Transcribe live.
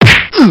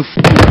Be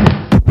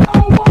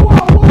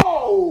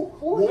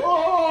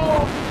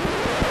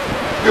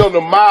on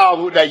the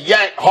miles with that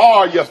yank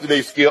hard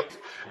yesterday, Skip.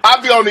 I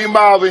be on these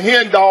miles of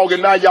hen dog,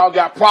 and now y'all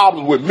got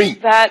problems with me.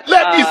 Let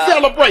me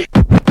celebrate.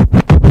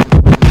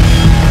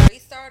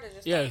 Restart or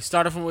just Yeah,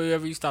 start it from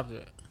wherever you stopped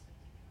it at.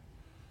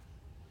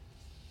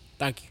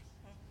 Thank you.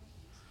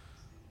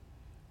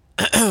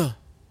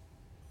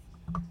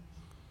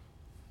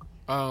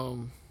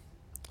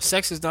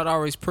 Sex is not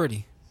always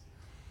pretty.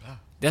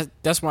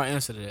 That's my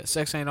answer to that.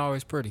 Sex ain't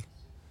always pretty.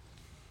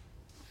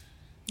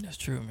 That's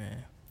true,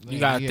 man. You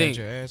gotta think.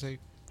 Your ass ate?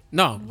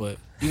 No, but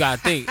you gotta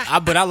think.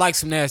 But I like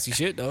some nasty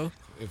shit though.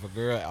 If a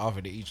girl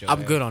offered to eat your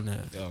I'm ass, good on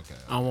that. Okay.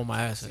 I don't want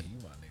my ass ate.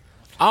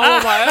 I don't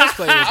want my ass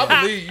played with.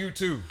 I believe you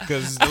too,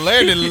 because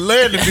Larry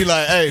be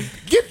like, "Hey,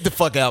 get the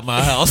fuck out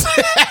my house."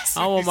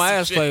 I don't want my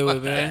ass played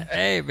with, man.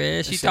 Hey,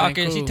 man, she shit ain't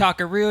talking, cool. she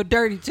talking real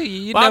dirty to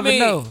you. You Well, never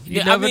know.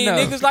 You never know.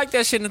 Niggas like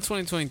that shit in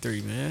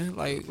 2023, man.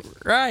 Like,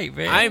 right,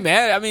 man. I ain't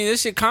mad. I mean,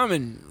 this shit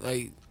common.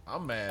 Like,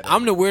 I'm mad.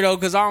 I'm the weirdo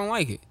because I don't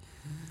like it.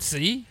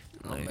 See,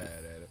 I'm mad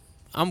at it.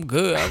 I'm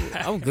good.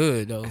 I'm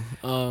good though.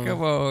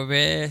 come on,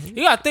 man.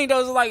 You gotta think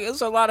those like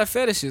it's a lot of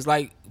fetishes.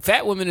 Like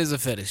fat women is a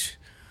fetish.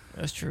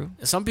 That's true.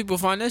 And some people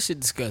find that shit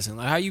disgusting.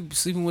 Like how you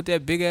sleeping with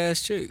that big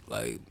ass chick?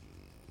 Like,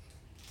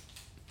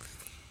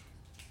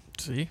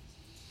 see,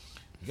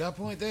 You got a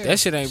point there. that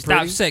shit ain't stop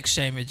pretty. sex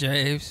shaming,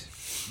 James.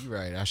 You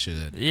right. I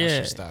should. Yeah. I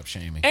should stop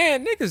shaming.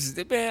 And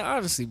niggas, man,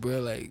 honestly,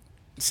 bro, like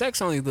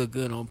sex only look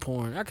good on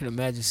porn. I can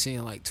imagine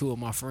seeing like two of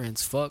my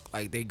friends fuck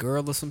like they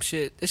girl or some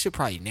shit. This shit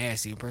probably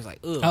nasty. And person like,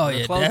 ugh, Oh man,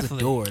 yeah, close definitely.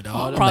 the door,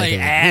 dog. Probably make it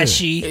look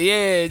ashy.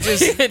 Yeah,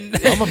 just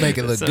I'm gonna make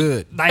it look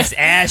good. Nice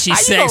ashy How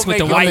you sex gonna with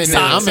the make- white I'm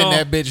socks in on.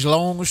 that bitch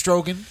long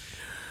stroking.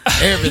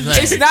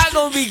 Everything. it's not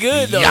gonna be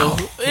good though. Yow.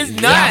 It's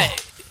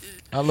not.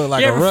 I look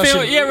like You a ever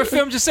Russian.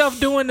 filmed yourself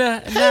doing the?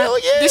 Hell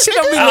yeah, This shit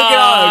don't be nigga. looking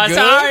all good.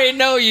 So I already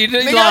know you.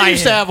 Nigga, I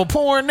used to have a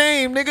porn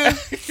name,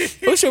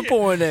 nigga. What's your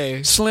porn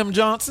name? Slim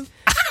Johnson.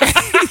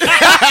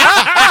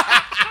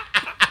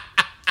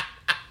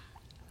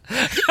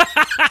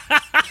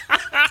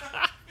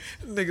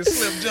 Nigga,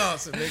 Slim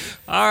Johnson, nigga.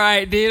 All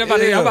right, dude. I'm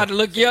about to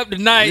look you up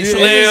tonight,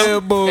 Yeah,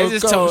 Slim. boy. They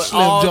just Go told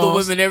Slim all the Johnson.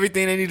 women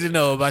everything they need to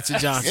know about your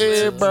Johnson.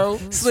 Yeah, bro.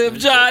 Slim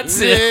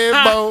Johnson.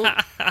 Yeah, bro.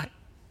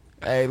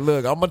 Hey,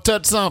 look, I'm gonna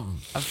touch something.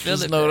 I feel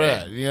Just it, know man.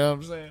 that. You know what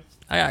I'm saying?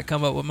 I gotta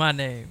come up with my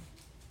name.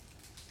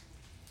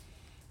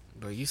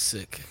 Bro, you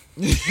sick.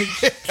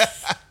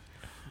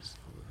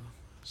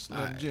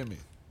 Slim Jimmy.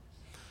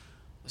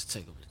 Let's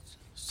take him.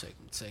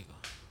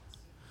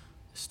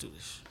 Let's do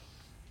this shit.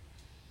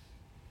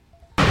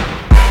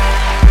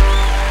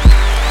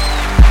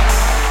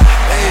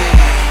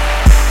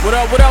 What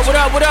up?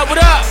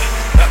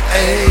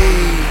 Hey,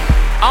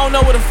 I don't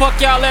know where the fuck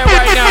y'all at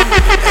right now.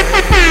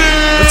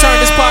 Let's turn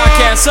this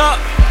podcast up.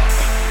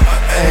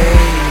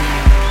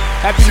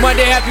 Happy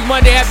Monday.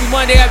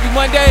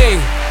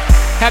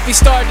 Happy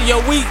start to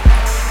your week.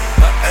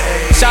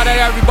 Shout out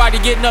to everybody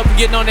getting up and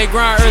getting on their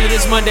grind early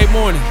this Monday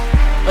morning.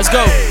 Let's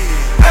go.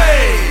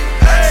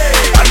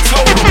 I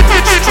told him,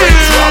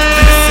 straight drop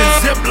this and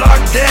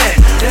ziplock that.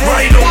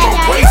 Right on my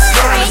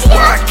waistline is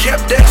why I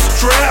kept that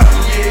strap.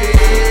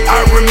 I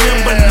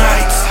remember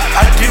nights,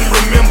 I didn't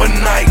remember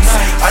nights.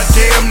 I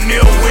damn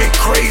near went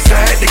crazy,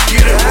 I had to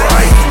get it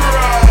right.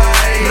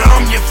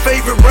 Now I'm your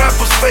favorite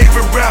rapper's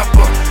favorite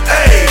rapper.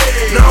 Hey,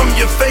 now I'm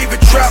your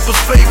favorite trapper's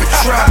favorite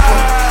trapper.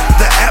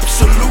 The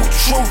absolute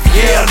truth,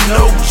 yeah,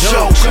 no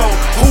joke.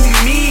 Who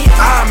me?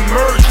 I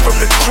emerged from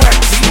the crack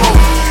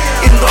smoke.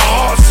 In the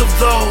hearts of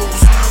those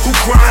who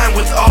grind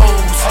with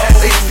O's,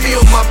 they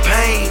feel my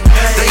pain,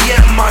 they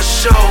at my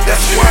show.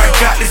 That's why I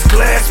got this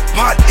glass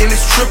pot in this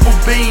triple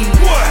beam.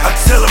 I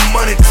tell them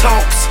money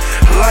talks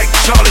like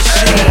Charlie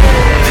Sheen.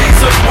 These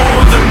are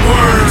more than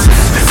words,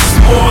 this is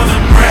more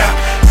than rap.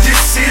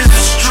 This is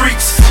the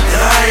streets, and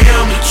I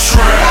am the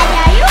trap.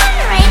 Are you on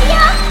the radio?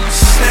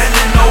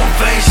 Standing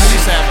ovation,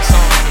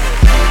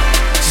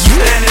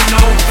 standing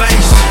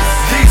ovation.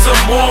 These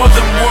are more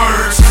than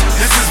words,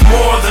 this is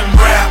more than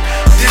rap.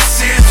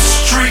 This is the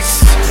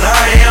streets, and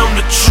I am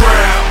the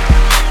trap.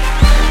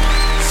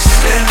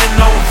 Standing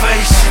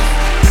ovation,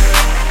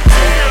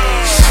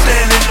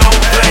 standing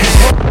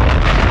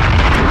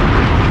ovation.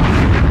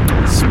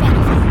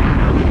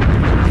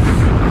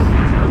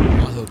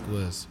 My hook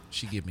was,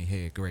 she give me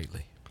head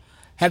greatly.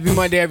 Happy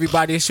Monday,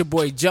 everybody. It's your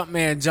boy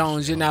Jumpman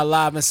Jones. You're now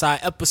live inside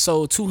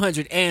episode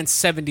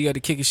 270 of the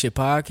Kickin' Shit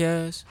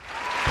Podcast.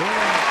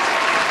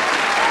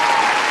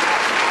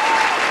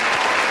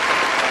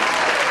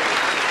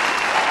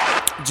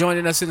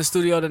 Joining us in the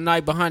studio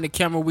tonight behind the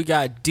camera, we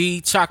got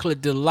D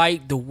Chocolate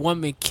Delight, the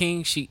woman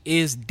king. She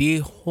is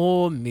the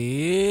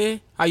homie.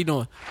 How you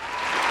doing?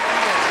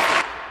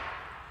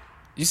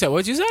 You said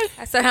what'd you say?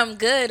 I said I'm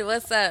good.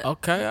 What's up?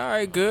 Okay, all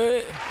right,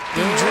 good.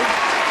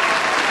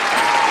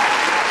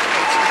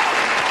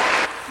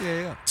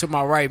 Yeah. To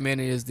my right, man,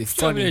 is the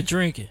Over there funny,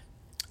 drinking.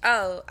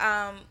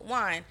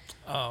 Wine.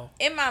 Oh.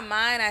 In my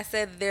mind, I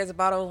said that there's a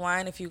bottle of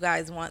wine if you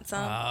guys want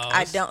some. Oh,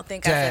 I don't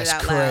think I said it That's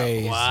out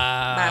crazy. loud.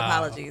 Wow. My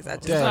apologies. I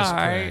just It's That's all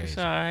right. crazy. It's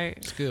all right.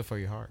 It's good for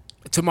your heart.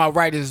 To my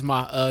right is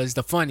is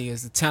the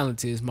funniest, the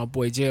talented is my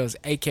boy Jails,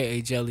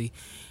 aka Jelly,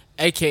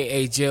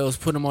 aka Jails.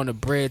 Put him on the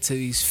bread till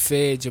he's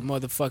fed. Your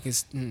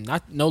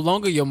motherfucking no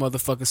longer your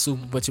motherfucking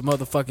super, but your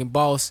motherfucking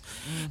boss,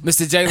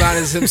 Mr. J-Line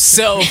is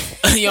himself,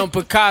 Young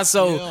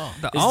Picasso. Yeah.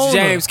 It's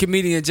James,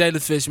 comedian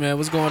Jadafish, man.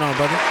 What's going on,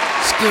 brother?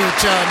 It's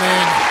good, y'all,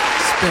 man.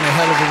 It's been a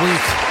hell of a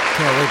week.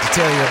 Can't wait to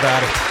tell you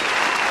about it.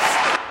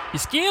 Your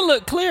skin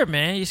look clear,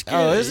 man. Your skin,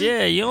 Oh, is it?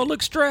 yeah, you don't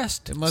look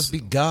stressed. It must be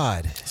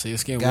God. So your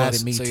skin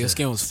Guided me was, so your to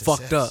skin was success.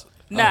 fucked up.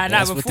 Nah,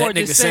 that's what before that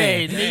just nigga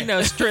saying. saying. You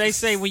know, they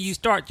say when you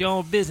start your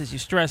own business, you're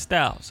stressed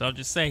out. So I'm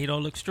just saying you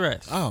don't look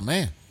stressed. Oh,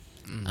 man.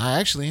 I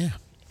actually am.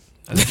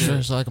 I'm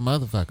stressed like a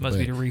motherfucker. Must but,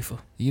 be the reefer.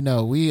 you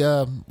know, we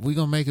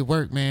gonna make it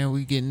work, man.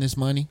 We getting this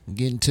money,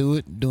 getting to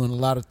it, doing a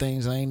lot of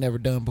things I ain't never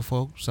done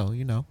before. So,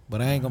 you know,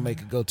 but I ain't gonna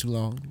make it go too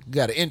long.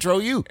 Got to intro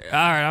you. All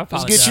right, I Let's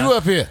apologize. get you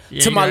up here.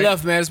 Yeah, To you my right.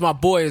 left, man, is my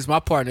boy, is my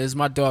partner, is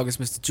my dog, is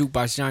Mr.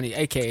 Jukebox Johnny,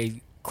 aka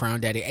Crown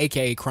Daddy,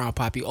 aka Crown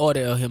Poppy, or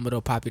the El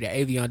Himido Poppy, the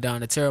Avion Down,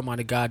 the Terramon,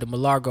 the God, the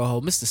Malargo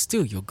Ho, Mr.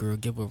 Steal Your Girl,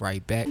 give her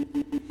right back. Daddy,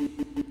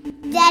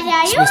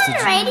 are you on Mr.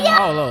 the radio?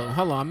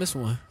 Hold on, I missed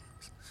one.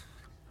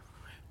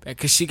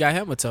 Because she got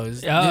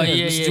hematos. Oh, yeah,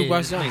 Mr. yeah.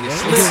 Jukebox Johnny. Nigga,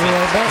 Yeah. Give it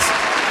right back.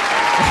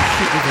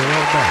 Give it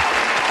right back.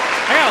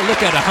 I gotta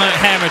look at a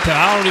hammer toe.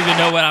 I don't even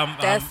know what I'm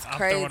That's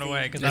throwing crazy.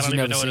 away because I That don't you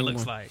even never know what it seen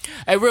looks one. like.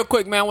 Hey, real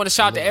quick, man, I want to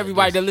shout out to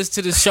everybody that listens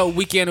to this show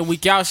week in and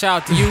week out.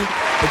 Shout out to you.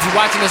 If you're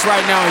watching us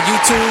right now on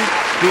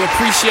YouTube, we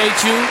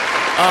appreciate you.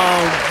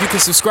 You can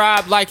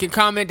subscribe, like, and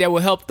comment. That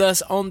will help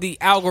us on the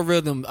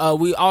algorithm.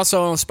 We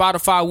also on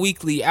Spotify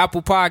weekly,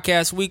 Apple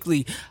Podcasts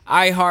weekly,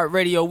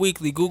 iHeartRadio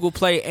weekly, Google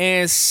Play,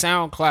 and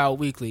SoundCloud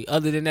weekly.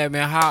 Other than that,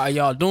 man, how are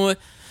y'all doing?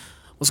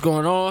 What's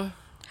going on?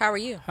 How are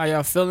you? How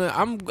y'all feeling?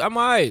 I'm all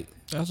right.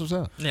 That's what's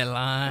up. That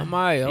line. I'm all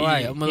right. All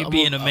right. You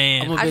being a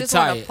man. I'm a I bit just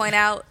want to tired. point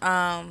out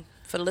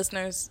for the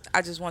listeners,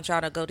 I just want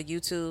y'all to go to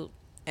YouTube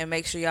and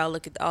make sure y'all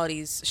look at all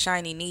these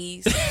shiny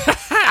knees.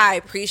 I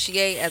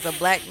appreciate as a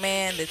black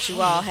man that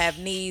you all have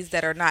knees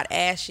that are not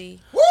ashy.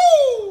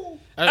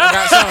 I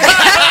got something.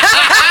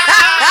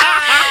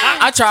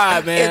 I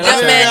tried, man. If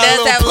your man got a does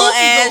little have a little pussy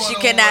ass, going you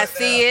on cannot right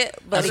see it.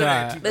 But, That's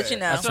right. but you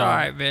know. That's all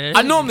right, man.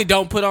 I normally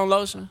don't put on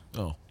lotion.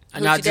 Oh.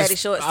 And Hoochie Daddy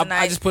shorts I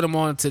tonight. just put them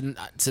on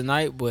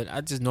tonight, but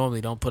I just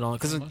normally don't put on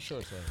because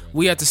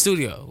we at the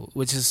studio,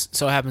 which is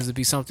so happens to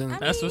be something.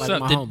 That's what's like up.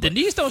 my The, home, the but-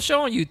 knees don't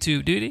show on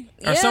YouTube, do they?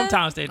 Or Yeah.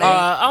 sometimes they do.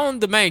 on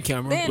the main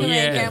camera. Then but the main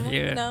yeah, camera,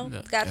 yeah. you know,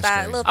 got That's that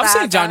crazy. little I've thigh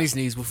seen top. Johnny's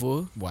knees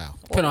before. Wow.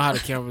 Depending on how the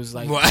camera's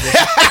like.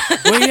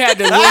 When he had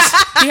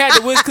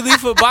the Wiz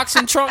Khalifa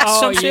boxing trunks.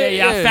 Oh, some yeah, shit.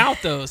 yeah, I found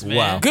those, man.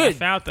 Wow. Good. I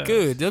found those.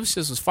 Good. Them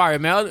shits was fire,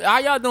 man. How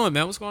y'all doing,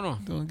 man? What's going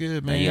on? Doing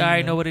good, Man, man. you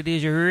already know what it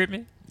is. You heard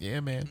me?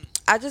 Yeah, man.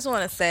 I just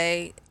want to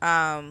say,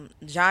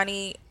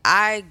 Johnny,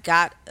 I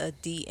got a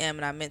DM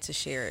and I meant to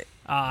share it.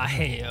 Ah,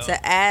 hell.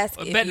 To ask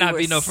It if better you not were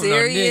be no from no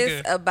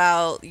serious nigga.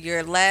 about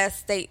your last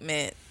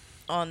statement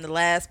on the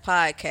last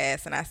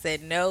podcast, and I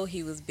said no,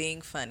 he was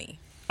being funny.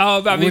 Oh,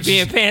 about me Which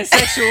being is-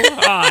 pansexual?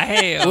 Oh,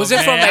 hell. Was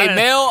it from man. a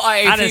male or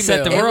a I done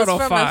set female? the world It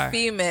was on from fire. a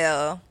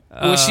female.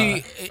 Was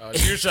she?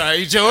 You trying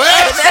to eat your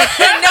ass?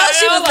 No,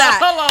 she was not.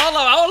 Hold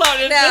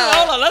on. No.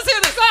 Hold on. Let's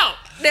hear this out.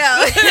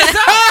 No.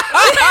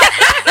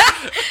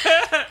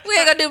 We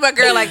ain't gonna do my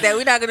girl like that.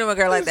 We're not gonna do my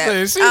girl like that.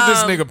 Say, see what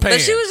this nigga But paying.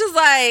 she was just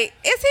like,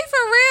 "Is he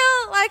for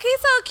real? Like he's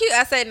so cute."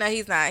 I said, "No,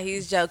 he's not.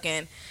 He's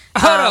joking."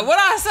 Hold on. What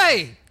I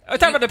say? I'm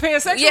talking about the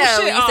pansexual Yeah,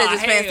 shit? you said Oh,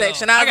 just hell.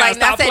 pansexual. I was gotta like,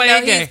 stop I said, playing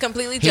no, games. he's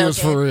completely He was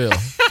joking. for real.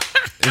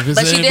 If it's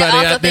But she did anybody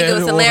also out think it there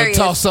was who want to hilarious.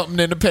 toss something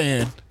in the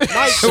pan,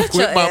 Shut with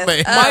your my ass man.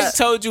 up. Mike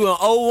told you in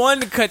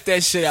 01 to cut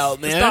that shit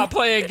out, man. Stop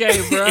playing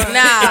games, bro. Nah.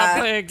 Stop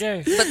playing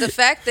games. But the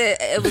fact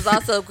that it was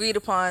also agreed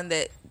upon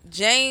that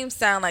James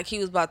sounded like he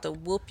was about to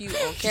whoop you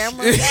on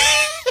camera.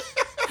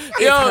 It's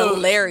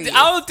hilarious.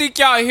 I don't think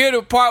y'all hear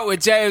the part where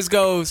James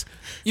goes,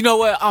 "You know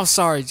what? I'm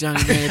sorry,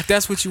 Johnny, man. If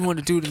that's what you want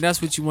to do, then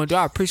that's what you want to do.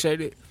 I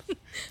appreciate it."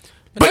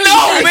 But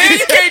no, man,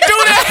 you can't do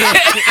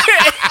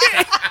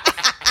that.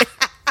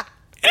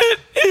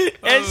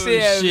 That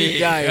shit had me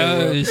dying,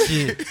 bro.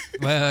 shit.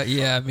 Well,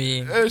 yeah, I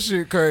mean. That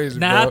shit crazy,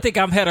 Now, bro. I think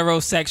I'm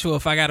heterosexual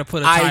if I got to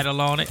put a I title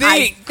on it.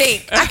 I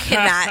think I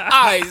cannot.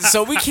 All right,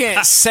 so we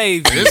can't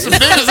save you. There's some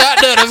niggas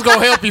out there that's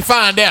gonna help you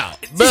find out.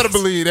 Better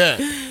believe that.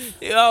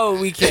 Yo,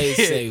 we can't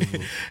save you.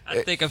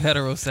 I think I'm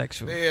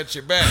heterosexual. They at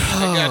your back.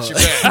 They got your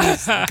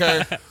back.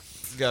 Okay,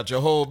 got your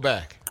whole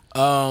back.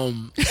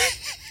 Well,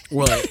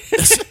 all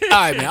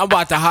right, man. I'm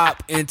about to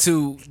hop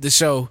into the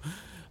show,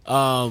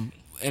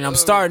 and I'm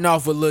starting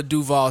off with Lil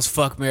Duval's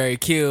 "Fuck, Marry,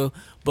 Kill."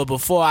 But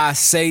before I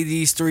say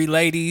these three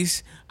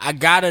ladies, I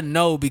gotta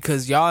know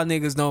because y'all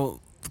niggas don't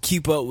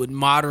keep up with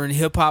modern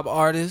hip hop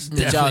artists that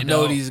y'all Definitely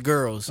know don't. these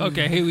girls.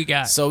 Okay, here we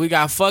got. So we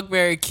got "Fuck,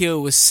 Marry,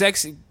 Kill" with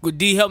sexy. With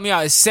D, help me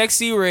out. It's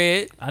Sexy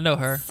Red, I know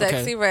her. Sexy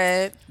Okay.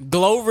 Red.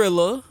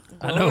 Glorilla,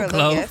 I know Glorilla,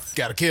 Glow. Yes.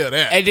 Gotta kill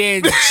that. and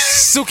then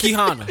Suki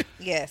Hana.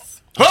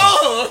 Yes.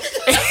 Oh,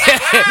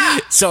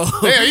 So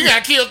damn, you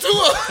got killed too.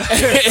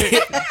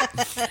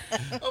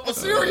 I'm a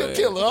serial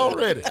killer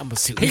already. I'm a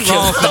serial He killer.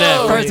 wrong for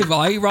that. First of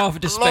all, he wrong for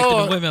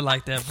disrespecting the women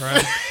like that, bro.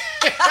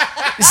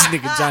 This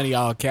nigga Johnny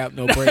all cap,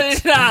 no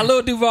breaks. Nah,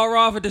 Lil Duval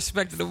wrong for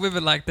disrespecting the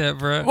women like that,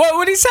 bro.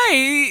 What he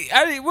say?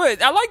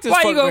 I like this.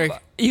 Why fuck Mary.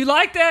 you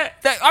like that?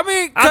 I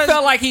mean, I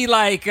felt like he he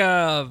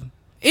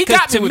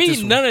got me to with me, this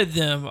one. none of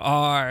them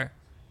are.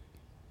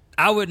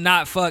 I would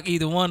not fuck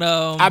either one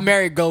of them. I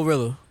married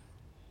Gorilla.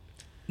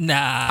 Nah,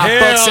 I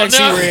fucked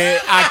Sexy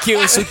Red. I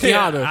killed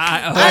Sukihana.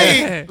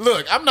 Hey,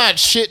 look, I'm not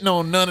shitting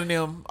on none of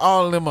them.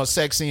 All of them are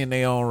sexy in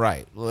their own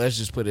right. Well, let's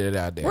just put it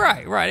out there.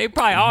 Right. They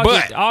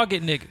probably all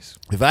get niggas.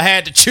 If I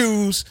had to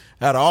choose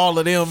out of all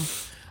of them,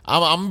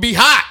 I'm gonna be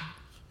hot.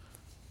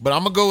 But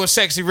I'm gonna go with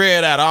Sexy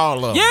Red out of all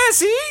of them. Yeah,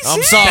 see?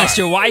 I'm sorry. That's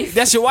your wife.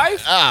 That's your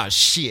wife? Ah,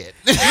 shit.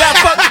 You got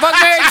fuck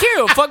Mary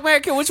Kill. Fuck Mary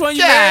Kill. Which one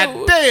you God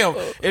married? damn.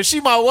 If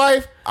she my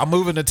wife, I'm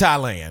moving to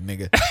Thailand,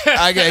 nigga.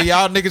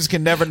 Y'all niggas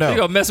can never know. You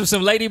gonna mess with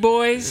some lady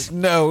boys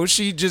No, we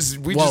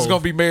just gonna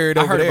be married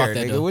I over heard there, about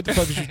that, nigga. though. What the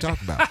fuck is you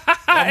talking about?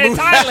 in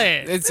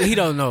Thailand? He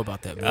don't know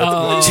about that, man.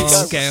 Oh, okay.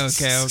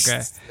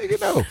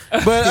 Nigga, no.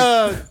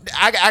 But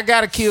I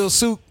gotta kill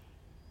Sook,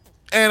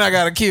 and I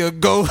gotta kill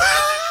Go.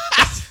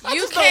 You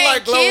just don't can't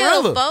like kill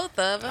Glorilla. both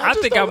of them. I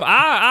think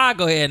I'll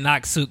go ahead and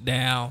knock Sook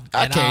down.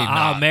 I And can't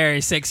I'll knock. marry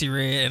Sexy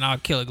Red and I'll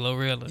kill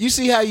Glorilla. You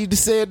see how you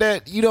just said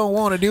that? You don't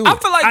want to do it. I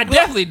feel like I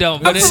definitely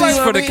don't, but I it's feel just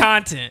like- for I the mean-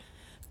 content.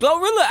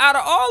 Glorilla, out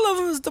of all of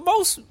them, is the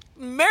most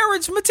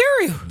marriage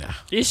material.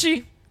 Is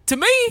she? To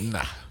me.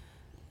 Nah.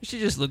 She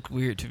just looked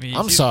weird to me.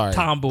 I'm She's sorry.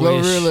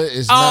 tomboyish. Glorilla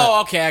is not.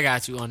 Oh, okay, I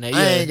got you on that. I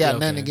Yeah, ain't got okay,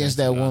 nothing against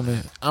that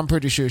woman. I'm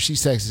pretty sure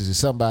she's sexy to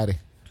somebody,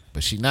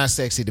 but she's not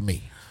sexy to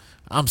me.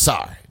 I'm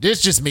sorry. This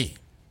is just me.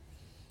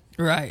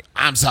 Right.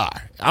 I'm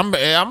sorry.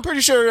 I'm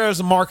pretty sure there's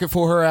a market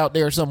for her out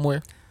there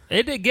somewhere.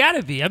 It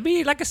gotta be. I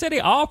mean, like I said, they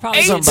all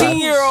probably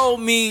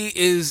 18-year-old me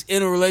is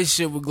in a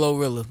relationship with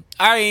Glorilla.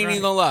 I ain't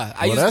even gonna lie.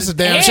 Well, that's a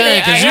damn and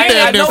shame because you I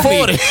damn near know me.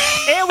 40.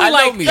 And we I know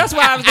like me. that's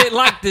why I didn't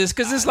like this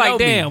because it's I know like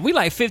me. damn, we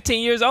like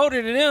 15 years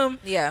older than them.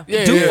 Yeah.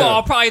 Yeah,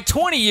 Duval probably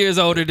 20 years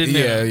older than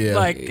them. Yeah, yeah.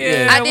 Like,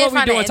 Yeah. I what did we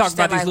find doing it talking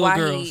about these interesting, little like,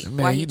 girls?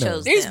 Man, why you he know.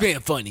 chose He's them. being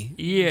funny.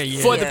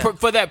 Yeah.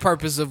 For that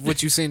purpose of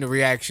what you seen the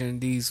reaction,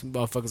 these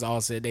motherfuckers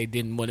all said they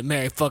didn't want to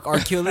marry fuck R.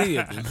 Kelly.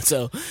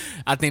 So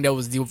I think that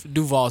was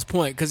Duval's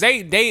point because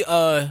they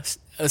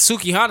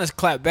Sukihana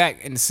clapped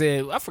back and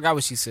said, I forgot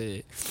what she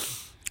said.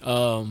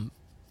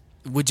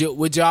 Would you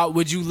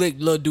lick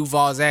Lil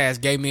Duval's ass,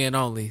 gay men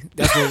only?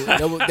 That's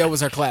what that was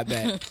her clap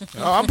back.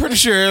 Oh, I'm pretty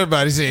sure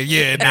everybody said,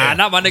 yeah, Nah, nah.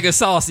 not my nigga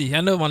Saucy. I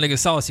know my nigga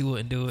Saucy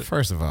wouldn't do it.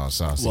 First of all,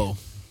 Saucy. Whoa.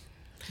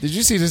 Did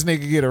you see this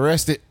nigga get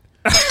arrested?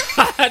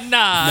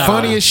 Nah.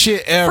 Funniest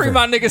shit ever. Free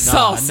my nigga Nah, I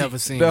Saucy. never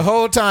seen The it.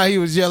 whole time he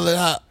was yelling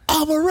out,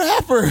 I'm a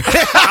rapper.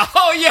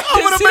 Oh yeah,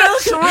 I'm an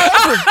American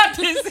rapper.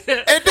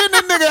 rapper. And then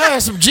this nigga had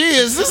some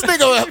jizz. This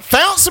nigga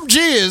found some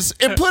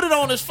jizz and put it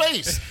on his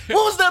face.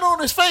 What was that on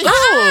his face?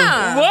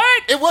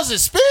 What? It wasn't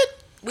spit.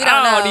 We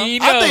don't know. You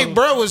I think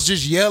bro was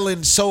just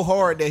yelling so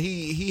hard that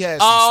he had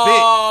some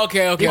Oh,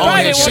 okay. He Oh,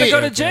 probably that didn't want to shit.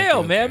 go to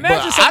jail, man. Imagine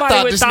But I somebody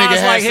thought with this nigga thighs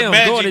had like some him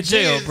magic going to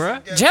jail, jizz.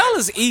 bruh. Jail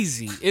is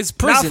easy. It's Not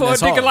prison. for a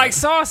that's nigga hard. like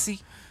Saucy.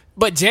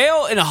 But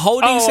jail in a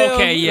holding Oh, cell.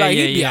 okay, yeah, like,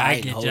 yeah, he'd be yeah. I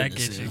alright get holding you, I the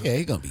get cell. you. spit. Yeah,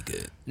 he gonna be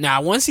good.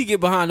 Now, once he get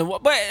behind the wall,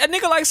 but a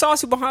nigga like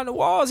Saucy behind the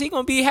walls, he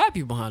gonna be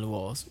happy behind the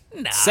walls.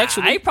 Nah,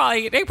 Sexually. they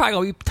probably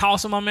gonna be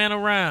tossing my man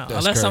around That's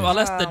unless crazy.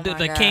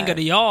 the my king God. of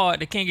the yard,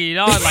 like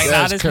nah,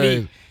 That's this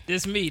crazy. me,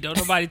 this me. Don't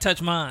nobody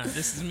touch mine.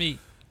 This is me.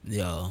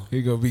 Yo.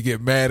 He gonna be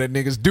getting mad at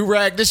niggas.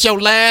 Durag, this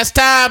your last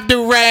time,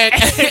 Durag.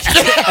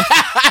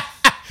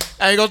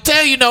 I ain't gonna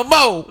tell you no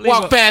more.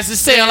 Walk past the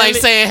cell, ain't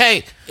saying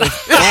hey.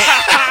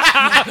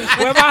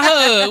 Where my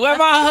hug? Where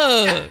my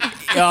hug?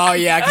 Oh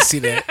yeah, I can see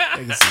that. I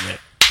can see that.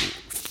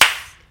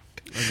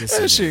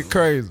 That shit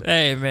crazy.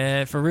 Hey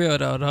man, for real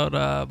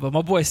though. But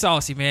my boy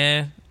Saucy,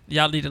 man,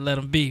 y'all need to let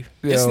him be.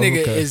 This Yo,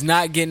 nigga okay. is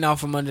not getting off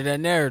from under that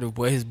narrative,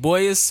 boy. His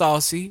boy is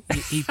saucy.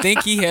 He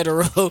think he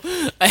hetero.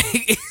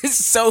 It's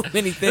so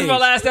many This things. is my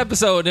last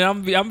episode, and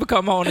I'm gonna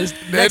come on this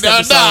next Nah,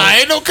 episode.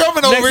 ain't no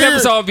coming Next over here.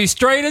 episode will be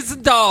straight as a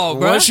dog,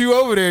 bro. Once you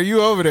over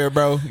there,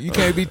 bro. You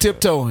can't be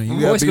tiptoeing. You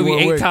My gotta voice be gonna be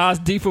one 8 way. times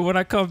deeper when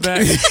I come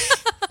back.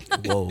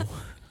 Whoa.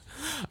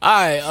 All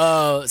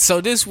right,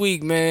 so this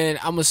week, man,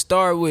 I'm gonna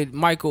start with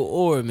Michael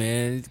Orr,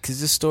 man,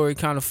 because this story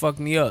kind of fucked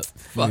me up.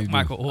 Fuck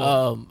Michael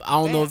Orr. I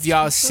don't know if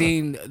y'all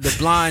seen the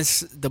blind.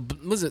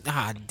 Was it?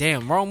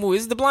 Damn, wrong movie.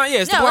 Is it The Blind?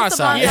 Yeah, it's The No, Blind it's The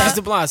Side. Blind Yeah, Side. it's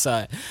The Blind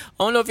Side.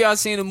 I don't know if y'all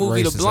seen the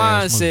movie The Racist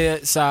Blind ass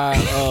movie.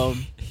 Side.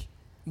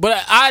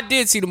 But I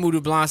did see the movie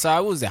The Blind Side.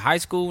 What was it, high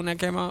school when that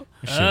came out?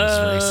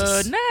 Nah. It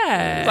was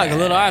like a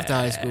little after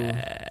high school.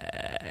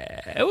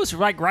 It was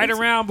like right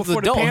around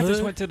before the adulthood.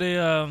 Panthers went to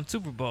the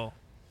Super Bowl.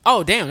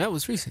 Oh, damn, that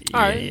was recent.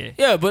 All right. Yeah.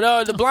 Yeah,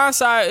 but The Blind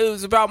Side, it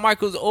was about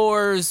Michael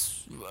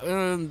Orr's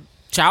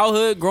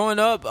childhood, growing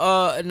up,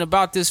 and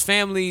about this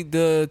family,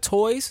 the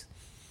Toys,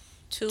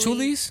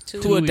 Toolies, who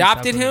Toolies,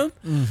 adopted I him.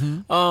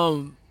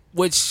 Mm-hmm.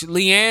 Which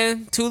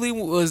Leanne Tooley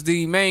was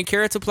the main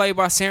character, played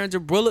by Sandra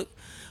Bullock,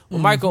 Well,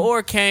 Michael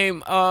Orr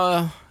came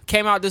out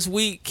this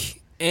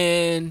week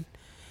and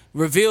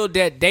revealed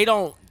that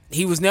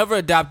he was never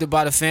adopted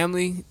by the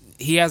family.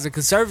 He has a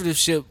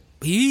conservatorship.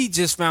 He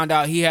just found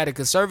out he had a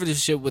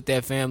conservatorship with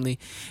that family,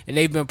 and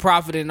they've been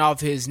profiting off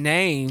his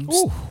names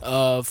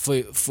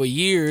for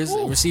years,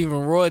 receiving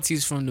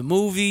royalties from the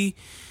movie.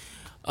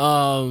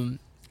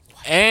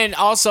 And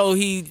also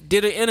he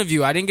did an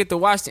interview. I didn't get to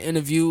watch the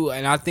interview,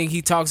 and I think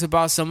he talks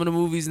about some of the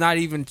movies not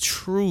even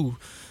true.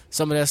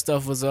 Some of that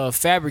stuff was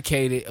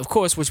fabricated. Of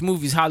course, which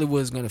movies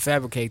Hollywood is going to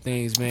fabricate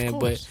things, man.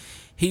 But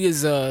he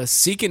is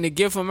seeking to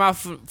get him out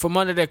from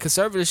under that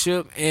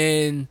conservatorship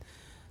and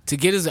to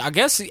get his. I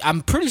guess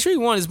I'm pretty sure he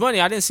won his money.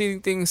 I didn't see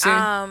anything saying.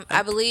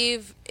 I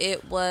believe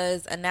it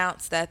was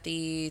announced that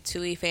the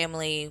Tui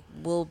family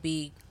will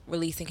be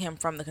releasing him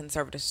from the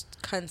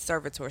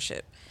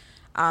conservatorship.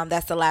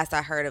 That's the last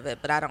I heard of it,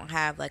 but I don't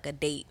have like a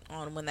date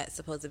on when that's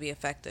supposed to be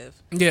effective.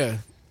 Yeah,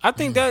 I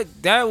think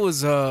that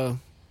was. I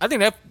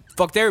think that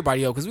fucked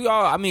everybody up because we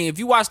all. I mean, if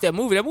you watch that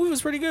movie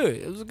was pretty good.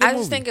 It was a good movie. I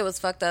just think it was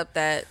fucked up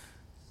that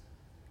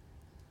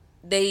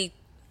the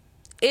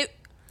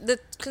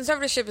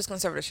conservatorship is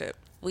conservatorship.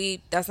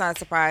 That's not a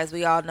surprise.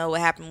 We all know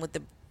what happened with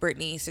the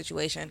Britney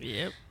situation.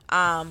 Yep.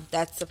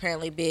 That's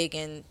apparently big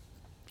in,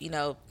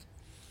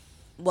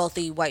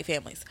 wealthy white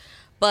families,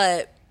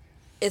 but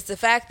it's the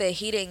fact that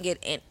he didn't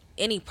get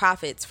any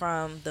profits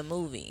from the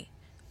movie,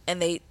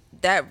 and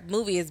that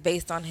movie is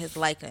based on his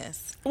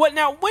likeness. What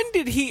now? When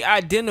did he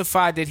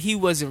identify that he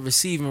wasn't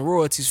receiving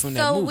royalties from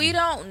that movie? So we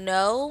don't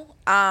know.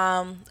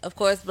 Of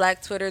course,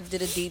 Black Twitter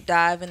did a deep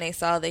dive, and they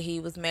saw that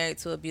he was married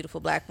to a beautiful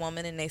black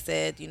woman, and they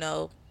said,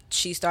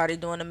 she started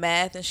doing the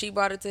math, and she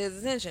brought it to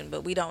his attention,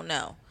 but we don't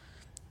know.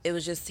 It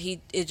was just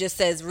it just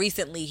says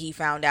recently he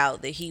found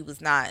out that he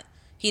did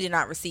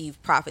not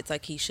receive profits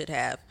like he should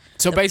have.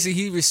 So basically,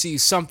 he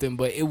received something,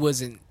 but it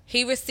wasn't.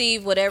 He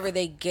received whatever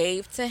they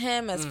gave to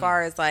him as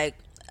far as like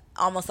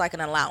almost like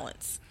an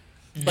allowance.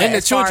 But and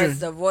as the children, far as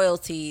the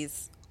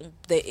royalties,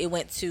 it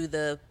went to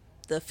the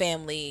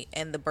family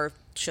and the birth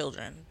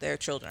children, their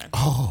children.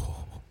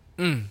 Oh.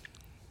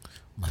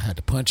 I had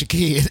to punch a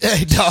kid.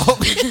 Hey, dog.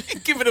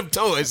 Give it them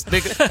toys,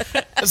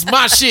 nigga. That's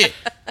my shit.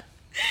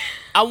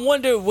 I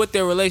wonder what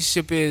their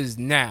relationship is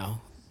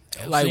now.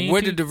 Like,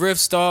 where did the rift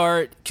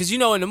start? Because, in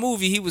the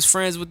movie, he was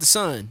friends with the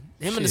son.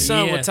 Him and the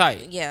son were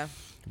tight. Yeah.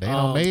 They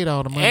don't made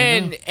all the money.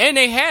 And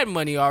they had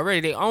money already.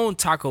 They owned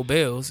Taco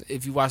Bell's.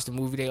 If you watch the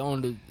movie, they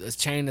owned a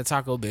chain of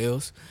Taco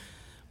Bell's.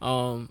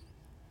 I'm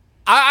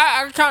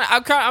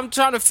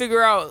trying to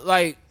figure out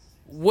like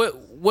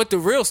what the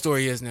real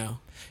story is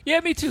now. Yeah,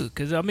 me too.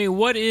 Because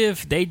what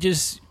if they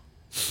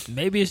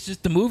maybe it's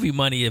just the movie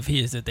money of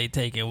his that they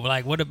taking?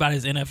 Like, what about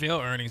his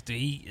NFL earnings?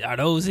 Are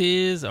those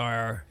his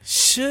or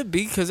should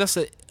be? Because that's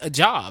a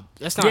job.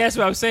 That's not. Yeah, that's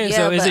what I'm saying. Yeah,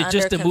 so is it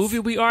just the movie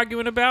we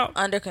arguing about?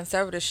 Under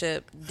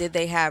conservatorship, did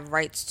they have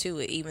rights to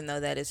it, even though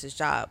that is his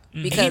job?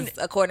 Because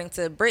according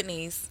to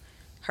Britney's,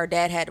 her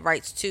dad had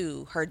rights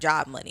to her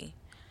job money.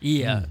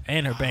 Yeah,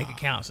 and her bank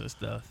accounts and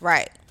stuff.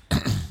 Right.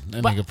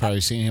 That nigga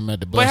probably seen him at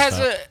the bus But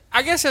stop.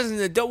 I guess as an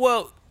adult,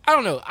 well, I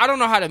don't know. I don't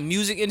know how the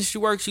music industry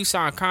works. You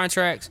sign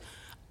contracts.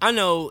 I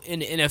know in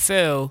the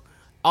NFL,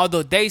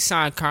 although they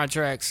sign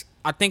contracts,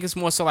 I think it's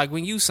more so like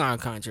when you sign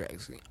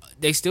contracts,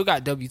 they still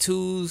got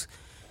W-2s.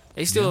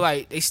 They still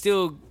they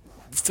still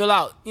fill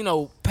out,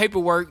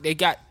 paperwork. They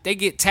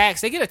get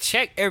taxed. They get a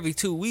check every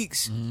 2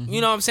 weeks. Mm-hmm.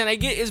 You know what I'm saying?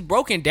 It's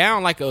broken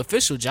down like an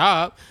official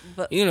job.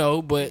 But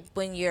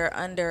when you're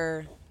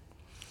under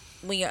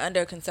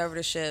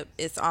conservatorship,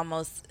 it's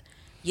almost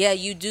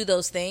you do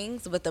those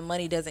things, but the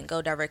money doesn't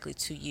go directly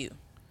to you.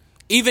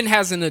 Even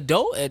as an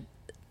adult at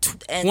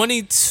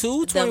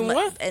 22,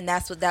 21? And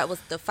that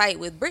was the fight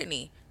with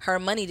Britney. Her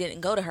money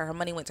didn't go to her. Her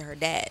money went to her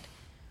dad.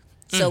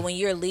 So when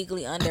you're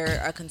legally under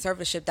a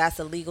conservatorship, that's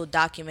a legal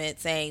document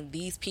saying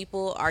these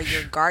people are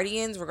your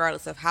guardians,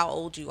 regardless of how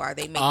old you are.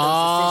 They make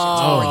those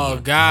decisions for you. Oh,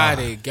 got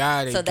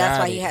it. So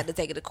that's why he had to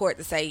take it to court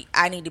to say,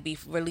 I need to be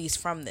released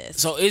from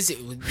this. So is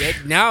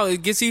it now?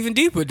 It gets even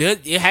deeper.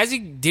 Did he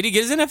get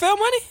his NFL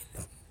money?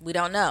 We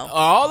don't know.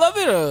 All of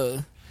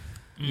it.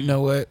 You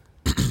know what?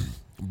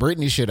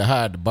 Britney should have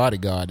hired the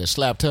bodyguard that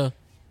slapped her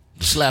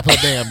to slap her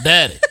damn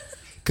daddy.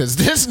 Because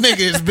this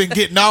nigga has been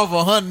getting off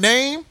of her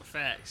name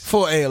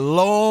for a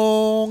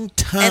long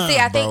time. And see,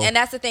 I think, and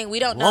that's the thing, we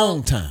don't know.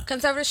 Long time.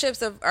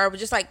 Conservatorships are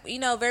just like,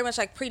 very much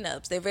like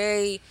prenups. They're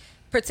very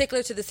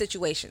particular to the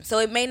situation. So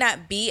it may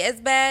not be as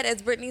bad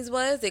as Britney's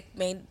was. It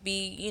may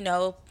be,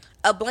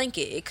 a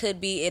blanket. It could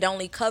be it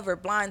only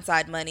covered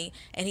blindside money,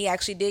 and he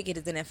actually did get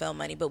his NFL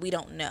money, but we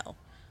don't know.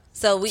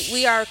 So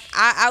we are.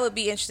 I would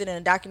be interested in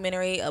a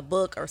documentary, a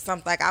book, or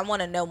something. Like, I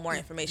want to know more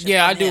information.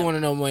 Yeah, I do want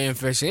to know more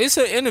information. It's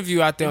an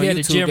interview out there on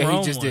YouTube that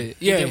he just did.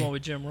 Yeah, he did one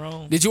with Jim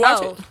Rome. Did you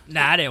watch it?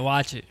 Nah, I didn't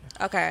watch it.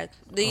 Okay,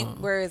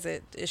 where is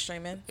it? It's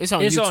streaming. It's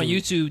on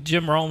YouTube.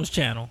 Jim Rome's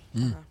channel.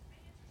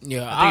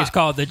 Yeah, I think it's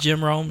called The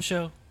Jim Rome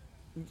Show.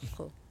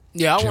 Cool.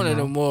 Yeah, I want to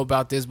know more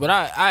about this, but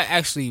I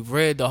actually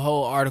read the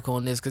whole article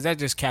on this because that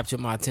just captured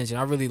my attention.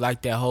 I really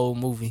liked that whole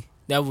movie.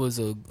 That was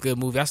a good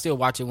movie. I still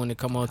watch it when it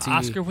come on TV.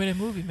 Oscar-winning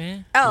movie,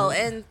 man. Oh,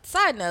 and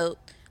side note,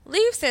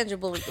 leave Sandra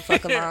Bullock the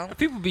fuck alone.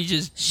 People be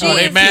just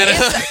they mad at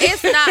her.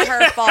 It's not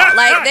her fault.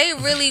 Like, they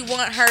really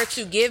want her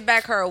to give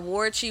back her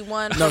award she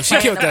won. No, for she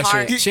playing killed the that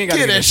part. shit. She ain't got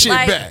Get that shit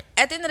Like, back.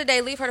 at the end of the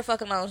day, leave her the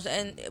fuck alone.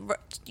 And,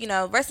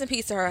 rest in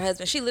peace to her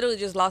husband. She literally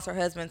just lost her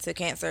husband to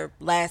cancer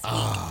last week.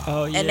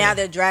 Oh, yeah. And now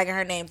they're dragging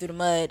her name through the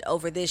mud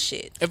over this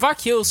shit. If I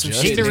kill some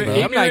shit, Ignorant- nigga, I'm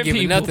not ignorant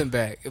giving people. nothing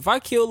back. If I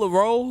kill a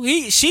role,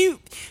 she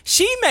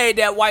made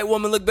that white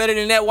woman look better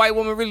than that white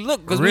woman really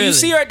looked. Because when you Really?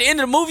 see her at the end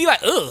of the movie, you're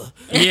like, ugh.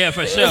 Yeah,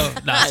 for sure.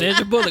 Nah,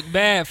 Sandra Bullock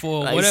bad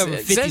for Like, whatever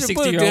Sandra 50,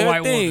 Bullock 60-year-old did her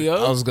white thing,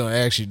 woman. yo. I was gonna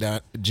ask you,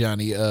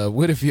 Johnny.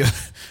 What if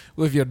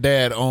your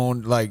dad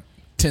owned like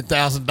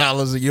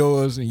 $10,000 of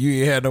yours and you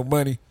ain't had no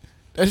money?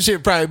 That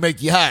shit probably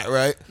make you hot,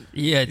 right?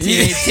 Yeah,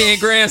 10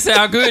 grand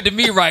sound good to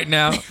me right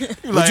now.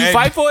 Would you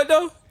fight for it,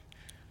 though?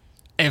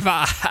 If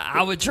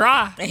I would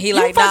try. And he You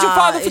like, fight your nah,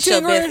 father for it's your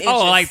 10 grand? best Oh,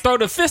 interest. like throw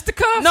the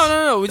fisticuffs?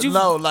 No. Would you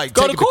like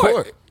go take to it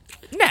court?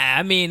 Nah,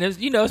 I mean, as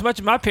much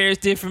as my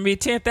parents did for me,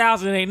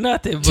 10,000 ain't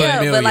nothing. But Yeah,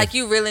 million. but like,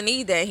 you really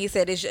need that. He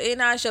said, it's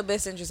your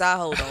best interest. I'll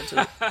hold on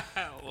to it.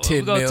 we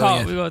 10 gonna million.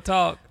 talk. We gonna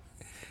talk.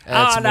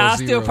 Add some more I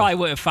still zeros. probably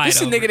wouldn't fight. This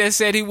is a over nigga it. that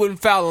said he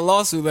wouldn't file a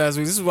lawsuit last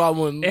week. This is why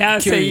I'm Yeah,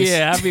 I'd say curious.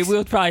 yeah. I mean,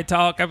 we'll probably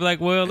talk. I'd be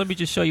like, well, let me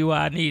just show you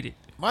why I need it.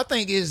 My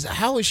thing is,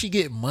 how is she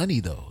getting money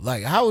though?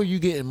 Like, how are you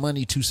getting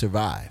money to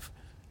survive?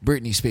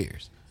 Britney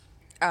Spears.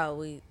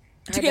 Oh,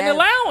 To get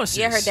allowances.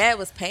 Yeah, her dad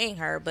was paying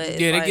her, but it's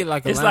Yeah, they like, get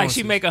like It's like allowances.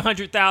 she make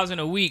 100,000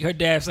 a week. Her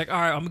dad's like, all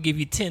right, I'm gonna give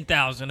you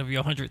 10,000 of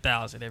your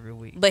 100,000 every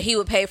week. But he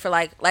would pay for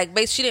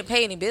basically, she didn't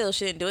pay any bills.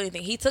 She didn't do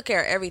anything. He took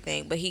care of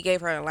everything, but he gave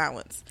her an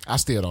allowance. I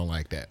still don't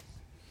like that.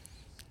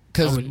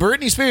 Because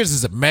Britney Spears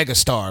is a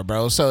megastar,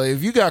 bro. So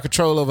if you got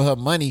control over her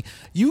money,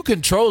 you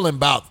controlling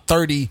about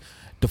 30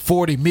 to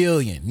 40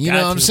 million. You know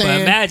what I'm But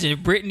saying? imagine if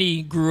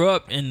Britney grew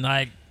up and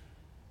like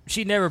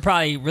she never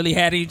probably really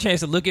had any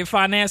chance to look at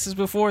finances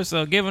before,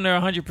 so giving her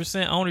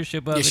 100%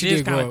 ownership of it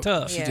is kind of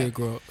tough. She did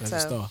grow up as a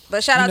star.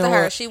 But shout You out know to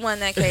her. what? She won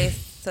that case,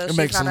 so It she's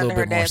makes a not little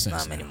under her bit more dad's sense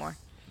thumb now. anymore.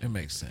 It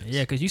makes sense.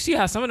 Yeah, because you see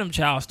how some of them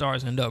child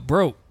stars end up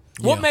broke.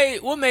 What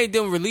made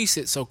them release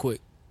it so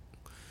quick?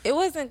 It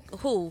wasn't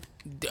who.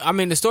 I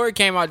mean, the story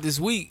came out this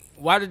week.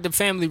 Why did the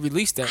family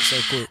release that so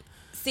quick?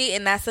 See,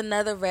 and that's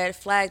another red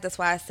flag. That's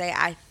why I say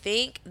I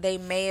think they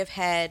may have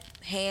had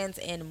hands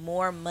in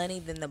more money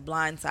than the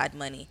blindside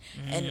money.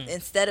 And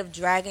instead of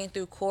dragging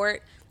through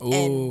court Ooh.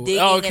 and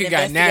digging Oh, and it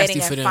got nasty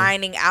investigating for and them.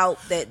 finding out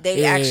that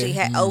they Yeah. actually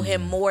owe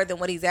him more than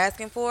what he's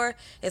asking for,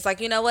 it's like,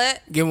 you know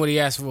what? Give him what he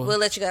asked for. We'll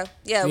let you go.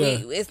 Yeah,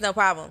 it's no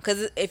problem.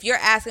 Because if you're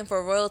asking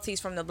for royalties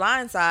from the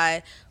blind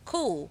side,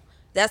 cool.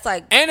 That's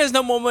like, and there's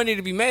no more money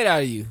to be made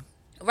out of you.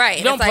 right.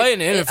 You don't it's like play in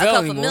the a NFL couple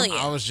anymore. million.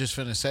 I was just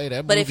finna say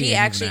that. But if movie he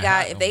ain't actually even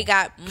that hot if no they more.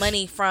 got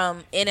money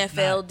from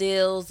NFL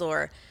deals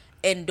or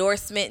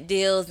endorsement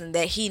deals and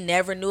that he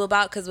never knew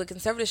about, because with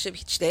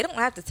conservatorship, they don't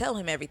have to tell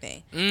him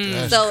everything.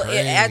 That's So crazy.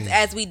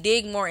 as we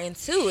dig more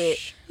into it,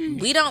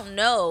 we don't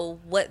know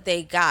what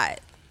they got.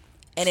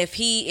 And if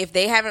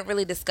they haven't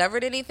really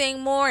discovered anything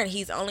more and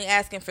he's only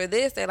asking for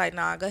this, they're like,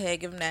 nah, go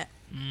ahead, give him that.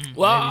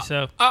 Well, Maybe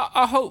so.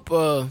 I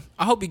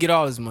hope he get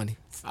all his money.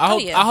 I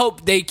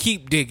hope they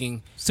keep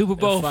digging. Super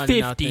Bowl and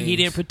finding out 50, he things.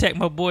 didn't protect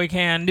my boy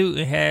Cam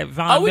Newton. Had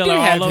Von we Miller did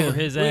all have over him.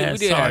 his We ass.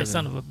 did Sorry, have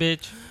son him. of a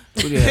bitch.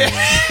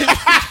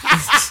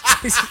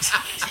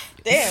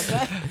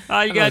 Damn.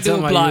 All you gotta do talking is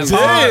about block you.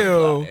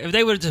 Von. Damn. If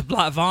they would have just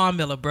blocked Von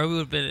Miller,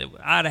 bro,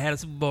 I'd have had a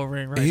Super Bowl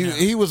ring right now.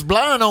 He was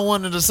blind on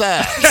one of the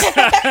sides.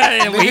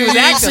 And he was You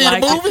acting see the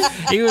like movie?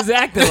 it. He was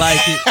acting like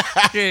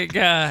it. Good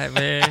God,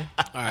 man.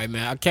 All right,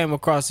 man. I came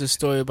across this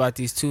story about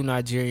these two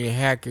Nigerian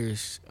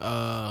hackers,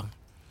 Shout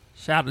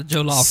out to Joe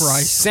Loft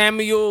Rice.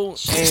 Samuel and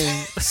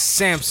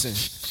Samson.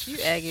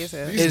 You aggy as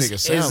hell. These niggas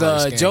sound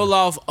like Joe scammers.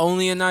 Loft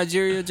only in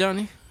Nigeria,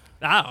 Johnny?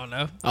 I don't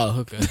know.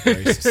 Oh, okay.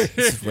 Racist.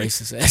 This is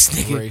racist ass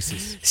nigga.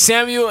 Racist.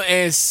 Samuel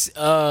and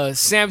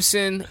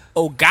Samson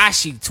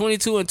Ogashi,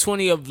 22 and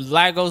 20 of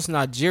Lagos,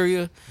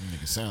 Nigeria.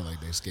 Niggas sound like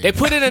they scared. They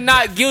put in a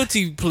not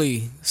guilty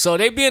plea. So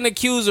they being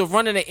accused of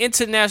running an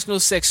international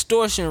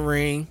sextortion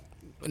ring.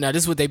 Now,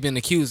 this is what they've been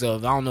accused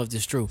of. I don't know if this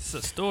is true. It's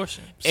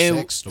extortion.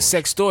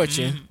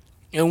 Sextortion.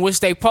 In which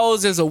they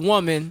posed as a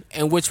woman,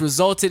 and which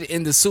resulted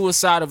in the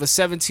suicide of a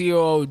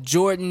 17-year-old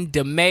Jordan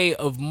DeMay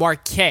of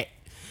Marquette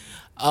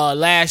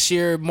last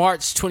year,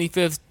 March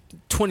 25th,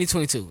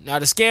 2022. Now,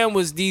 the scam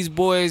was these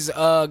boys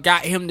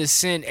got him to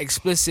send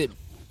explicit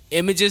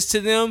images to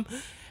them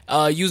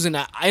using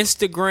an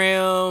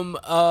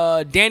Instagram,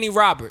 Danny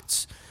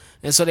Roberts.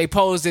 And so they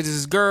posed as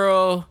this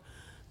girl.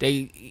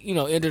 They,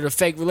 ended a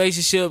fake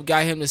relationship,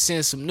 got him to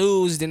send some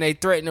nudes. Then they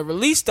threatened to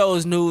release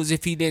those nudes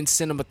if he didn't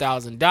send them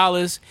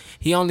 $1,000.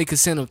 He only could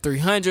send them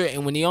 $300,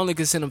 and when he only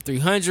could send them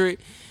 $300,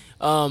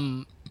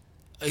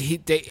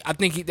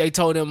 they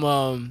told him.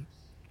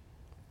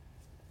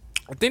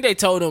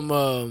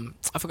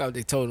 I forgot what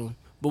they told him.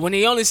 But when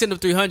he only sent them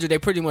 $300, they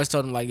pretty much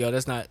told him like, "Yo,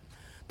 that's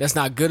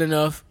not good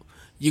enough.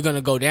 you're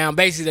gonna go down.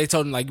 Basically, they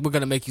told him like, we're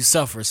gonna make you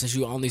suffer since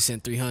you only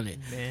sent 300.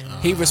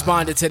 He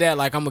responded to that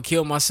like, I'm gonna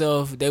kill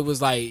myself. They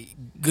was like,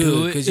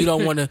 good, because you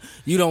don't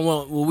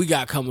want what we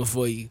got coming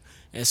for you.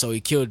 And so he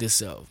killed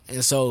himself.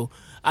 And so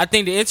I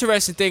think the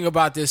interesting thing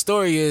about this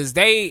story is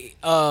they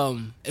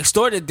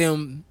extorted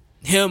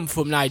him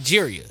from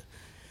Nigeria.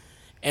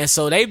 And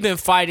so they've been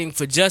fighting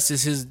for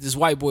justice, this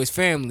white boy's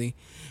family.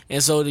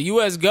 And so the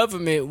U.S.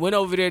 government went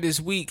over there this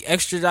week,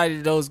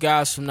 extradited those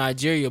guys from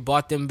Nigeria,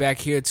 brought them back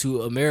here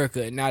to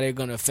America, and now they're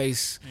going to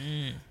face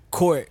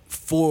court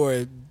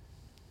for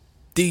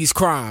these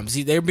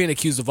crimes. They're being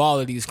accused of all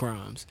of these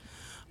crimes.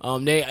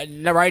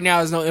 Right now,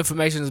 there's no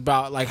information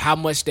about like how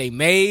much they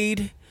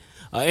made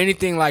or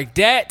anything like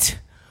that.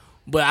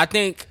 But I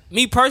think,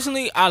 me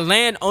personally, I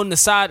land on the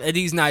side of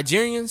these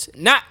Nigerians,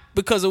 not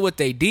because of what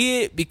they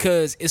did,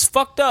 because it's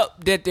fucked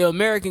up that the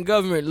American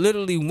government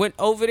literally went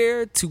over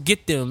there to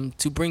get them,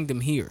 to bring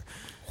them here.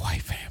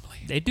 White family.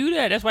 They do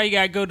that. That's why you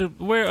gotta go to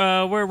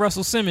where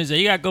Russell Simmons is.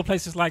 You gotta go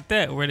places like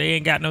that where they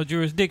ain't got no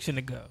jurisdiction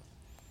to go.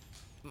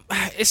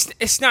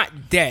 It's not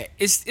that.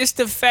 It's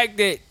the fact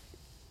that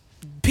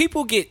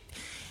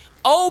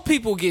old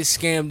people get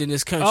scammed in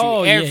this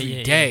country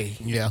every day.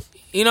 Yeah.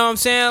 You know what I'm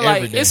saying?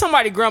 Like, it's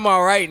somebody grandma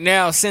right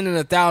now sending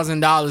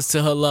 $1,000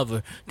 to her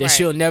lover that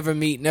she'll never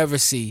meet, never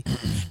see.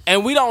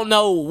 And we don't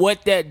know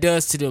what that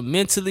does to them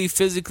mentally,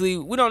 physically.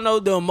 We don't know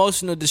the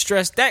emotional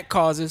distress that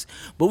causes,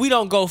 but we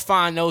don't go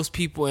find those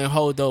people and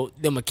hold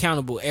them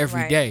accountable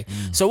every day.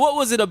 So what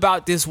was it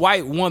about this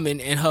white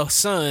woman and her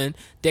son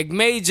that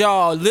made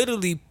y'all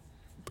literally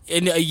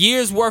in a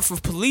year's worth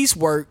of police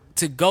work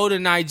to go to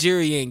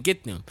Nigeria and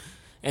get them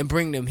and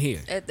bring them here?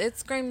 It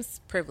screams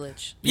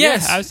privilege.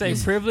 Yes. I would say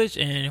privilege,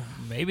 and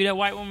maybe that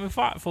white woman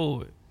fought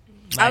for it.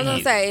 I was going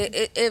to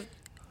say, if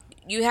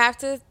you have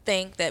to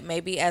think that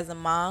maybe as a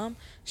mom,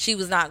 she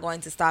was not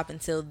going to stop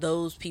until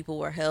those people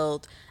were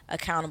held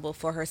accountable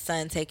for her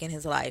son taking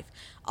his life.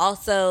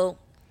 Also,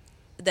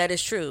 that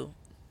is true.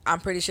 I'm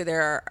pretty sure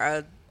there are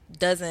a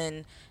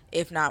dozen,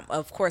 if not,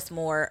 of course,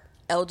 more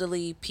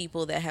elderly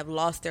people that have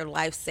lost their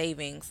life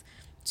savings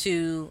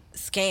to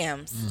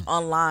scams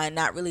online,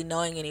 not really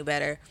knowing any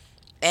better.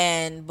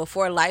 And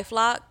before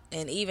LifeLock,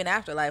 and even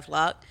after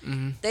LifeLock,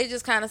 they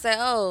just kind of say,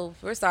 "Oh,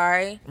 we're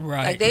sorry."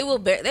 Right?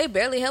 Like they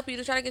barely help you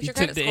to try to get your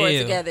credit score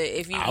together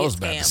if you get scammed. I was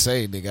about to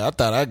say, nigga, I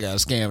thought I got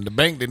scammed. The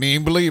bank didn't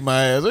even believe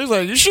my ass. They was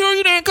like, "You sure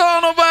you didn't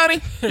call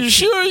nobody? You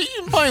sure?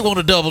 You might want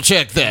to double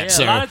check that,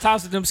 sir." A lot of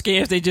times with them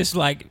scams, they just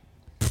like,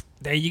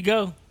 there you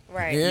go.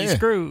 Right. Yeah. You're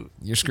screwed.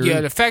 You're screwed.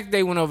 Yeah, the fact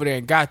they went over there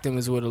and got them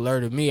is what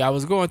alerted me. I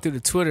was going through the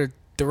Twitter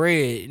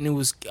thread, and it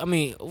was,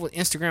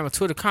 Instagram or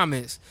Twitter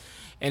comments,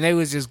 and they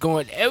was just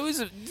going, it was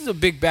a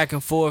big back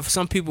and forth.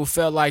 Some people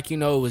felt like, it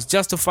was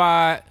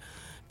justified.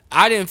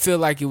 I didn't feel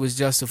like it was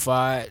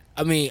justified.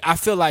 I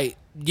feel like,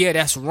 yeah,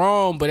 that's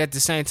wrong, but at the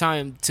same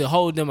time, to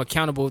hold them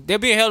accountable, they're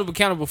being held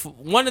accountable for,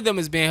 one of them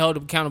is being held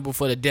accountable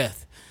for the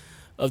death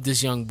of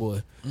this young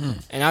boy.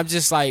 And I'm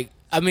just like,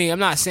 I'm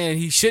not saying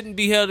he shouldn't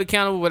be held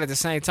accountable, but at the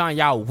same time,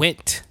 y'all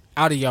went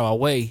out of y'all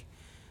way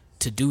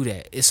to do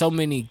that. It's so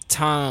many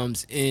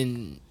times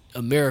in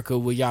America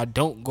where y'all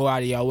don't go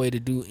out of y'all way to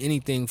do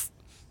anything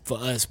for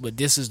us, but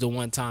this is the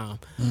one time.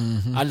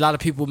 A lot of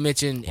people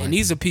mention, and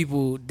these are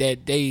people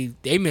that they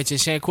mentioned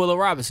Shanquilla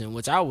Robinson,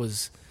 which I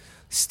was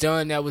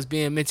stunned that was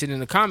being mentioned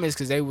in the comments,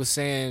 because they was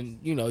saying,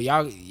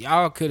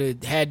 y'all could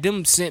have had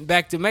them sent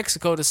back to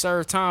Mexico to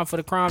serve time for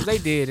the crimes they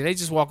did, and they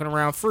just walking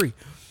around free.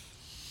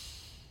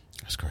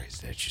 That's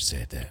crazy that you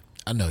said that.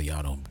 I know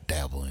y'all don't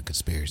dabble in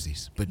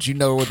conspiracies, but you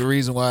know what the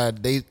reason why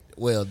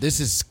this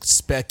is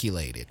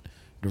speculated.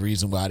 The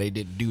reason why they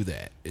didn't do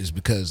that is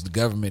because the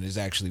government is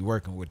actually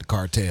working with the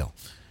cartel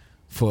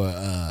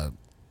for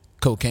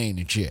cocaine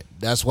and shit.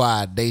 That's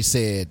why they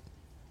said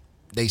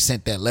they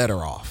sent that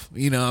letter off.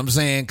 You know what I'm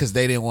saying? Because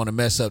they didn't want to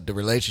mess up the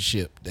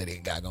relationship that they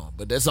got going.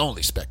 But that's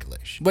only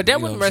speculation. But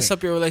that wouldn't mess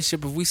up your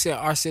relationship if we sent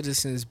our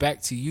citizens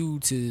back to you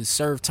to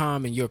serve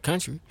time in your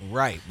country.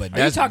 Right. But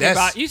you talking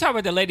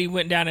about the lady who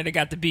went down there that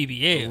got the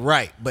BBL.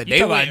 Right. But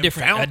they went and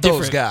found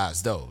those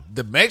guys, though.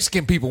 The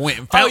Mexican people went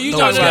and found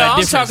those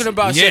guys. I'm talking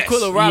about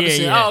Shanquilla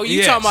Robinson. Yeah. Oh,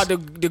 you talking about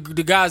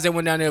the guys that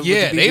went down there with the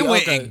BBL. They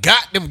went and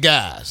got them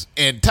guys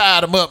and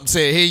tied them up and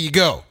said, "Here you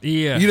go."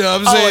 Yeah. You know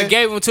what I'm saying? Oh, and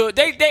gave them to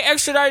they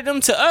extradited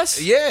them to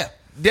us? Yeah.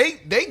 They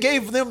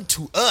gave them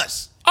to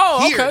us.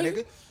 Oh, here, okay.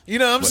 Nigga. You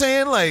know what I'm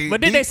saying? Like, but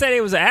did they say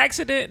it was an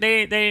accident?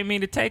 They didn't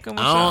mean to take them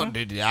or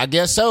something? I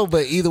guess so,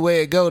 but either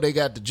way it go, they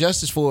got the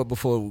justice for it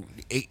before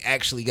it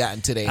actually got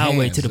into their hands.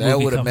 Wait till the that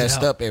movie would have comes messed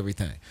out. up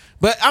everything.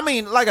 But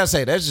like I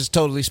say, that's just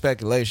totally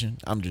speculation.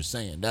 I'm just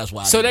saying that's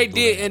why. So they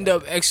did end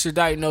up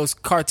extraditing those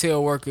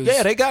cartel workers.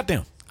 Yeah, they got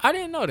them. I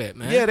didn't know that,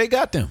 man. Yeah, they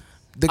got them.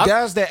 The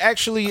guys that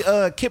actually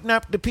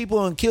kidnapped the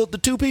people and killed the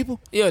two people.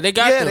 Yeah, they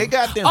got them. Yeah, they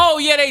got them. Oh,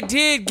 yeah, they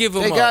did give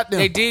them up. Got them.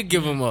 They did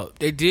give them up.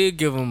 They did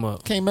give them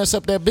up. Can't mess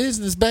up that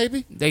business,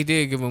 baby. They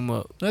did give them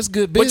up. That's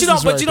good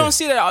business. But you don't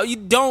see that. You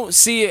don't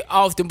see it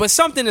often. But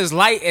something as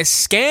light as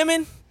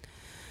scamming,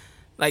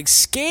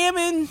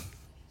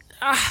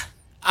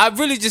 I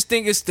really just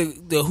think it's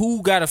the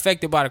who got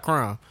affected by the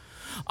crime.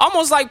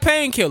 almost like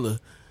Painkiller.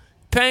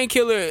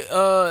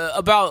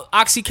 About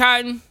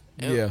OxyContin.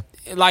 Yeah.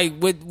 Like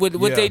with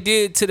what they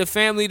did to the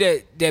family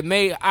that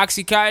made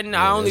OxyContin.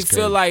 I only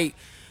feel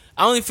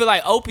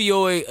like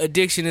opioid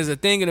addiction is a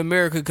thing in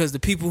America because the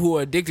people who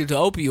are addicted to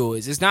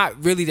opioids, it's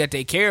not really that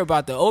they care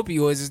about the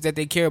opioids, it's that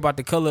they care about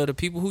the color of the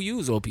people who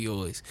use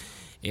opioids.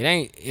 It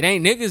ain't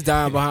niggas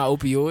dying behind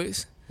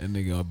opioids. And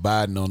nigga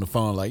Biden on the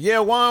phone like, yeah,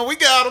 Juan, we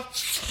got him.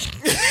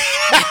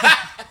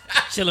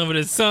 Chilling with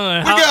his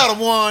son. We got him,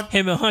 Juan.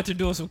 Him and Hunter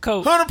doing some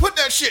coke. Hunter, put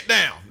that shit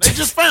down. They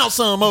just found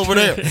some over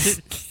there.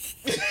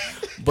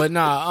 But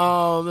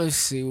nah, let's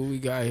see what we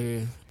got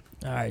here.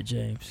 All right,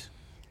 James.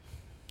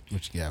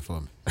 What you got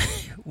for me?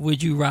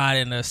 Would you ride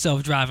in a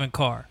self-driving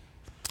car?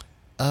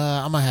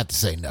 I'm gonna have to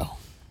say no.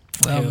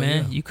 Well,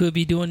 man, you could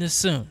be doing this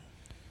soon.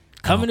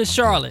 Coming to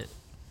Charlotte.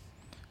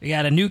 We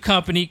got a new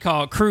company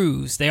called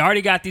Cruise. They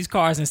already got these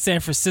cars in San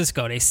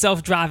Francisco. They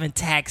self-driving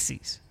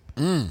taxis.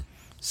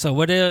 So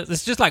what is?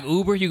 It's just like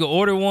Uber. You can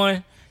order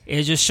one.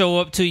 It just show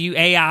up to you.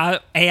 AI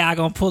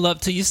gonna pull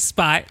up to your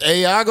spot.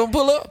 AI gonna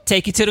pull up.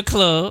 Take you to the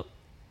club.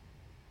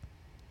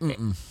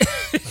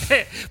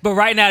 But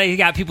right now they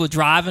got people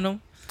driving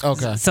them.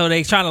 Okay. So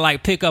they trying to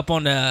like pick up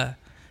on the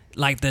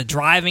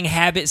driving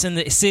habits in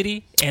the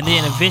city, and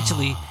then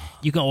eventually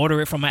you can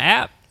order it from an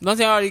app. Don't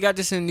they already got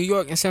this in New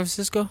York and San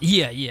Francisco?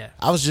 Yeah.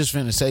 I was just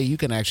finna say you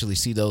can actually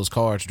see those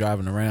cars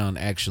driving around.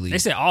 Actually, They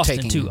said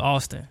Austin too.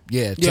 Austin.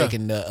 Yeah,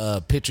 taking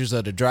the pictures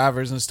of the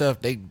drivers and stuff.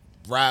 They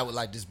ride with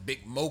like this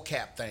big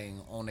mocap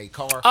thing on their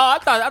car. Oh, I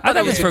thought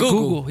that was for for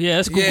Google. Yeah,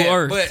 it's Google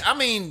Earth. But I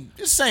mean,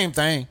 it's the same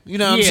thing. You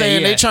know what I'm Yeah,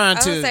 saying? yeah. They trying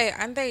I to. would say,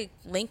 aren't they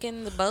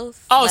linking the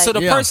both? Oh, Like- so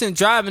the Yeah. person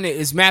driving it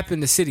is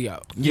mapping the city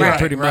out. Yeah,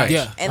 pretty much.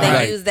 Yeah. And they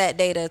Right. use that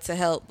data to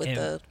help with Yeah.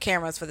 the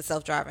cameras for the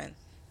self-driving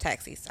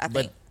taxis, I think.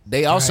 But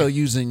they also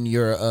using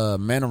your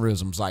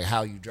mannerisms, like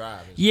how you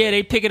drive. Yeah,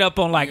 they pick it up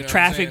on like You know what I'm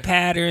traffic saying?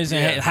 patterns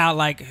and Yeah. how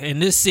like in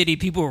this city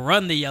people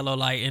run the yellow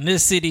light. In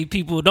this city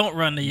people don't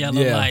run the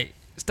yellow Yeah. light.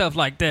 Stuff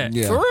like that.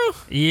 Yeah. For real?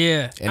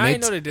 Yeah. And I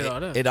didn't know they did all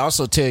that. It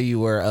also tell you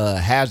where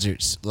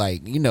hazards,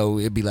 like, you know,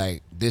 it'd be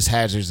like this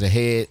hazard's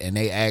ahead, and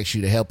they ask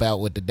you to help out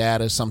with the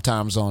data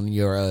sometimes on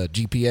your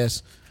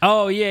GPS.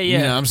 Oh yeah. You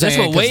know what I'm That's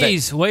saying? what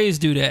 'Cause Waze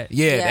do that.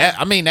 Yeah,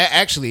 Yeah. that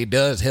actually it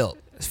does help.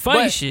 It's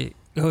funny But- shit.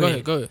 Go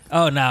ahead.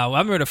 Oh no! I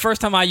remember the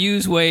first time I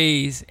used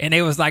Waze, and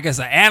they was like it's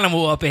an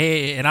animal up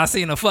ahead, and I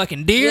seen a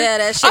fucking deer. Yeah,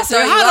 that shit I said,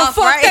 throw you how the off,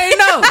 fuck right? they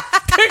know?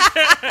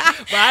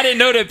 But I didn't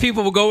know that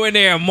people would go in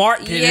there and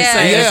mark it and Yeah.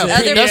 say, Yeah,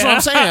 Other- that's what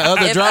I'm saying.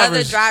 Other If drivers.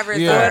 other drivers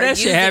yeah. are- Boy, that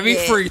shit had me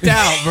using it. freaked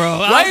out,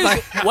 bro. I was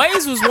like,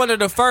 Waze was one of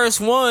the first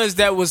ones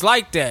that was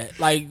like that.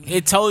 Like,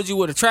 it told you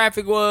where the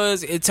traffic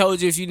was. It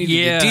told you if you needed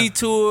Yeah. a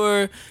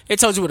detour. It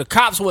told you where the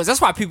cops was.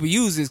 That's why people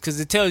use this, because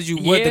it tells you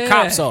where the Yeah.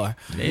 cops are.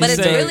 But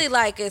it's say- really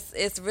like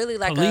it's really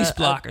like Police a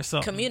block or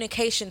something.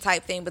 communication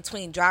type thing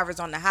between drivers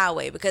on the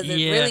highway, because it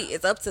Yeah. really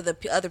is up to the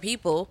other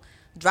people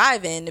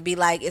driving to be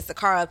like, it's the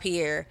car up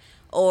here,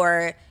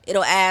 or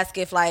it'll ask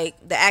if like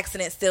the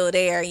accident's still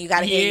there and you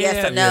gotta hit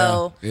yes or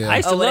no. Yeah. I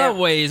used to or whatever. love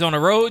Waze on a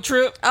road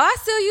trip. Oh, I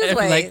still use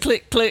Waze. Like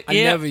click, click. I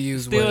yeah. never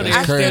use Still Waze. there,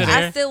 That's still crazy.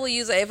 there. I still will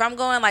use it if I'm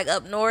going like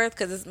up north,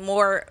 because it's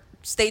more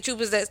state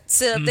troopers that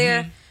sit up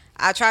there.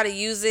 I try to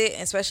use it,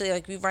 especially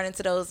like we've run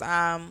into those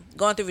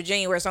going through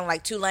Virginia where it's on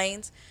like 2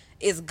 lanes.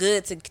 It's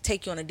good to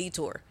take you on a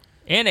detour.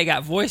 And they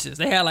got voices.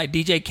 They had like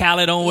DJ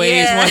Khaled on Waze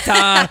Yeah. one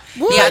time.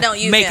 Yeah, I don't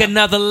use Make him.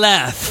 another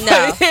left.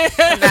 No,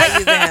 I'm not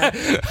using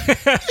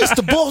him. It's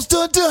the boss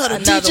done.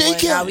 Another DJ one. Nah,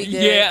 Khaled. we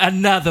good. Yeah,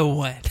 another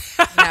one.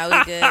 No,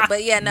 we good.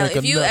 But yeah, no. Make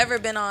If you another. ever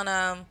been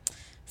on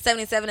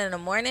 77 in the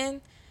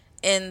morning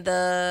in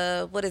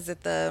the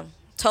the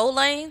toll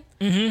lane,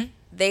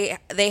 they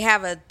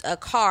have a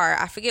car.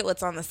 I forget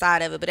what's on the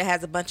side of it, but it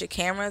has a bunch of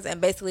cameras, and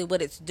basically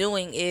what it's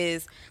doing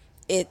is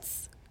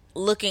it's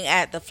looking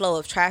at the flow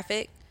of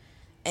traffic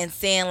and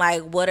seeing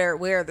like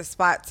where the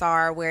spots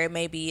are where it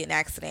may be an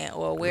accident,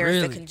 or where's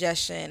Really? the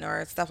congestion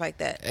or stuff like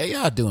that. Hey,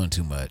 y'all doing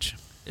too much.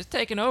 It's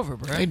taking over,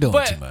 bro. They doing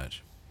But- too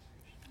much.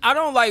 I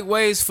don't like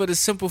Waze for the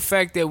simple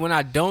fact that when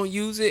I don't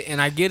use it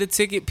and I get a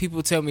ticket,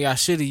 people tell me I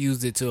should have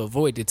used it to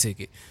avoid the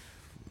ticket.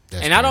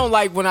 That's And I don't crazy.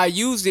 like when I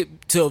use it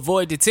to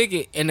avoid the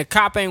ticket and the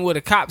cop ain't what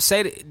the cop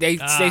say they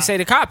say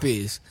the cop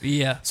is.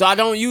 Yeah. So I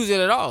don't use it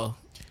at all.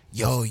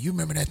 Yo, you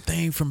remember that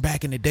thing from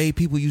back in the day?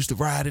 People used to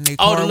ride in their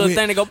Oh, car the little with?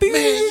 thing that go beep.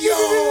 Man, yo.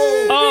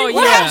 Oh,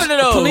 What yeah. happened to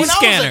those? Police When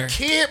scanner. I was a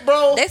kid,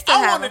 bro, They still I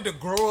have wanted to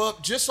grow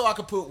up just so I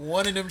could put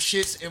one of them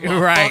shits in my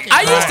Right. fucking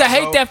I used to car,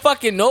 hate bro. that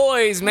fucking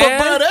noise, man.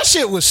 But, bro, that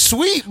shit was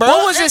sweet, bro.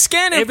 What was it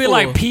scanning It'd be for?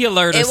 like P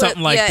alert or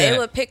something like that. It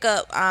would pick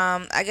up,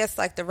 I guess,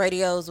 like the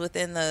radios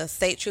within the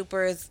state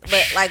troopers.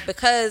 But like,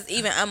 because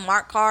even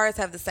unmarked cars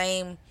have the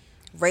same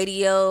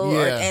radio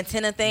or Yeah.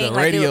 antenna thing, The like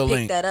it radio would pick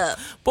link. that up.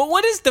 But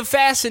what is the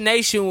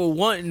fascination with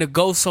wanting to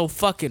go so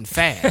fucking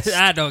fast?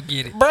 I don't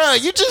get it. Bro,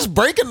 you just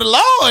breaking the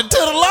law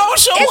until the law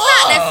show It's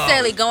up. not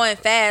necessarily going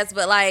fast,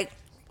 but like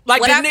Like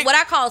what the I Nick- what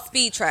I call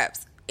speed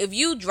traps. if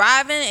you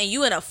driving and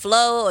you in a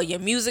flow or your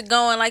music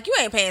going, like you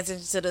ain't paying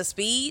attention to the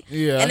speed.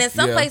 Yeah. And then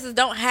some places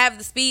don't have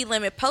the speed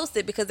limit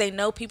posted because they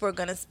know people are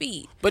gonna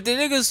speed. But the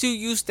niggas who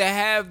used to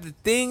have the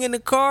thing in the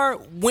car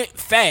went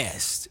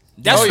fast.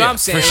 That's what I'm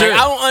saying. For sure. Like,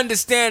 I don't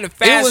understand the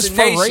fascination.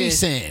 It was for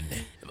racing.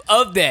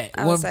 Of that.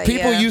 I When would say,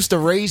 people used to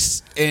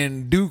race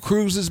and do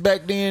cruises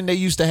back then, they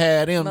used to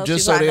have them Most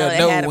just people so I know,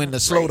 they'll they had know when them to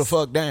slow the race.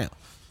 fuck down.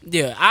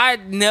 Yeah, I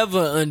never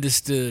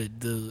understood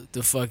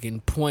the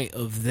fucking point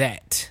of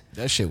that.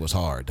 That shit was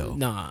hard though.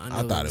 Nah,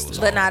 I thought it was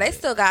But hard. nah, they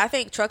still got. I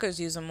think truckers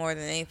use them more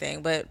than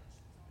anything. But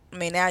I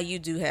mean, now you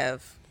do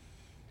have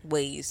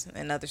ways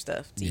and other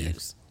stuff to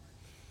use.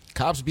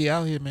 Cops be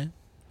out here, man.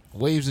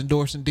 Waves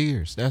endorsing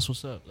deers. That's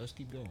what's up. Let's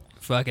keep going.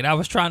 Fuck it. I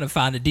was trying to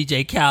find the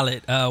DJ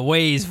Khaled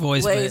Waze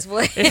voice. Waze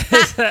voice.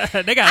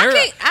 They got her.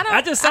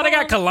 I just saw they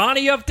got don't-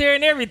 Kalani up there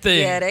and everything.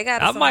 Yeah, they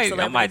got I some might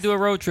celebrities. do a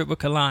road trip with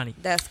Kalani.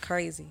 That's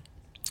crazy.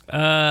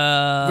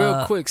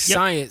 Real quick,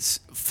 yep.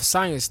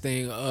 science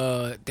thing.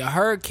 The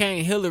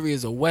Hurricane Hillary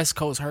is a West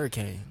Coast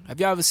hurricane. Have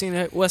y'all ever seen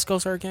a West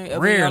Coast hurricane?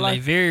 Ever in your Rarely,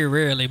 life? very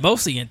rarely.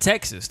 Mostly in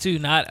Texas too,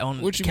 not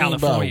on What you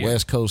California. mean by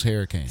West Coast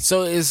hurricane?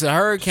 So it's a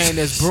hurricane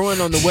that's brewing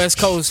on the West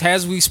Coast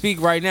as we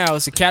speak right now.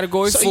 It's a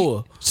Category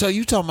 4. So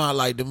you talking about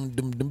like them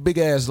big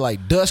ass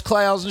like dust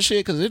clouds and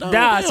shit? Cause it don't.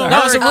 Nah, it's a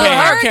No, it's a real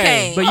hurricane.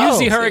 hurricane. But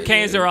usually Oh.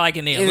 hurricanes are like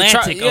in the In the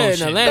Atlantic in the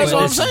Ocean. Atlantic That's what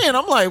I'm Ocean. saying.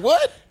 I'm like,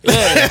 what?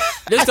 Yeah,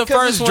 this is the 'Cause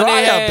first it's one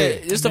dry they out had. there.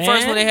 This is the Man.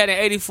 first one they had in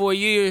 84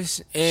 years,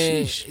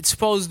 and Sheesh. it's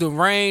supposed to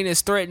rain.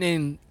 It's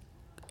threatening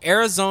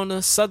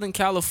Arizona, Southern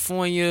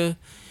California,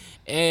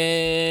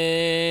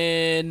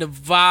 and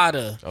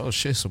Nevada. Oh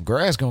shit, some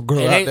grass gonna grow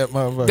And out they- that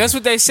motherfucker. That's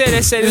what they said.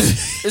 They said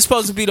it's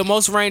supposed to be the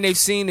most rain they've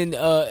seen in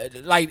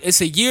like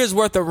it's a year's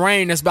worth of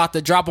rain that's about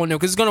to drop on them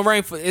because it's gonna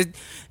rain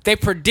they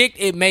predict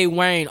it may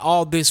rain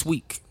all this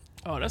week.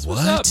 Oh, that's what's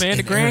What? up, man.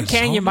 The In Grand Arizona?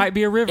 Canyon might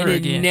be a river And it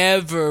again.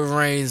 never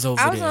rains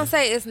over I was there. gonna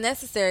say it's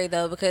necessary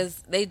though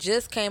because they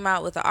just came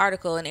out with an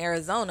article in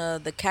Arizona.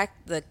 The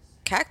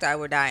cacti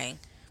were dying.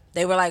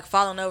 They were like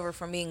falling over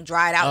from being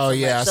dried out. Oh, so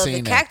yeah, much. I So the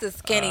seen that.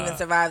 cactus can't even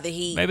survive the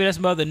heat. Maybe that's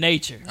Mother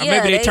Nature. Or Yeah,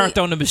 maybe they they- turned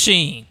on the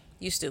machine.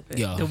 You stupid.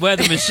 Yo. The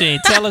weather machine.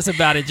 Tell us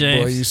about it,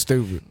 James. Boy, you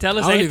stupid. Tell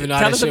us, I don't even know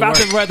how tell that us shit about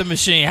work. the weather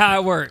machine. How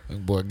it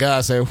worked. Boy,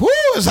 God said, "Whoo,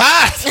 it's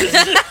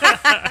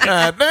hot."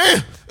 God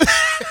damn.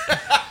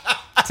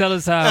 Tell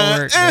us how it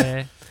worked,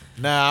 man.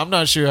 Nah, I'm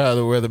not sure how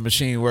the weather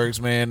machine works,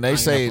 man. They ain't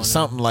say up on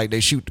something like they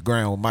shoot the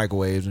ground with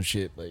microwaves and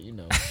shit, but you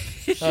know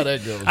how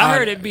that goes. I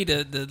heard it be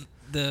the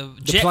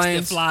jets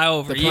planes? that fly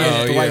over. The planes yeah.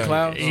 with the yeah. white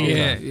clouds.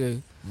 Yeah. yeah.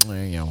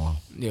 Man, yeah, well,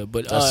 Yeah,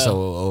 but that's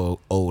so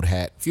old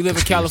hat. if you live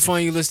in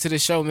California, you listen to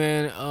this show,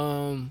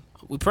 man.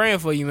 We praying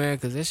for you, man,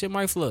 because that shit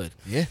might flood.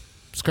 Yeah,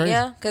 it's crazy.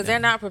 Yeah, because they're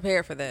not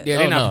prepared for that. Yeah, Oh,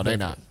 they're no, not. they're prepared.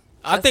 not.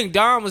 I think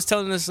Don was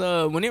telling us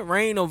when it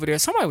rained over there.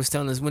 Somebody was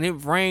telling us when it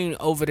rained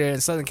over there in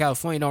Southern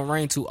California, it don't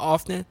rain too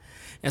often,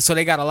 and so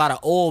they got a lot of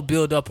oil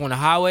build up on the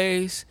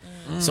highways.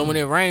 So when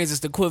it rains, it's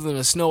the equivalent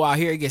of snow out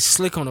here. It gets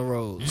slick on the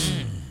roads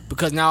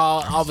because now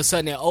all of a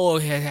sudden that oil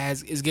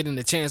is getting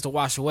the chance to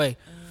wash away.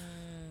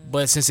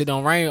 But since it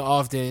don't rain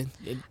often,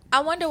 I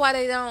wonder why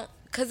they don't.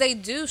 Because they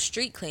do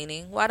street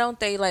cleaning. Why don't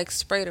they like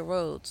spray the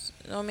roads?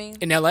 You know what I mean?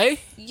 in LA.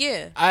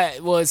 Yeah.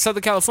 In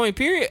Southern California,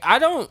 period.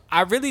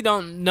 I really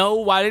don't know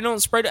why they don't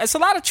spread it. It's a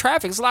lot of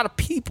traffic. It's a lot of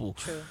people.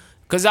 True.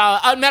 Because,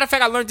 matter of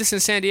fact, I learned this in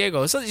San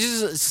Diego. It's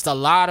just a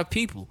lot of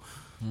people.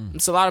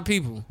 It's a lot of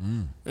people.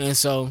 And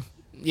so,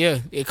 yeah,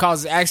 it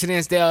causes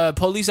accidents. The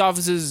police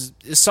officers,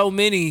 there's so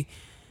many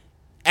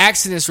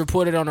accidents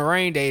reported on a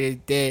rain day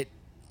that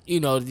you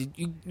know,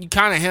 you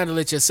kind of handle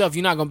it yourself.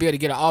 You're not going to be able to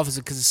get an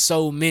officer because there's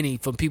so many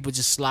from people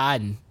just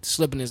sliding,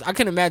 slipping. I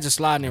can imagine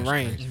sliding in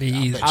rain. Be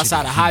easy.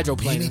 Outside of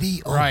hydroplaning.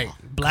 Humidity, oh Right. my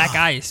Black God.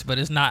 ice, but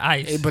it's not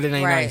ice. But it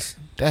ain't Right. nice.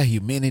 That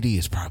humidity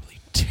is probably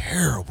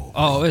terrible.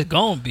 Oh, it's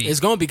going to be. It's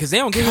going to be because they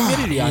don't get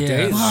humidity out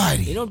there. God.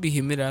 They don't be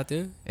humid out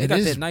there. They It got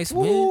is- that nice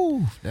wind.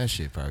 woo, that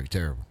shit probably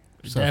terrible.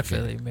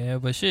 Definitely, man.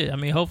 But shit, I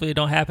mean, hopefully it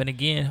don't happen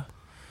again.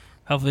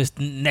 Hopefully it's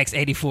the next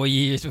 84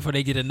 years before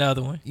they get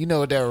another one. You know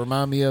what that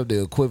remind me of?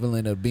 The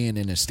equivalent of being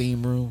in a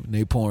steam room and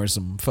they pouring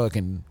some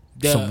fucking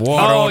Yeah. some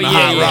water Oh, on the yeah,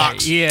 hot yeah,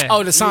 rocks. yeah.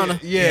 Oh, the sauna.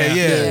 Yeah.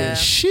 Yeah.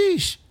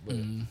 Sheesh.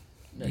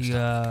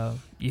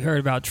 You heard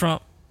about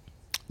Trump?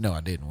 No,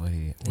 I didn't. What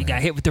He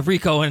got hit with the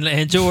Rico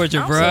in Georgia,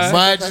 I'm so bruh. sorry.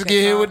 Might just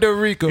get hit with the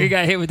Rico. He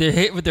got hit with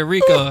the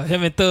Rico.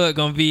 Him and Thug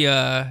gonna be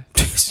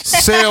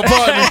Sale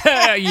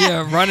partner.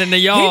 yeah, running the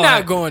yard. He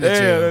not going to Yeah,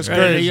 jail. that's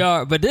running the crazy.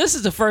 yard. But this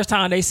is the first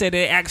time they said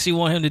they actually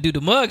want him to do the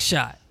mug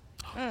shot.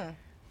 If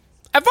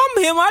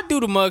I'm him, I'd do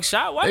the mug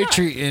shot. Why They not?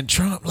 treating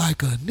Trump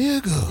like a nigga. You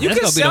That's can gonna be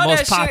the sell most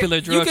that popular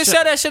shit. drug You can shot.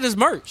 sell that shit as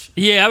merch.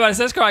 Yeah, I'm about to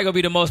say that's probably gonna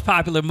be the most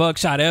popular mug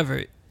shot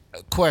ever.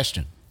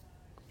 Question.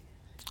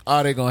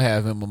 Are they gonna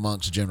have him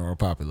amongst general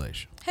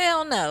population?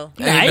 Hell no.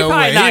 Nah, Ain't he no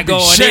probably way. not He be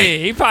going shaking.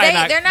 in. He probably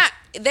not. They're not.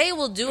 They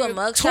will do a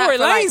mugshot. Tory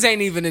for like, Lanez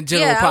ain't even in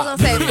general yeah, I was gonna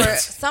say population. for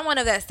someone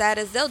of that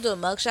status, they'll do a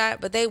mugshot,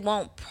 but they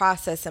won't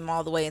process him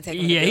all the way and take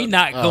him. Yeah, to he jail.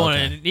 not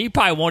going. okay. He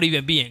probably won't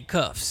even be in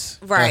cuffs.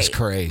 Right. That's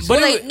crazy. Well,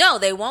 But no,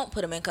 they won't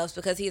put him in cuffs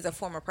because he is a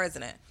former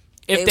president.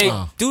 If they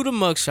won't. do the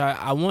mug shot,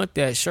 I want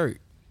that shirt.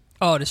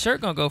 Oh, the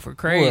shirt gonna go for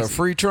crazy. What,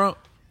 free Trump?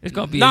 It's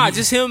gonna be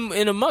just him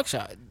in a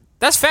mugshot.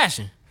 That's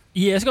fashion.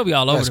 Yeah, it's gonna be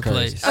all over That's the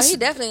crazy. place. He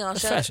definitely gonna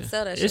sell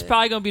that shit. It's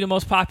probably gonna be the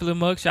most popular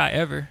mugshot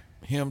ever.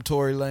 Him,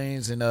 Tory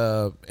Lanez,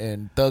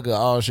 and Thugger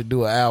all should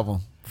do an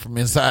album from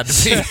inside the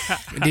city.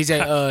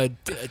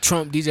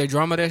 Trump DJ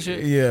drama that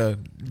shit. Yeah,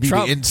 be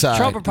Trump, the inside.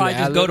 Trump would probably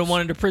just go to ad-libs.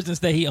 one of the prisons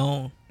that he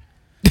owned.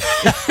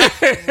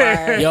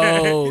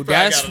 Yo,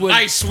 that's got a what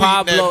nice suite in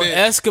that Pablo bitch.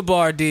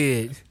 Escobar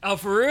did. Oh,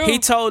 for real? He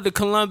told the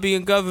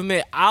Colombian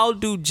government, "I'll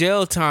do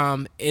jail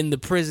time in the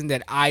prison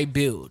that I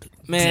build."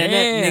 Man,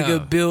 Damn. that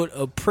nigga built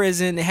a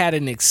prison, had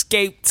an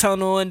escape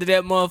tunnel under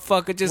that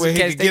motherfucker just Where in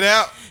he case could get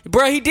out?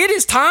 Bro, he did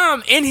his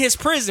time in his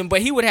prison,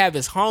 but he would have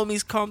his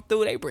homies come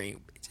through. They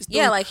bring bitches through.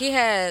 Yeah, like he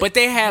had. But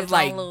they have his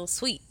like own little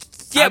suite.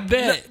 Yeah, I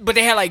bet. but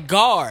they had like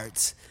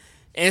guards.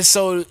 And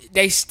so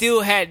they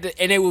still had to,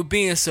 and they were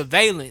being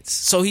surveillance.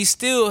 So he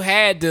still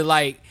had to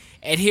like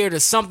adhere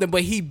to something,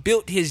 but he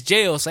built his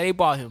jail. So they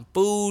bought him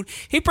food.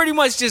 He pretty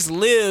much just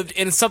lived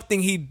in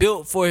something he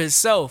built for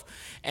himself.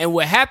 And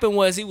what happened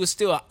was he was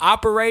still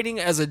operating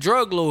as a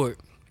drug lord.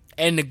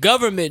 And the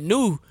government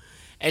knew,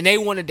 and they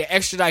wanted to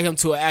extradite him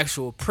to an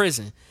actual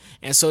prison.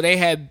 And so they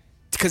had,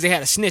 because they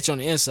had a snitch on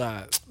the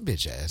inside.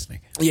 Bitch ass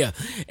nigga. Yeah.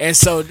 And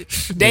so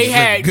they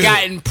had good.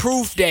 gotten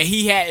proof that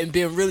he hadn't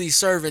been really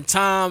serving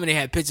time, and they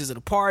had pictures of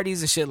the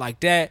parties and shit like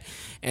that.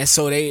 And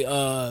so they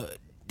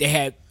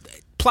had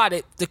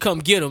plotted to come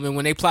get him, and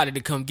when they plotted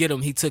to come get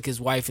him, he took his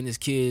wife and his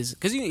kids,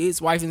 because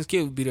his wife and his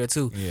kid would be there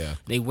too. Yeah.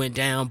 They went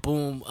down,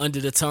 boom, under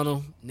the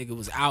tunnel. Nigga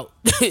was out.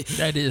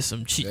 That is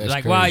some cheap. That's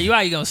Like, crazy.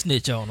 why you gonna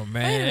snitch on him,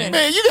 man?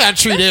 Man, you gotta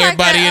treat That's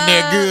everybody like in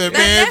there good, that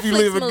man. If you Netflix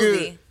live a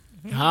movie.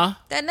 good. Huh?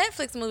 That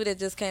Netflix movie that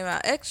just came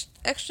out,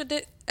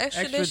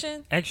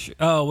 Extradition. Extra.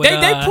 Oh,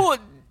 with,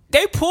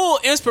 They pull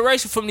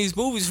inspiration from these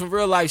movies from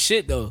real life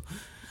shit though.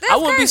 That's I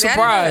wouldn't crazy. be I didn't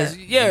know surprised.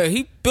 that. Yeah,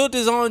 he built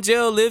his own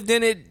jail, lived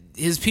in it.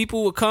 His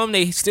people would come.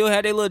 They still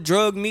had their little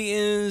drug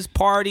meetings,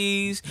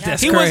 parties.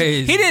 That's he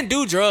crazy. He didn't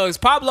do drugs.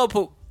 Pablo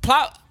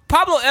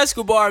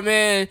Escobar,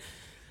 man.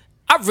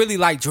 I really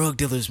like drug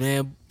dealers,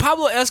 man.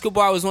 Pablo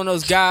Escobar was one of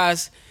those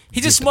guys. He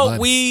just Get the smoked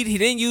money. weed. He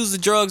didn't use the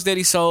drugs that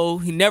he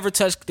sold. He never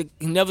touched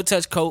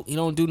coke. He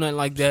don't do nothing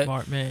like that.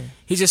 Smart man.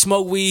 He just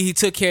smoked weed. He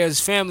took care of his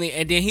family,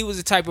 and then he was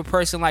the type of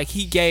person like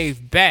he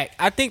gave back.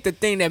 I think the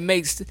thing that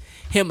makes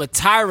him a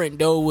tyrant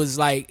though was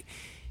like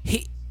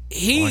he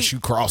Once you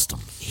crossed them.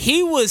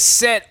 he was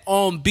set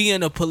on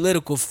being a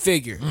political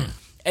figure,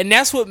 and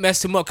that's what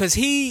messed him up because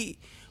he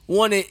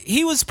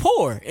was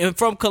poor and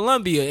from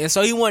Colombia, and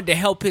so he wanted to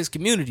help his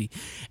community.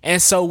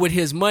 And so with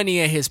his money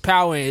and his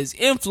power and his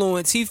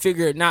influence, he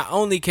figured not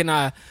only can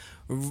I,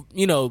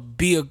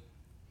 be a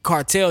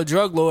cartel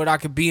drug lord, I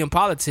could be in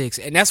politics.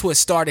 And that's what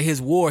started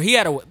his war. He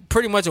had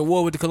pretty much a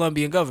war with the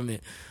Colombian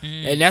government,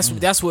 and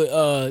that's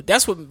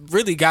what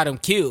really got him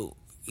killed.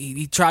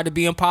 He tried to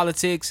be in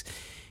politics.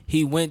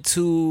 He went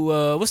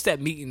to what's that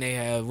meeting they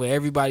have where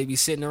everybody be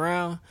sitting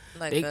around?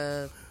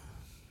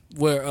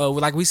 Where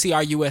like we see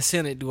our U.S.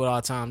 Senate do it all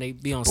the time. They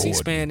be on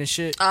C-SPAN and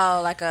shit. Oh,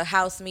 like a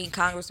House meeting,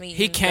 Congress meeting.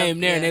 He came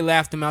there and yeah. they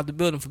laughed him out the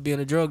building for being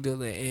a drug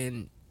dealer,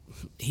 and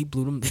he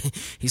blew them.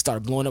 He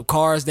started blowing up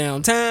cars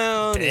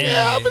downtown.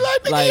 Yeah, I'll be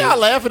like, nigga, y'all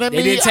laughing at me.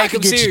 They didn't I take can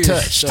him get you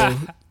serious. touched.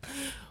 So,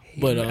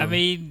 but I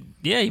mean,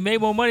 yeah, he made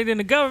more money than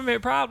the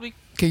government probably.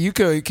 Can you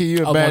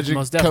imagine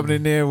most coming definitely.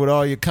 in there with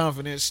all your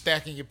confidence,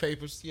 stacking your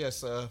papers?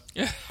 Yes,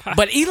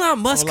 but Elon I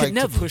Musk would could like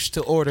never to push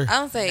to order. I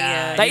don't say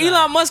yeah. Like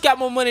Elon Musk got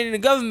more money than the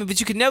government, but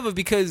you could never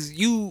because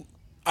you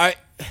are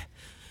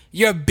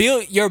your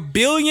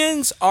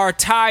billions are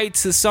tied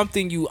to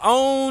something you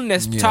own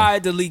that's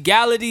tied to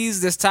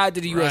legalities, that's tied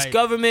to the U.S. Right.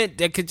 government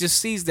that could just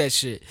seize that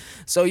shit.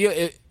 So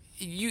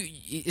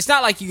it's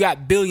not like you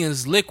got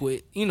billions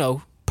liquid.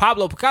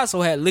 Pablo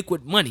Picasso had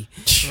liquid money.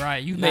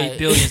 Right, you made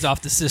billions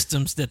off the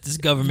systems that this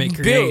government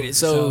Built, created.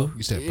 so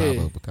You said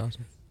Pablo Picasso?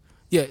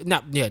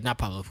 not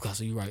Pablo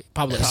Picasso. You're right.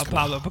 Pablo Escobar.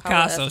 Pablo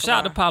Picasso. Escobar. Shout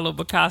out to Pablo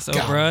Picasso,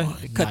 God, bro. nah,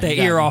 Cut that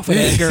you ear got off of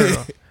that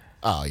girl.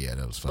 Oh, yeah,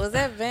 that was fun. Was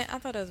that Van? I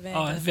thought it was Van.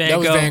 Oh, Gogh. it's Van That Gogh.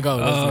 was Van Gogh.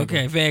 That was Oh, Van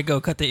okay. Van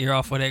Gogh cut the ear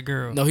off of that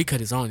girl. No, he cut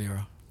his own ear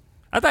off.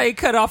 I thought he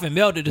cut off and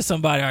melted to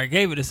somebody or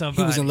gave it to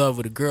somebody. He was in love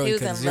with a girl. He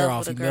was cut in his ear love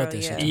off. with He a girl,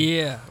 melted yeah. shit.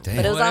 Yeah. Damn.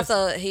 But it was Well,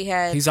 also he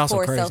had He's also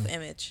poor crazy.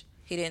 self-image.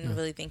 He didn't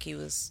really think he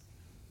was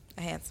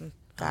a handsome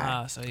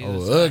guy. So he Oh,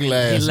 was ugly he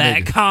ass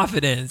lacked nigga.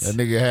 confidence. That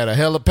nigga had a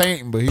hella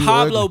painting, but he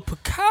Pablo was ugly.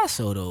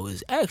 Picasso though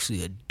is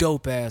actually a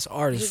dope ass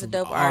artist He's a from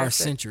dope our artist.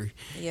 century,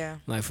 Yeah.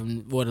 like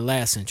from the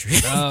last century.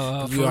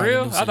 Oh, We for are in the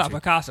real? new I thought century.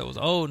 Picasso was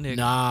old nigga.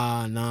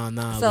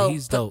 Nah. So But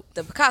he's dope.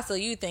 The Picasso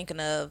you thinking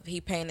of, he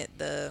painted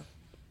the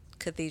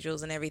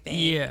cathedrals and everything,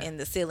 Yeah. and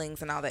the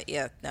ceilings and all that.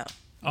 Yeah, no,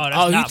 Oh, that's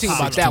Oh, you not think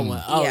about Pablo. that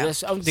one? Oh, Yeah.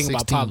 I'm thinking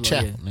about 16 Pablo.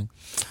 chapel, Yeah.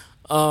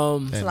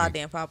 nigga. it's a lot of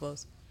damn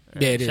Pablos.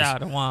 Yeah, it is. Shout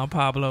out to Juan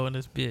Pablo and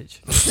this bitch.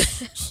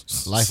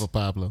 Life of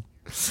Pablo.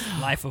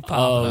 Life of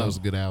Pablo. That was a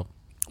good album.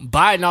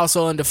 Biden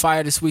also under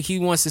fire this week. He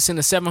wants to send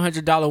a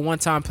 $700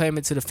 one-time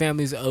payment to the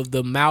families of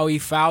the Maui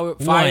fires.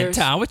 One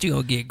time. What you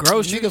gonna get?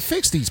 Groceries? Nigga,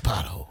 fix these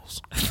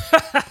potholes.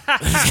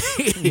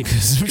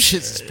 Some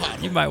shit's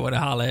You might want to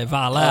holler at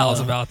Val Lyles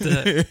about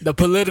that. The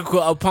political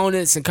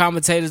opponents and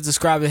commentators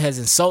describe it as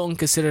insulting,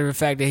 considering the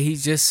fact that he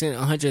just sent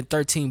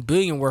 $113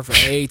 billion worth of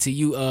aid to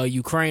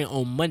Ukraine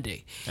on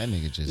Monday. That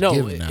nigga just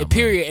giving out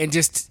period, money.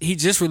 And he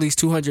just released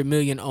 $200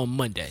 million on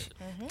Monday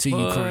to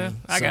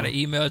Ukraine. I got an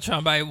email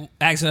Trump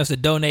asking us to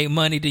donate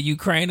money to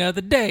Ukraine the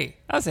other day.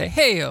 I said,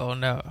 hell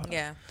no.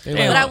 Yeah, but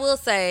I will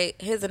say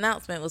his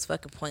announcement was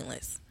fucking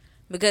pointless.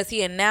 Because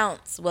he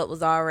announced what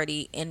was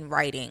already in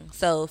writing.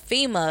 So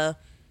FEMA,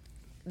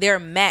 their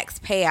max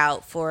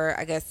payout for,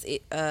 I guess,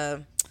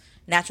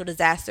 natural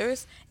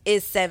disasters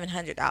is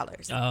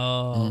 $700.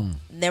 Oh.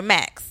 Their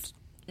max.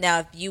 Now,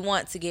 if you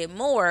want to get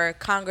more,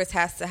 Congress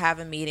has to have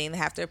a meeting. They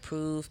have to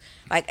approve.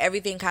 Like,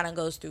 everything kind of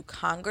goes through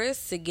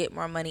Congress to get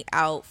more money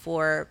out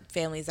for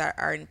families that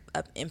are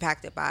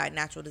impacted by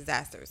natural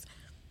disasters.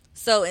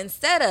 So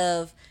instead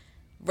of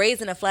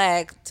raising a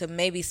flag to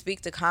maybe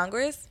speak to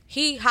Congress,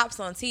 he hops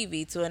on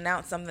TV to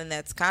announce something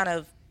that's kind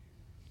of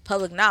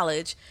public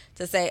knowledge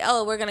to say,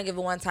 oh, we're going to give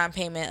a one-time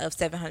payment of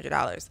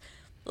 $700.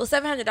 Well,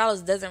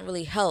 $700 doesn't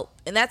really help,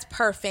 and that's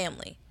per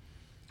family.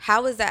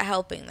 How is that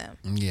helping them?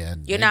 Yeah,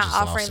 you're not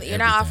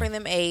offering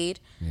them aid.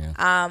 Yeah.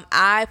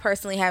 I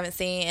personally haven't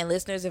seen, and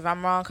listeners, if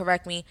I'm wrong,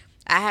 correct me.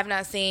 I have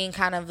not seen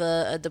kind of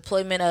a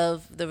deployment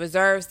of the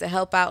reserves to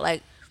help out.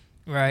 Like,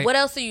 right. What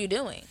else are you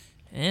doing?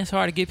 And it's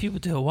hard to get people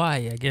to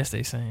Hawaii, I guess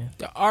they saying.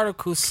 The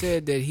article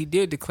said that he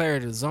did declare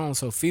it a zone,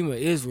 so FEMA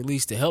is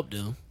released to help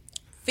them.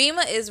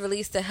 FEMA is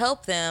released to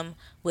help them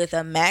with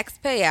a max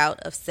payout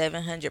of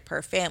 $700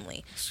 per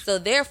family. So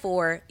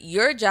therefore,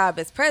 your job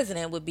as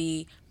president would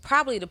be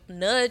probably to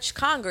nudge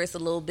Congress a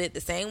little bit,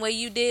 the same way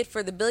you did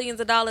for the billions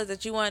of dollars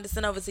that you wanted to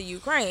send over to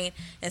Ukraine,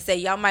 and say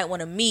y'all might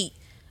want to meet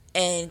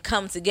and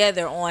come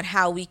together on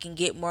how we can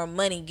get more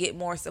money, get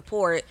more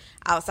support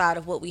outside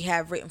of what we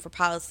have written for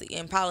policy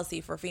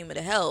for FEMA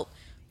to help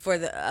for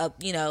the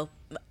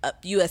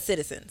U.S.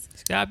 citizens.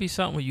 It's got to be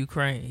something with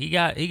Ukraine. He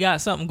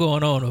got something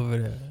going on over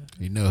there.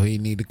 You know who he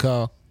need to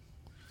call?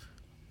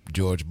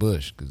 George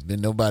Bush, because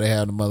then nobody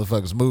had the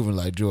motherfuckers moving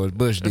like George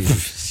Bush did.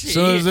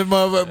 Soon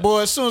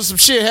as some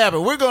shit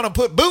happened, we're gonna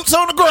put boots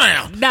on the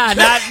ground. Nah,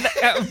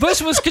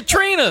 Bush was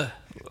Katrina.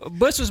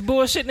 Bush was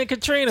bullshitting in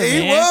Katrina.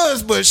 He man.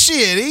 was, but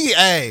shit,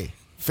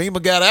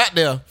 FEMA got out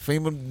there.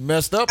 FEMA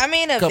messed up. I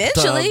mean, a couple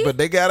eventually, times, but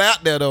they got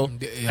out there though.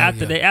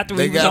 After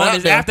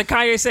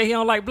Kanye said he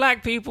don't like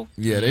black people.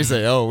 Yeah, they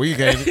say, oh, we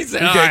can't get this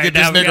right,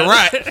 nigga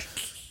right.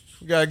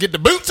 We gotta get the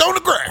boots on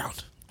the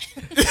ground.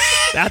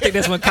 I think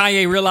that's when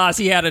Kanye realized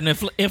he had an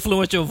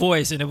influential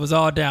voice, and it was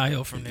all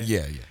downhill from there.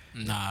 Yeah.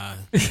 Nah,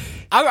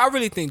 I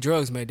really think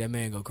drugs made that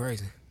man go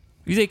crazy.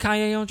 You think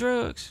Kanye on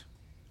drugs?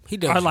 He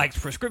does. Or like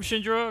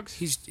prescription drugs?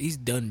 He's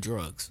done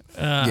drugs.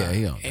 Yeah,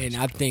 he on. And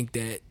I think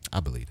that I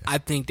believe that. I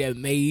think that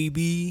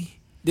maybe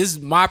this is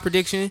my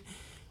prediction.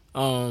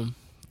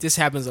 This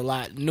happens a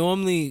lot.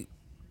 Normally,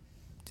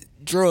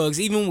 drugs,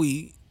 even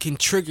weed, can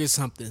trigger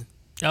something.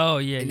 Oh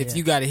yeah. And if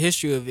you got a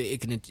history of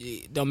it,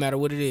 it don't matter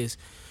what it is.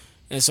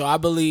 And so I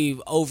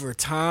believe over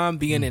time,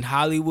 being in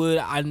Hollywood,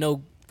 I don't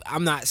know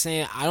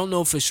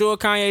for sure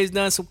Kanye's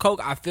done some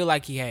coke. I feel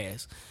like he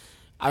has.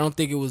 I don't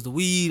think it was the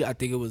weed. I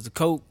think it was the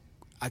coke.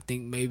 I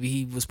think maybe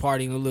he was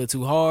partying a little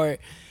too hard,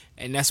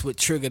 and that's what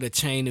triggered a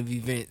chain of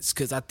events.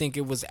 Because I think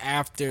it was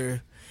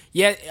after.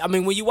 Yeah, I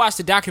mean, when you watch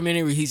the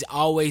documentary, he's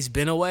always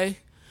been away,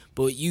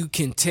 but you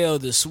can tell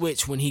the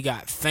switch when he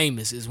got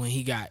famous is when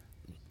he got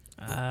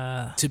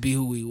to be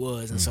who he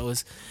was. And so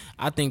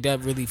I think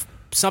that really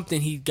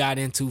something he got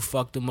into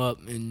fucked him up,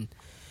 and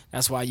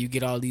that's why you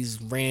get all these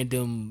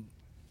random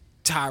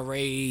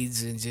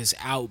tirades and just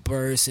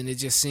outbursts, and it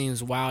just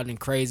seems wild and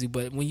crazy.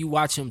 But when you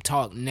watch him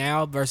talk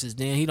now versus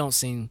then, he don't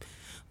seem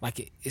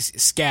like it's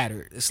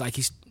scattered. It's like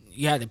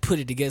you had to put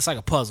it together. It's like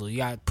a puzzle. You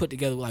got to put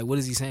together, like, what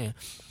is he saying?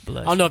 I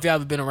don't know if y'all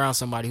ever been around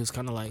somebody who's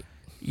kind of like,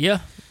 yeah,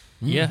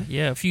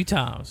 a few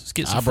times.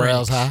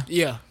 Eyebrows high.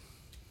 Yeah.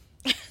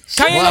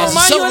 Kanye don't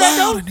remind you of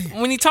that though?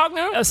 When he talk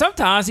now?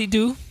 Sometimes he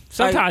do.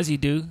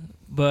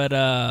 But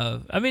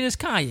I mean, it's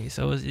Kanye,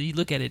 so you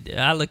look at it.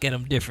 I look at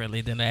him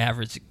differently than the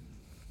average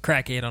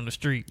crackhead on the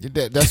street.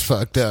 That's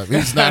fucked up.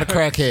 He's not a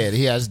crackhead.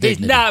 He has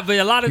dignity. He's not, but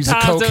a lot of He's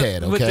times a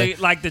cokehead, okay?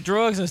 with the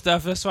drugs and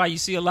stuff, that's why you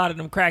see a lot of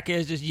them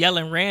crackheads just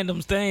yelling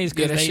random things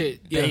because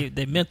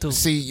they mental.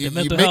 See, you're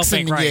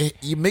mixing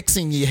you're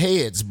mixing your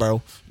heads,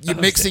 bro. You're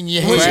mixing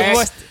your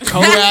heads.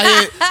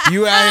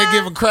 You out here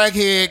giving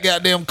crackhead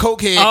goddamn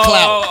cokehead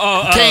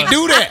clout. You can't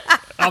do that.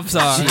 I'm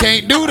sorry. You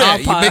can't do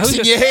that. You're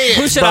mixing your heads.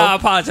 Who should I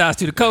apologize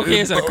to? The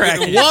cokeheads or the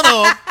crackheads? One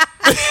of them.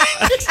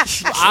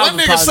 One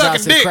nigga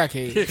sucking dick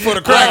for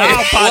the crack.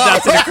 I'll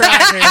apologize to the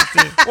crackheads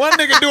too. One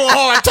nigga do a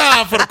hard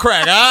time for the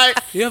crack, all right?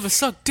 You ever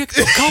suck dick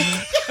for coke?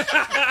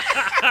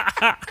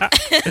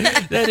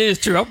 That is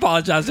true. I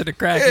apologize to the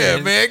crackheads.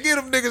 Yeah, man. Give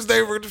them niggas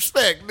their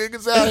respect.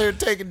 Niggas out here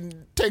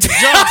taking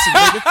Johnson,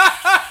 nigga.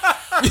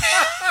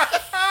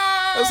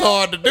 That's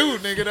hard to do,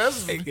 nigga.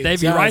 They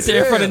be right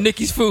there in front of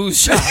Nikki's food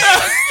shop.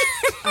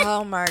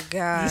 Oh my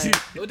God.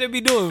 What they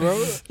be doing,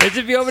 bro? They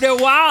just be over there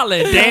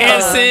wilding,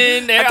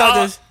 dancing,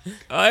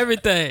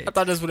 everything. I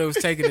thought that's what they was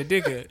taking the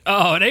dick at.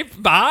 Oh, they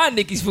behind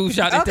Nikki's food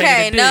shop. They Okay,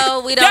 taking the dick.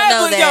 no, we don't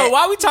know that. Yo,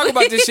 why we talking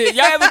about this shit?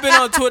 Y'all ever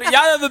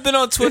been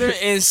on Twitter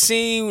and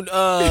seen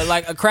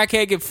like a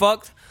crackhead get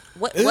fucked?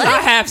 What? I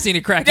have seen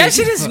a crackhead. That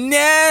shit is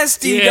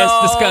nasty, Yeah,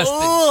 dog. it's disgusting.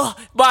 Ugh.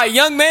 By a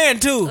young man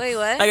too. Wait,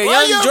 what? Like a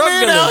Why young young drug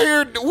man dealer. out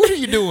here? What are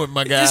you doing,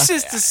 my guy? It's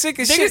just the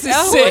sickest Niggas shit is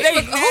ever. sick. They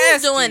Who's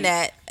nasty. doing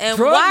that? And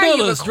Drug why are you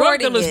dealers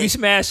recording be it?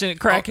 smashing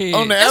crackheads.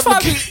 On the That's why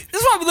application.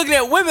 we looking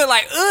at women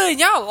like,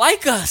 y'all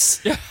like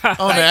us.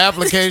 On the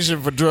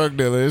application for drug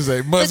dealers,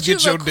 they must But you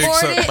get your dick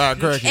record sucked by a it,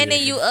 crackhead. and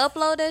then you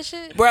upload that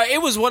shit? Bro,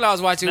 it was one I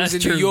was watching. It was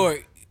That's in New true.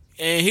 York,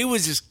 and he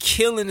was just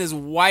killing his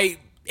white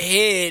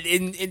head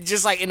in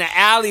just like in the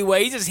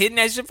alleyway. He just hitting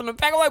that shit from the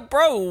back. I'm like,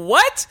 bro,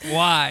 what?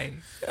 Why?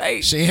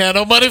 Like, She had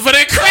no money for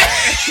that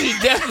crack. She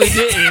definitely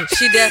didn't.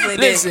 She definitely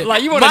Listen, did.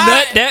 Like, you want a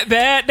nut that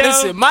bad, though?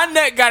 listen, my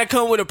nut got to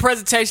come with a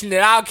presentation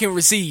that I can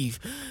receive.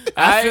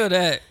 I Alright? feel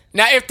that.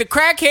 Now, if the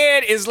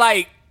crackhead is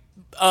like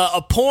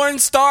a porn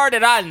star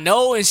that I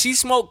know and she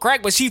smoked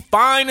crack, but she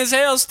fine as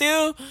hell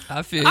still,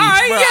 I feel you. all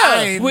right, Bro, yeah.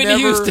 I ain't Whitney never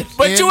Houston.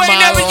 But in you ain't my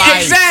never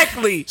life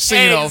exactly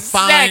seen a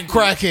fine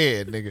Exactly.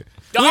 crackhead, nigga.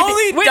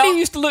 Whitney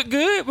used to look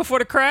good before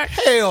the crack.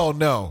 Hell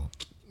no.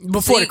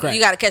 before See, the crack.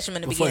 you got to catch them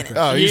in the Before the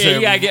beginning. Oh, Yeah, said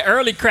you gotta get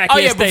early crackhead Oh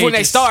yeah, before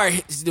they stages.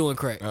 start doing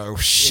crack. Oh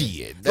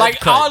shit! That Like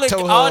crack all tore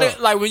her the up.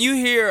 like when you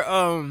hear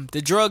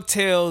the drug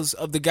tales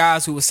of the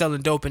guys who were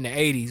selling dope in the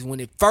 80s when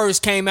it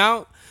first came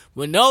out,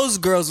 when those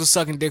girls were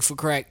sucking dick for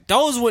crack,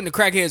 those weren't the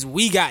crackheads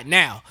we got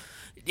now.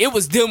 It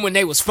was them when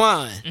they was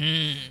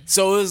fine.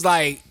 So it was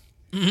like,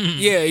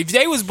 yeah, if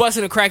they was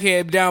busting a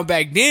crackhead down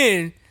back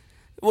then,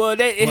 well, it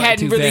Wasn't hadn't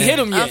too really bad. hit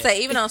them I'll yet.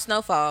 say, even on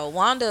Snowfall,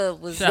 Wanda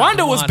was... Shout out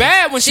Wanda to was Wanda.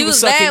 bad when She she was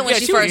sucking. bad when Yeah,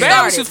 she she was first bad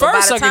when started. she was But by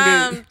first the sucking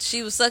dick. time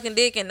she was sucking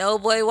dick and the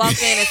old boy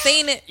walked in and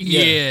seen it,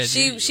 Yeah,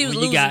 she was when you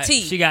losing got,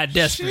 teeth. She got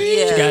desperate.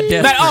 Yeah. She got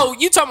desperate. Like, oh,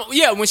 you talking about,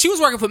 yeah, when she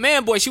was working for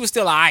Man Boy, she was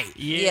still alright.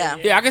 Yeah.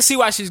 Yeah, I can see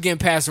why she was getting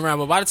passed around,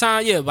 but by the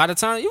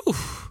time,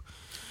 oof.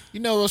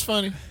 You know what's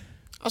funny?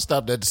 I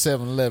stopped at the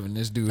 7-Eleven.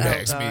 This dude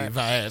asked me if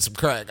I had some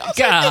crack. I said,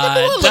 God, "Nigga,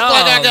 do it look dog,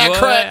 like I got boy.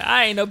 crack?"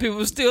 I ain't know people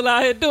was still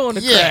out here doing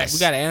the Yes. We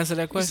got to answer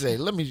that He question. said,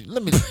 "Let me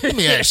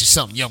ask you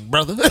something, young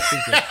brother.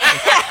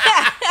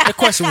 That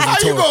question was How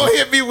you rhetorical. gonna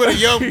hit me with a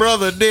young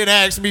brother and then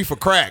ask me for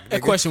crack?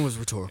 That Nigga? question was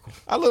rhtorical.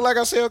 I look like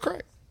I sell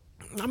crack.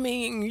 I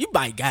mean, you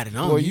might got it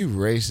on Boy, you. you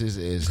racist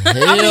as I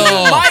mean, you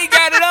hell. might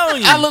got it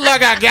on you. I look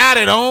like I got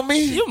it on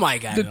me. You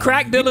might got The it on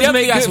crack you. dealers You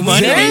definitely make got good some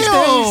money money. these days.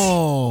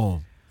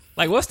 Damn.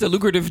 Like, what's the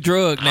lucrative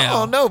drug I now?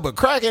 don't know, but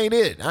crack ain't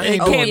it. I It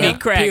ain't can't doing be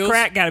that. crack. Pills.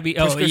 Crack gotta be.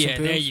 Oh Prescription yeah,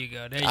 pills. there you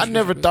go. There you I go.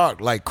 never thought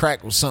like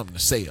crack was something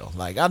to sell.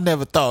 Like I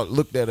never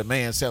looked at a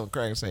man selling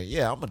crack and say,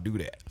 "Yeah, I'm gonna do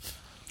that."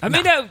 I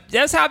mean,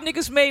 that's how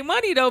niggas made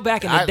money though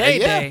back in the Yeah,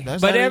 day.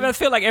 that's But how they- I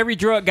feel like every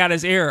drug got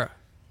its era.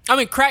 I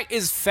mean, crack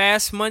is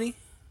fast money.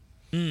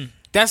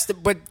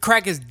 But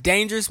crack is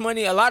dangerous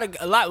money.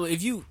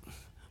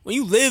 When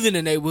you live in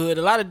the neighborhood,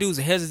 a lot of dudes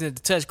are hesitant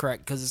to touch crack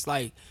because it's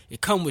like it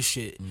come with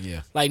shit.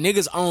 Yeah. Like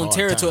niggas own Hard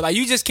territory. time. Like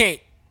you just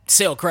can't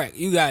sell crack.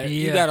 You got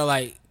You Yeah. gotta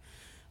like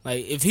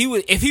if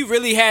he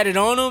really had it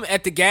on him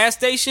at the gas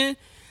station,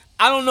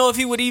 I don't know if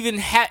he would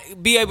even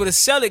be able to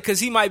sell it because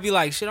he might be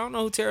like, shit, I don't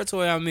know who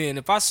territory I'm in.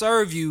 If I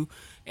serve you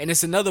and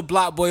it's another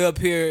block boy up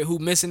here who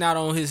missing out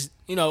on his,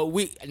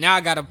 now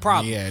I got a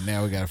problem. Yeah,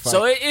 now we gotta fight.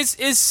 So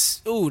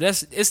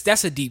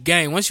that's a deep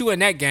game. Once you in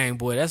that game,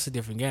 boy, that's a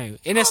different game.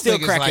 And I it's still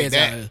think it's like crackheads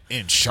that out here.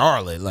 in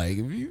Charlotte. Like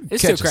if you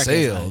It's catch a still crackheads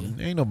sale, out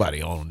here. ain't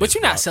nobody on. But this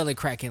you're not block. selling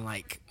crack in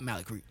like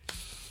Malik Creek.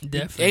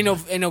 Definitely.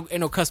 Ain't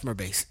no customer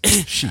base.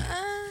 Shit.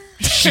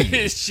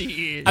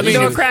 Shit. I mean, you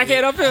know a if-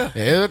 crackhead up here?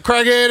 There's a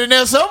crackhead in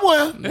there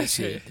somewhere.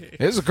 Shit.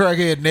 There's a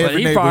crackhead in But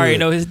every he probably neighborhood.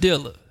 know his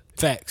dealer.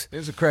 Facts.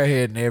 There's a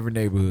crackhead in every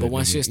neighborhood. But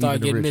once nigga, shit start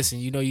even the getting rich missing,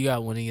 you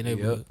got one in your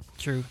neighborhood.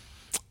 True.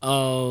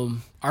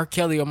 R.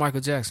 Kelly or Michael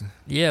Jackson?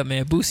 Yeah,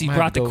 man. Boosie Might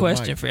brought the go with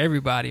question Mike. for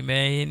everybody,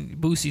 man. And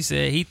Boosie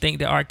said he think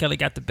that R. Kelly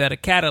got the better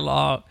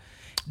catalog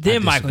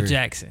than Michael disagree.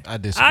 Jackson. I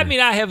disagree. I mean,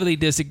 I heavily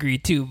disagree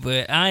too,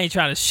 but I ain't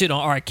trying to shit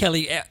on R.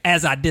 Kelly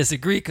as I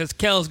disagree because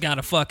Kel's got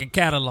a fucking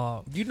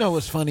catalog. You know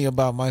what's funny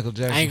about Michael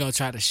Jackson? I ain't gonna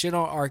try to shit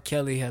on R.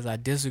 Kelly as I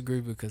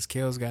disagree because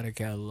Kel's got a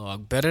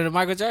catalog better than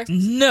Michael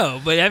Jackson.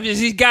 No, but I mean,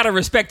 he's got a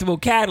respectable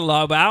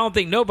catalog, but I don't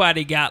think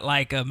nobody got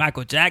like a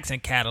Michael Jackson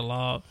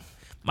catalog.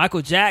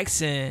 Michael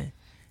Jackson,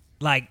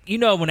 like, when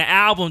the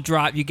album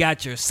dropped, you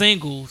got your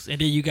singles,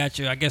 and then you got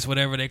your, I guess,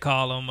 whatever they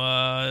call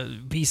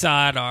them,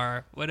 B-side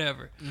or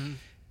whatever. Mm-hmm.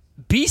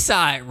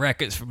 B-side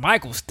records for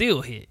Michael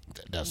still hit.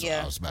 That's what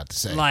Yeah. I was about to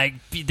say. Like,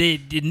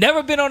 they'd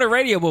never been on the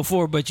radio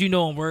before, but you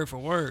know them word for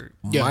word.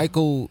 Yeah.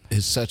 Michael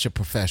is such a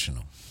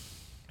professional.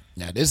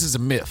 Now, this is a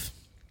myth.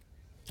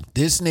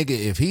 This nigga,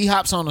 if he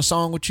hops on a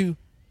song with you,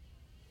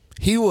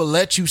 he will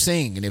let you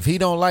sing, and if he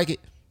don't like it,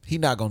 he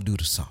not gonna do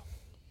the song.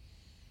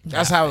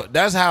 That's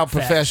how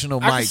professional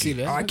I can Mike see is.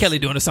 that. R. Kelly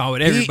doing a song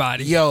with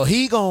everybody.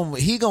 He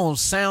gon'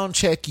 sound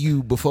check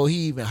you before he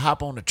even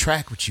hop on the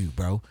track with you,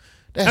 bro.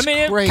 That's I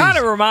mean, crazy. it kind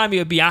of remind me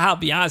of how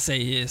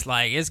Beyonce is.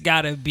 Like, it's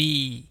got to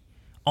be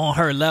on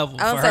her level I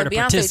for don't her say to Beyonce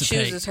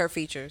participate. chooses her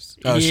features.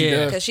 Oh, she Yeah.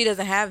 does? Because she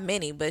doesn't have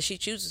many, but she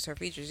chooses her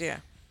features, yeah.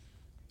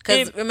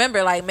 Because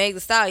remember, like, Meg Thee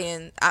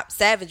Stallion,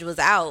 Savage was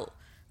out.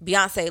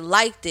 Beyonce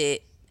liked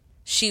it.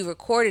 She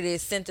recorded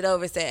it, sent it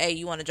over, said, hey,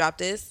 you want to drop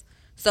this?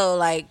 So,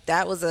 like,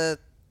 that was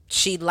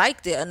she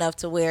liked it enough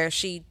to where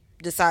she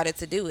decided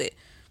to do it.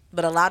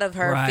 But a lot of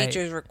her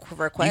features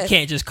requests. You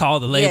can't just call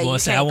the label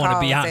and say, I want a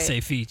call and Beyonce say-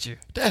 feature.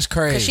 That's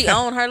crazy. Because she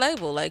owned her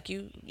label. Like,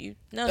 she ain't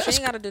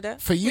got to do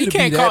that. For you You to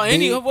can't be call that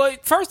any. big, Well,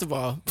 first of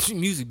all,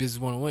 music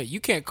business 101. You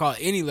can't call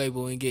any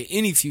label and get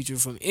any feature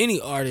from any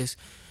artist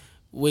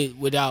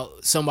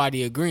without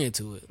somebody agreeing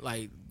to it.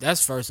 Like,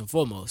 that's first and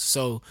foremost.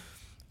 So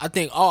I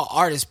think all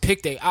artists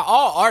pick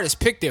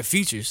their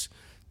features.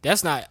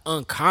 That's not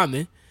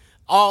uncommon.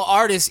 All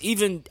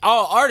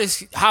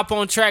artists hop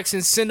on tracks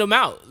and send them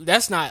out.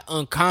 That's not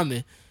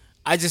uncommon.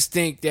 I just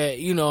think that,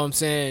 you know what I'm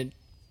saying,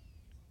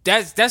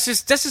 that's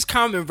just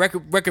common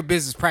record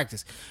business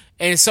practice.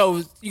 And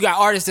so you got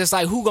artists that's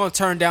like, who gonna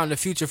turn down the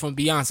future from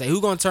Beyonce?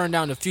 Who gonna turn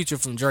down the future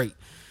from Drake?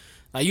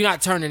 Like, you're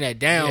not turning that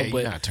down, Yeah,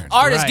 but you're not turning-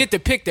 artists Right. get to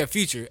pick their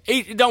future.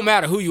 It don't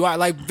matter who you are.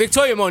 Like,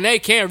 Victoria Monet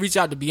can reach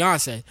out to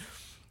Beyonce.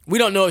 We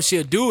don't know if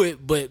she'll do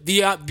it, but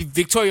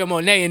Victoria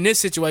Monet in this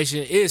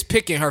situation is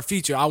picking her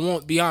future. I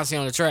want Beyonce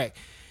on the track.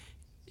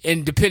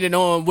 And depending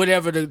on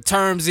whatever the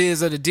terms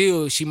is of the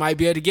deal, she might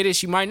be able to get it.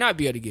 She might not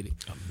be able to get it.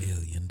 $1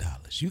 million.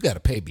 You got to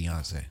pay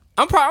Beyonce.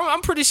 I'm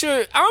pretty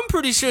sure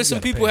some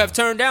gotta people pay have her.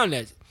 turned down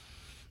that.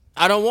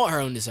 I don't want her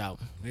on this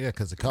album. Yeah,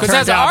 because the Because cost.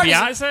 as an artist,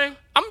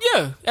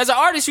 Beyonce? as an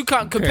artist, you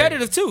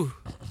competitive too.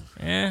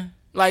 Yeah.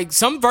 Like,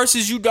 some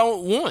verses you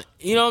don't want.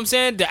 You know what I'm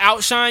saying? To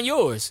outshine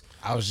yours.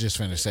 I was just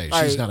finna say,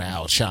 Like- she's going to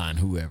outshine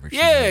whoever. she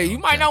Yeah, is you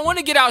on might not track. want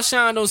to get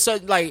outshined on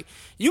such, like,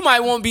 you might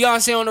want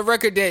Beyonce on the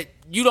record that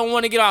you don't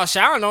want to get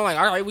outshined on. Like,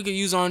 all right, we could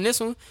use her on this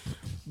one.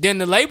 Then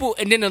the label,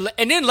 and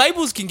then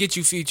labels can get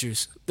you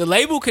features. The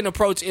label can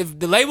approach, if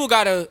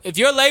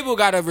your label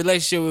got a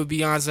relationship with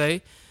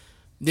Beyonce,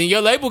 then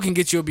your label can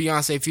get you a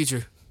Beyonce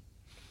feature.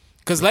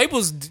 Because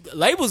labels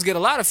get a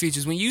lot of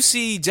features. When you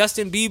see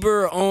Justin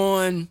Bieber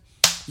on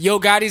Yo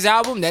Gotti's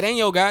album, that ain't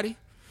Yo Gotti.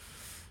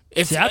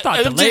 See, I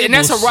thought the labels, and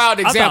that's a wild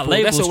I thought example.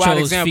 labels That's a wild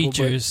chose example. but-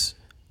 features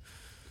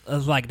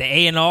of like the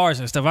A&Rs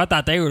and stuff. I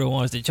thought they were the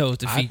ones that chose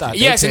the I features. thought-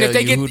 Yes, and if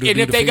tell they you who to get, and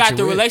do if the they got feature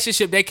the with.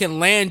 relationship, they can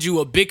land you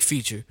a big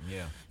feature.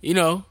 Yeah. You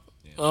know,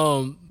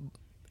 and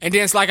then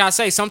it's like I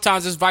say,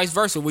 sometimes it's vice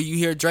versa. Where you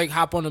hear Drake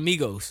hop on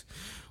Amigos,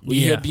 where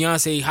you hear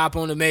Beyonce hop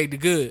on the Meg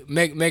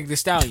the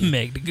Stallion.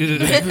 Meg the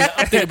Good. I'm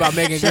thinking about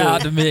Megan Shout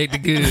out Good. to Meg the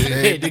Good.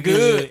 Meg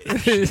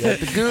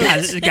the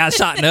Good. Got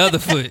shot in the other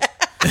foot.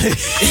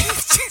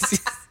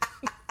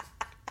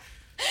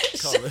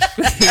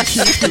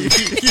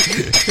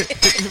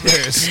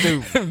 Very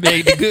stupid.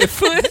 Meg the Good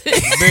foot.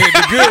 Very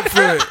the good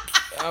foot.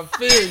 I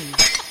feel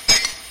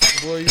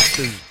you. Boy, you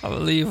stupid. I'm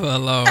gonna leave her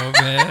alone,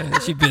 man.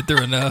 She been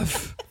through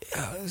enough.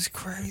 That's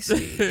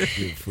crazy.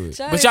 Good foot.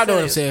 But y'all know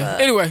what I'm saying.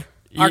 Anyway,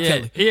 R. yeah,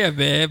 Kelly. yeah,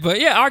 man. But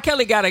yeah, R.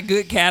 Kelly got a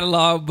good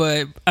catalog,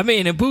 but I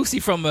mean, and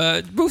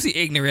Boosie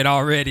ignorant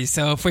already.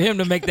 So for him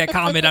to make that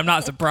comment, I'm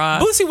not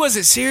surprised. Boosie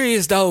wasn't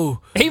serious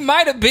though. He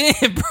might have been,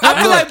 bro.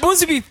 I feel like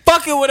Boosie be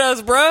fucking with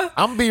us, bruh.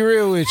 I'm going to be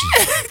real with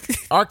you.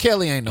 R.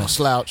 Kelly ain't no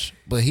slouch,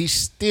 but he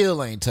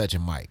still ain't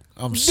touching Mike.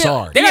 I'm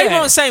sorry. They not even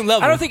on the same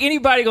level. I don't think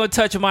anybody gonna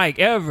touch Mike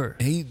ever.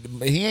 He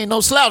ain't no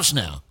slouch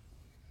now.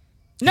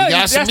 No, got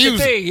that's some the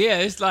music. thing. Yeah,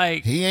 it's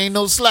like He ain't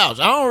no slouch.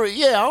 I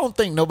don't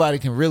think nobody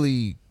can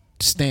really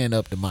stand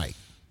up to Mike.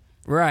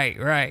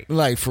 right.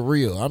 Like, for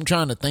real. I'm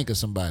trying to think of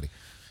somebody.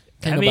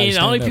 Can't I nobody mean, the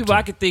stand only up people to I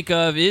him. could think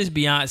of is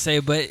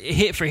Beyonce, but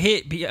hit for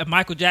hit,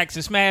 Michael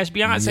Jackson smashed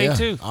Beyonce Yeah,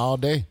 too. all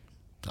day.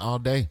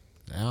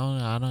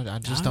 I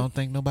just don't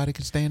think nobody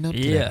can stand up to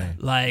that, Yeah, man.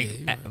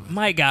 like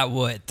Mike got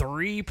what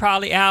 3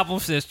 probably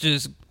albums that's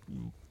just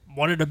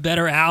one of the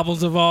better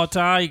albums of all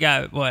time. He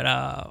got what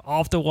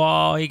Off the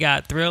Wall. He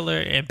got Thriller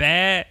and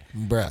Bad.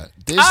 Bruh,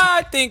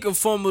 I think a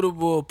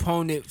formidable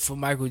opponent for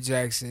Michael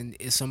Jackson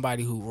is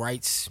somebody who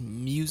writes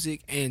music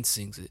and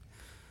sings it.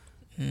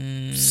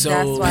 So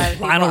That's why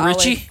people Lionel always-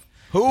 Richie.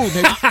 who,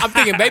 nigga? I'm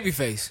thinking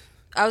Babyface.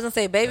 I was gonna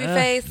say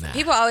Babyface.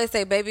 People always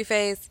say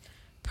Babyface,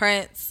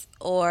 Prince,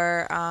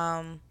 or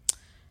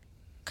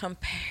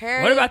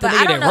compare. What about the but nigga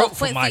I don't that know wrote for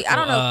Quincy. Michael? I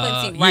don't know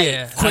if Quincy writes.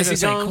 Yeah, Quincy I was gonna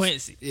say Jones?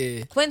 Quincy.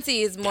 Yeah.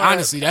 Quincy is more.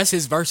 Honestly, that's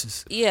his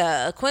verses.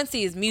 Yeah,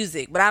 Quincy is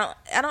music, but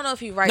I don't know if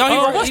he writes. No, he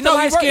Oh, wrote- what's you the know,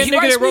 he light skinned he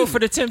nigga writes that wrote music. for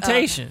the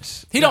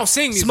Temptations? He don't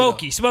sing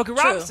music. Smokey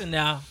Robinson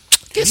now.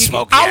 Get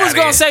Smokey I was outta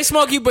gonna here. say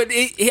Smokey, but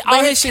all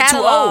But his shit too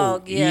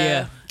catalog, old.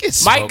 Yeah. Get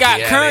Mike Smokey got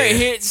outta current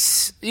here.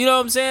 hits, you know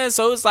what I'm saying?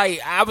 So it's like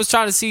I was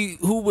trying to see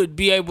who would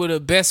be able to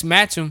best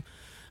match him.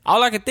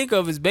 All I can think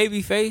of is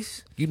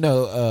Babyface. You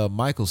know,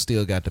 Michael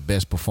still got the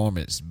best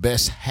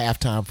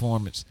halftime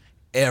performance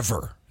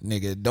ever,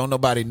 nigga. Don't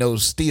nobody know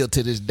still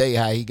to this day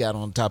how he got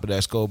on top of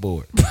that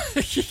scoreboard.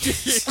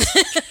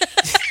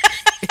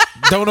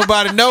 Don't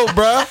nobody know,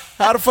 bruh.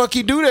 How the fuck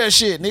he do that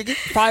shit, nigga?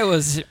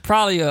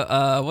 Probably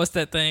a what's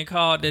that thing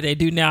called that they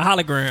do now?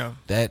 Hologram.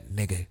 That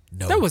nigga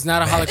know. That was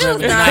not a hologram.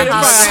 It was not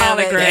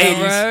a hologram.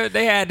 Bro.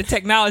 They had the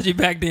technology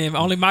back then.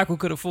 Only Michael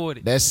could afford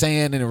it. That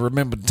saying and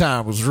remember the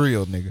time was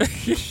real, nigga.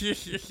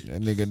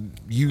 That nigga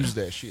used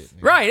that shit.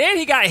 Nigga. Right, and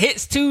he got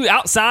hits too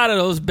outside of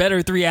those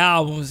better 3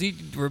 albums. He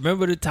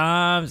remember the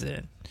times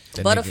and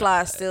That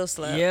Butterflies still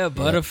slept. yeah,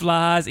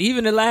 Butterflies.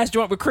 Even the last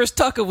joint with Chris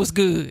Tucker was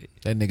good.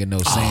 That nigga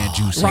knows sand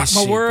juice. Rock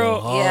My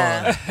World.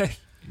 Yeah.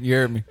 You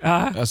heard me?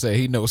 I said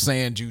he knows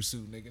sand juice,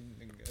 nigga.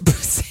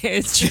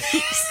 Sand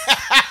juice.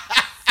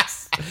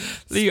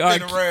 Lee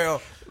Spin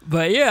around.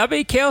 But yeah, I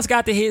mean, Kels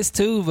got the hits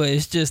too, but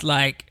it's just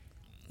like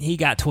he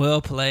got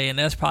 12 play, and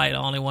that's probably the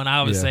only one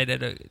I would say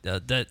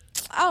that.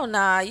 Oh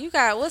nah, you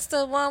got what's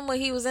the one where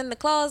he was in the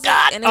closet?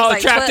 And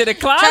Trapped in the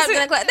Closet?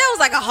 That was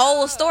like a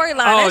whole storyline.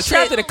 Oh, That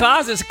Trapped shit, in the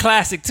Closet is a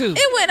classic too.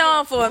 It went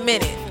on for a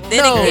minute.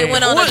 Then it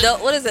went on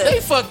adult. What is They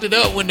it? fucked it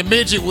up when the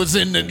midget was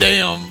in the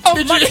damn.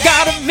 Oh my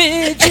God, a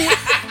midget!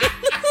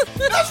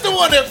 That's the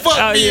one that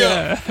fucked me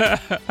yeah.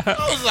 up.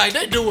 I was like,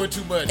 they doing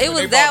too much. It when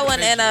was they that brought one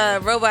the and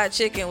midget Robot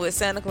Chicken with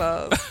Santa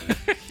Claus.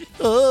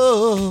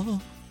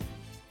 Oh.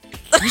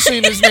 You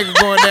seen this nigga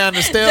going down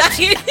the steps?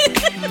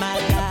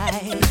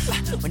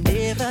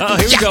 Oh,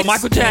 here we go,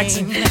 Michael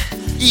Jackson.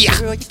 Yeah.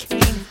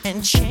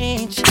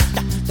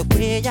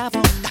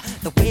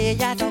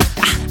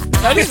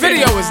 Oh, this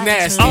video was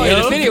nasty. Oh,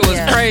 yeah, the video was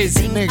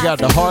crazy. Nigga got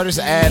the hardest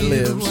ad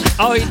libs.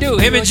 Oh, he do.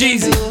 Him and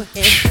Jeezy.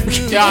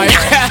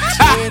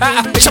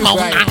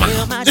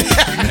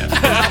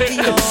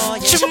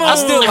 Come on. I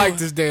still like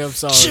this damn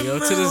song, yo,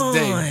 to this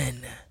day.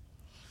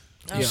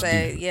 I'll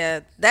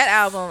say, that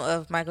album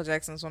of Michael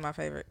Jackson's one of my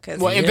favorite.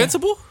 What,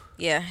 Invincible?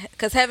 Yeah,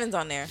 because Heaven's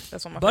on there.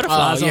 That's one of my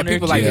Butterflies on there.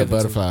 people like Invincible.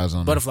 Butterflies on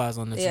there. Butterflies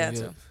on there. Yeah, too.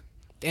 too.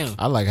 Damn.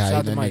 I like how Shout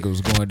out that to Mike. nigga was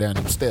going down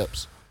them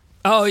steps.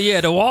 Oh yeah,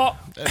 the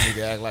walk. That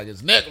nigga act like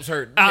his neck was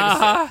hurting. Hey man.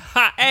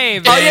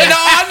 Oh yeah, no,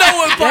 I know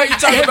what part you're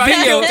talking about. He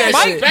killed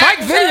that shit. Mike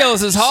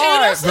videos is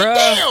hard, Shit, I bro.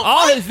 said, damn,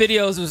 All his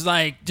videos was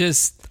like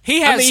just.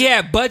 He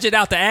had budget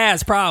out the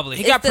ass probably.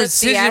 He got the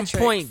precision theatrics.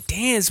 point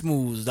dance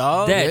moves,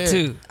 dog. That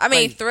too. I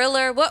mean,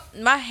 Thriller. What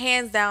my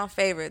hands down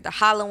favorite, the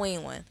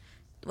Halloween one,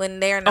 when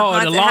they're in the Oh,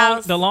 haunted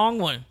house. the long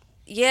one.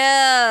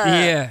 Yeah.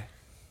 Yeah.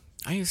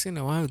 I ain't seen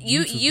that one.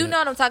 You know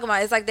what I'm talking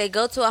about. It's like they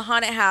go to a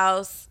haunted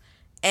house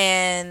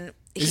and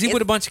Is he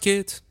with a bunch of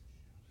kids?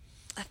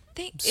 I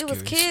think it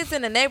was kids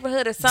in the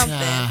neighborhood or something.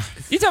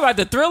 You talking about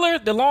the Thriller,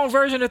 the long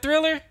version of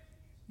Thriller,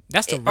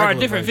 That's the or a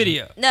regular different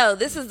version. video? No,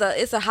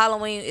 it's a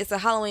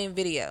Halloween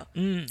video.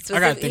 So I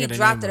gotta he think of the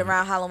dropped name it of it.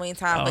 around Halloween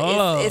time, but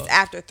Oh. it's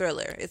after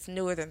Thriller. It's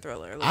newer than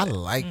Thriller. a little I bit.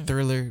 like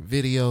Thriller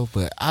video,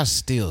 but I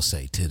still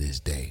say to this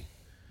day,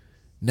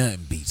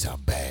 nothing beats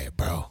I'm Bad,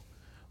 bro.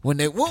 What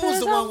was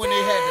the one when they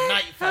had the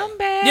night fight? I'm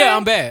bad. Yeah,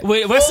 I'm bad.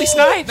 With Wesley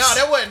Snipes? No,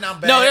 that wasn't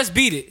I'm Bad. No, that's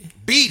Beat It.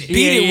 Beat It.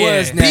 Beat It Yeah,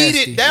 was yeah. nasty.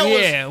 Beat It. That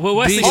Yeah, with Wesley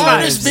was Beat It the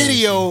hardest Snipes.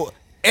 video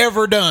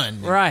ever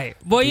done. Right.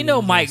 Well, you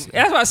know, Mike.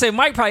 That's why I say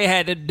Mike probably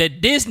had the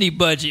Disney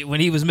budget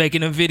when he was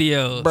making them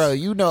videos. Bro,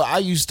 you know, I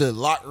used to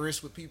lock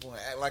wrists with people and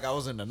act like I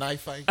was in a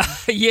knife fight.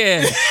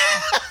 Yeah.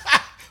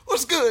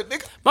 What's good,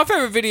 nigga? My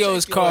favorite video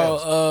is Shake your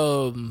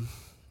called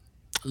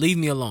Leave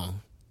Me Alone.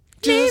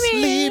 Just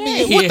leave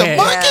me. With the Yeah.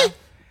 monkey?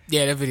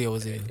 Yeah, that video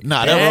was it.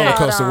 Nah, that roller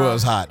coaster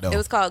was hot, though. It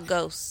was called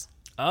Ghosts.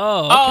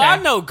 Oh, okay. Oh, I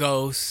know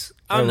Ghosts.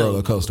 I That know.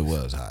 roller coaster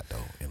was hot,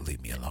 though. And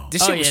leave me alone.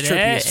 This shit was trippy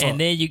as fuck. And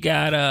then you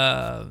got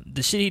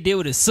the shit he did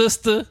with his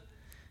sister.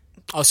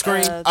 Oh,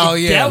 Scream. Oh,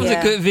 yeah. That was Yeah.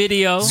 a good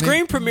video.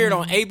 Scream premiered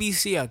on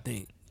ABC, I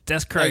think.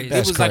 That's crazy.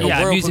 It was like a yeah,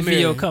 world music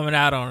video premiere. coming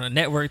out on a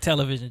network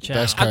television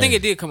channel. That's I think crazy.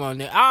 it did come on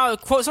there.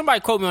 Somebody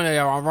quote me on that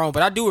if I'm wrong,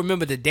 but I do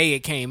remember the day it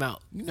came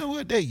out. You know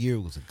what? That year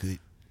was a good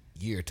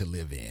year to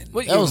live in.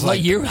 What that year was was- like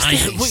what year the was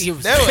 90s. What year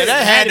was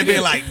that had to be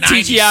like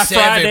 97, TGI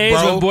Fridays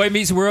bro. when Boy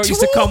Meets World used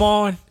to come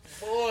on.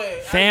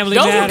 Family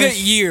Those were Matters. good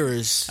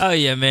years. Oh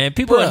yeah, man.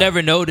 People will Bruh.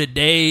 never know the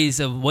days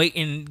of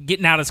waiting,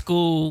 getting out of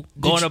school,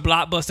 going to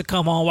Blockbuster,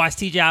 come on, watch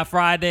TGI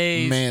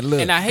Fridays. Man, look.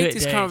 And I hate Good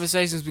these days.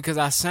 conversations because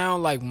I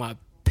sound like my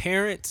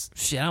parents.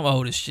 Shit, I'm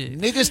old as shit.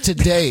 Niggas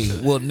today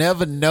will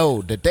never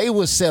know that they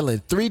was selling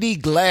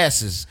 3D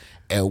glasses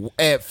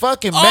at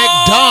fucking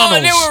McDonald's.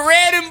 and they were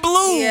red and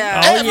blue. Yeah.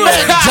 At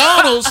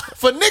McDonald's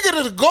for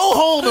nigga to go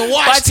home and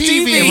watch Watch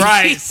TV, TV.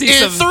 Right. See in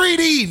some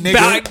 3D, nigga.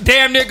 about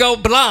damn near go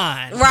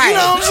blind. Right. You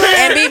know what I'm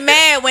saying? And be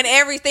mad when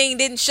everything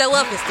didn't show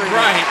up as 3D.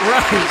 Right.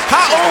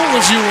 How old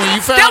was you when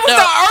you found That was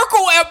out? the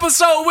Urkel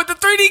episode with the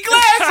 3D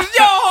glasses.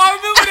 Yo, I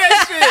remember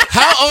that shit.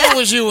 How old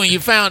was you when you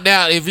found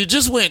out if you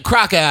just went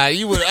crock-eye,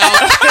 you would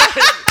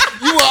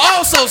you were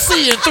also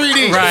seeing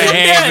 3D? Right,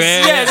 hey,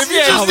 man. yes, If you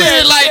just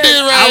did it like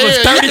this right I was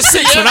here, you could 36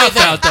 see when I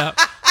everything. found out.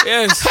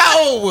 Yes. How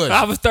old was you?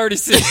 I was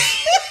 36.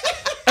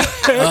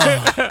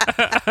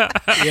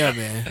 Yeah,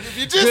 man. If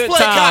you just Good play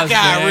times,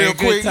 cockeye man. real Good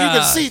quick, you can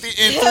times. see it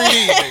in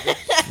 3D,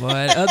 nigga.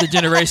 But other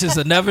generations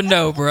will never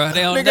know, bro.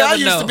 They'll Nigga, never I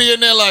used know. to be in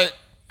there like,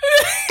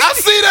 I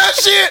see that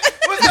shit.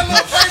 What's that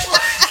little paper?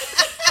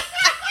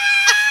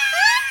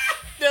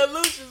 The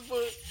Illusions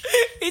book.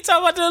 He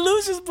talking about the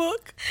Illusions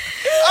book.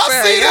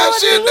 I see that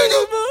shit,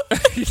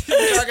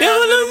 nigga. Cockeye to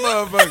the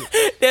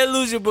motherfucker. That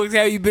Illusion books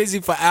have you busy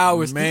for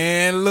hours.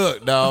 Man,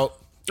 look, dog.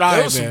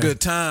 That was some good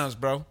times,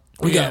 bro.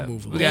 We gotta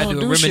move. We gotta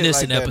do a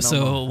reminiscent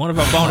episode. No, one of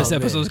our bonus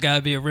episodes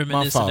gotta be a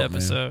reminiscent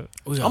episode.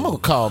 I'm gonna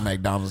call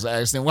McDonald's,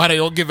 ask them why they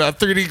don't give out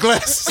 3D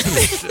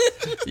glasses.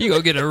 You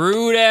gonna get a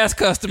rude ass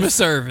customer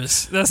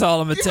service. That's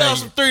all I'm gonna tell you.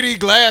 Some 3D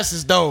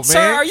glasses, though, man.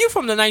 Sir, are you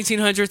from the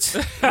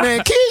 1900s?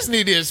 Man, kids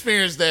need to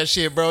experience that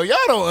shit, bro. Y'all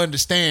don't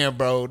understand,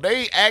 bro.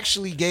 They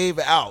actually gave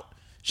out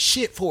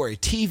shit for a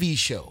TV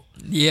show.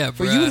 Yeah,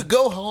 for you to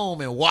go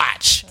home and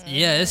watch.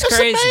 Yeah, it's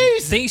crazy.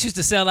 Amazing. Things used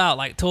to sell out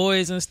like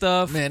toys and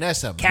stuff. Man,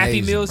 that's amazing.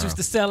 Happy Meals used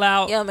to sell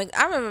out. Yeah,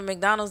 I remember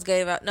McDonald's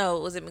gave out. No,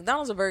 was it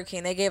McDonald's or Burger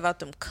King? They gave out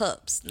them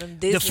cups, them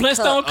Disney the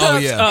Flintstone cups. Oh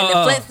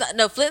yeah,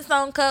 the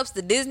Flintstone cups,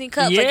 the Disney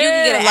cups. Yeah, like you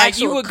can get an like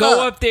actual you would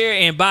go up there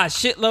and buy a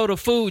shitload of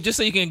food just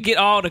so you can get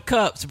all the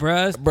cups,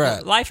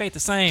 bruh. Life ain't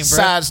the same,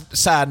 bruh.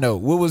 Side note: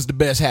 what was the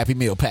best Happy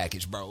Meal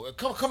package, bro?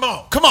 Come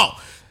on.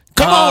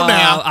 Come on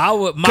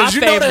now, because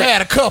you know they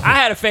had a couple. I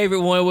had a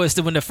favorite one was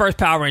when the first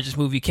Power Rangers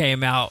movie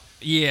came out.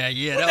 Yeah.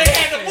 They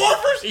had the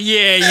morphers?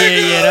 Yeah.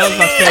 That was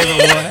my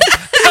favorite one.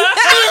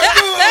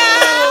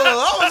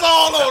 I was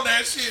all on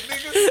that shit,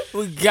 nigga.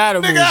 We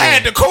gotta move. Nigga, I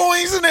had the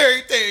coins and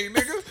everything,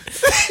 nigga.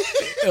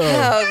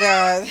 Oh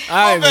God.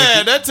 Oh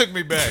man, that took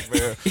me back,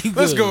 man.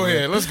 Let's go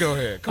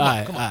ahead.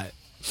 Come on.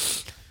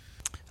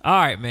 All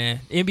right, man.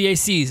 NBA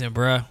season,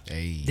 bruh.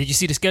 Hey. Did you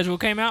see the schedule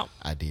came out?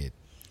 I did.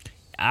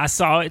 I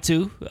saw it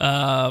too.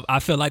 I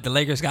feel like the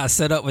Lakers got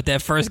set up with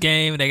that first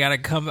game. They got to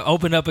come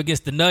open up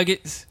against the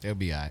Nuggets. They'll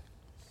be all right.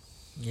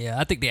 Yeah,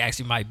 I think they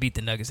actually might beat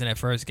the Nuggets in that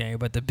first game.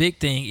 But the big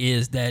thing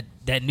is that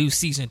new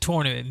season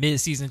tournament,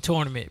 mid-season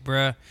tournament,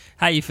 bruh.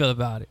 How you feel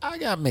about it? I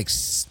got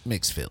mixed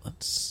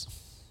feelings.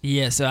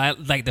 Yeah, so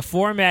the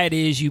format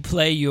is you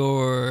play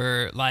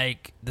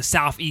the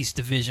Southeast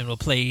Division will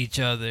play each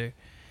other.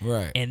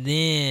 Right. And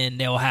then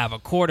they'll have a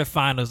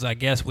quarterfinals, I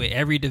guess, with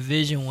every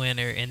division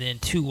winner and then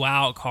 2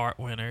 wild card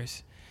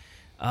winners.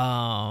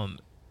 And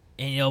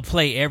they'll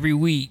play every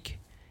week.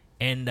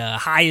 And the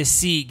highest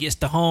seed gets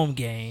the home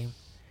game.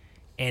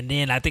 And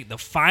then I think the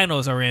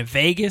finals are in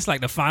Vegas, like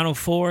the Final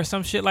Four or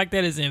some shit like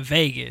that is in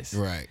Vegas.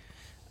 Right.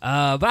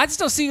 But I just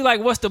don't see,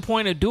 what's the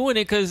point of doing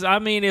it? Because, I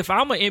mean, if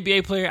I'm an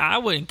NBA player, I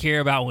wouldn't care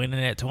about winning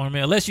that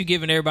tournament. Unless you're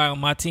giving everybody on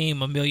my team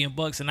 $1 million,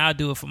 and I'll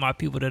do it for my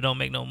people that don't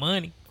make no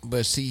money.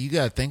 But see, you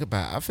got to think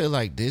about it. I feel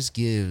like this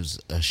gives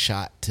a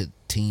shot to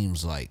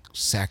teams like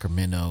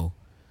Sacramento,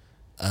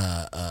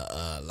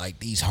 like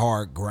these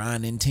hard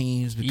grinding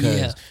teams,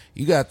 because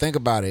you got to think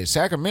about it.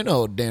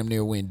 Sacramento damn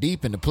near went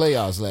deep in the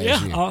playoffs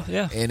last year. Oh,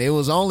 yeah. And it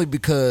was only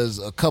because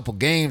a couple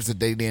games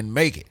that they didn't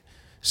make it.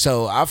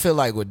 So I feel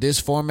like with this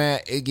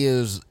format,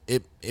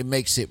 it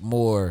makes it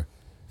more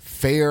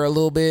fair a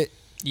little bit,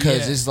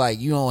 because it's like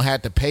you don't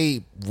have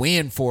to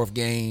win 4th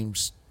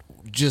games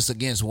just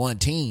against one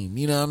team.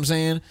 You know what I'm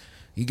saying?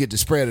 You get to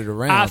spread it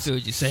around. I feel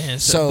what you're saying.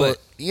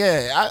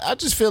 I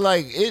just feel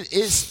like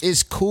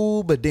it's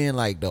cool, but then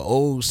like the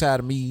old side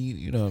of me,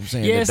 you know what I'm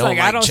saying? Yeah, it's like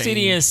I don't see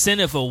the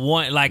incentive for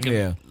one. Like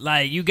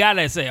you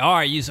gotta say, all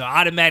right, you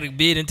automatic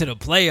bid into the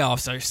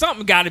playoffs, or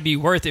something got to be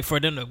worth it for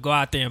them to go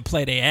out there and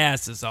play their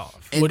asses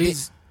off. Will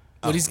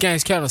these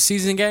games count as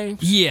season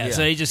games? Yeah,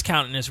 so they just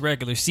counting as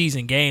regular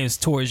season games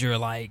towards your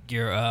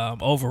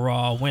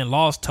overall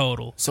win-loss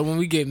total. So when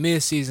we get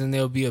mid-season,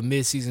 there'll be a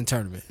mid-season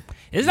tournament.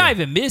 It's not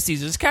even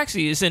mid-season.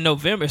 It's in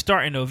November. It's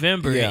starting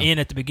November and end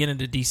at the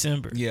beginning of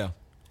December. Yeah.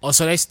 Oh,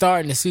 so they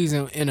starting the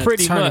season in a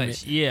pretty tournament.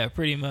 Much. Yeah,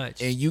 pretty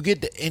much. And you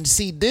get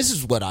see, this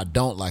is what I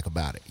don't like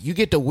about it. You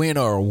get to win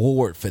an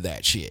award for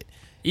that shit.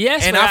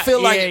 Yes, and I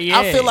feel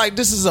like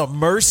this is a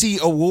mercy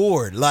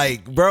award.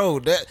 Like, bro,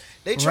 that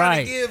they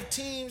try to give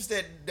teams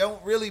that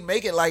don't really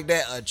make it like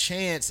that a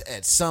chance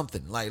at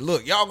something. Like,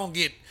 look, y'all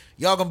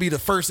gonna be the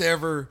first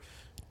ever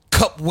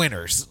cup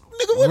winners.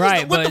 Nigga,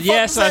 what the fuck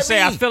does that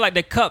mean? I feel like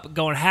the cup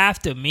gonna have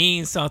to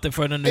mean something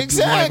for them to want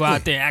to go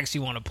out there and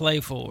actually want to play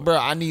for. Bro,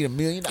 I need $1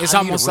 million. It's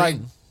almost like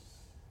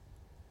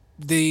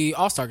the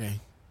All-Star game.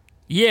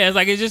 Yeah, it's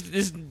like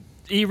it's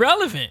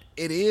irrelevant.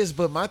 It is,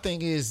 but my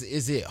thing is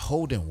it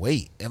holding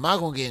weight? Am I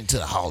gonna get into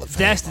the Hall of Fame?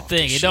 That's the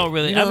thing. It don't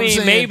really. You know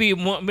maybe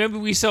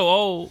we so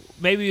old.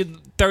 Maybe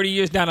 30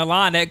 years down the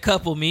line, that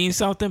couple means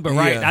something. But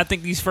I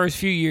think these first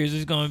few years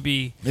is gonna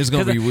be. It's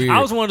gonna be weird.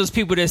 I was one of those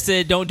people that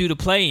said don't do the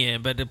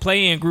play-in, but the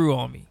play-in grew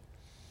on me.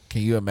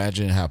 Can you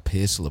imagine how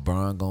pissed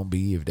LeBron gonna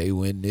be if they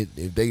win it?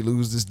 If they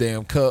lose this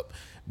damn cup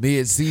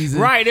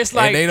mid-season, right? It's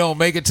like and they don't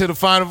make it to the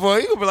Final Four.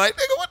 You gonna be like,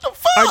 nigga, what the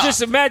fuck? Or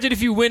just imagine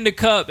if you win the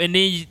cup and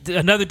then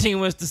another team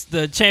wins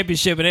the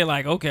championship, and they're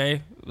like,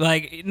 okay,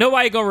 like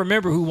nobody gonna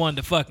remember who won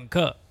the fucking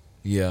cup.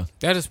 Yeah,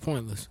 that is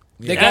pointless.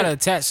 They gotta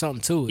attach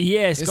something to it.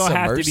 Yeah, it's gonna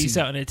have to be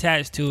something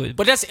attached to it.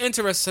 But that's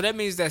interesting. So that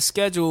means that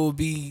schedule will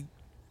be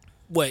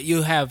what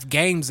you'll have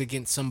games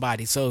against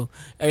somebody. So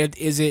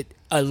is it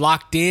a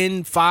locked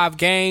in 5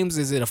 games?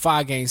 Is it a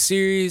 5-game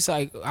series?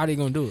 Like, how are they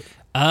gonna do it?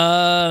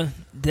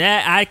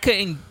 That I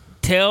couldn't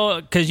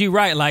tell, because you're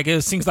right. Like,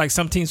 it seems like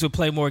some teams would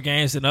play more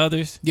games than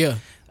others. Yeah.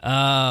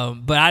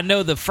 But I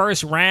know the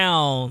first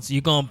rounds,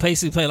 you're going to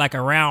basically play like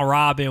a round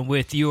robin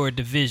with your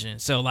division.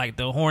 So, like,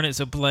 the Hornets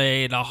will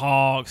play the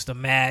Hawks, the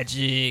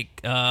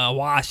Magic,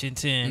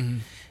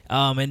 Washington.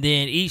 And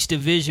then each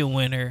division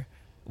winner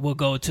will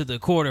go to the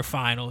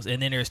quarterfinals.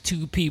 And then there's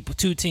two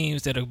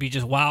teams that'll be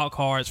just wild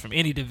cards from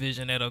any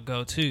division that'll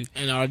go to.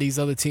 And are these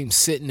other teams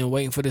sitting and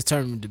waiting for this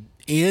tournament to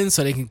end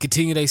so they can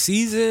continue their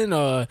season?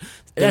 Or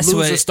the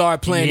losers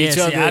start playing each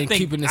other and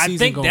keeping the season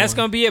going? I think that's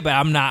going to be it, but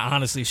I'm not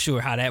honestly sure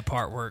how that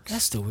part works.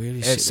 That's the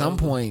weirdest shit. At some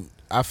point,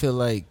 I feel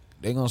like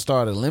they're going to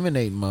start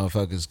eliminating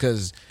motherfuckers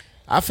because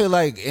I feel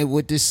like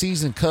with this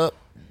season cup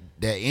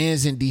that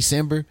ends in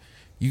December,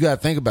 you got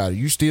to think about it.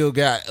 You still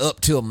got up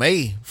till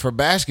May for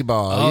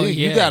basketball.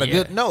 You got a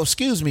good... No,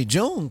 excuse me,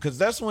 June, because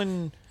that's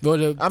when... Well,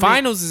 the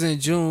finals is in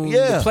June.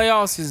 Yeah. The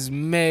playoffs is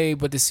May,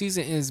 but the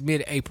season ends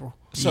mid-April.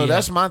 So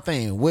that's my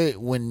thing.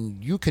 When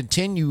you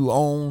continue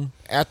on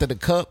after the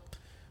cup,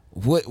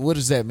 what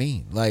does that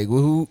mean? Like,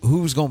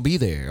 who's going to be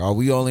there? Are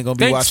we only going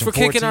to be watching 4 teams? Thanks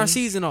for kicking our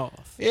season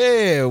off.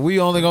 Yeah, we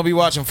only going to be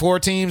watching 4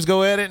 teams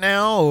go at it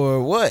now,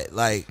 or what?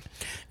 Like...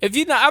 If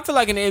you not, I feel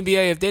like in the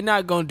NBA, if they're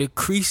not going to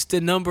decrease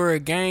the number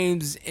of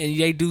games and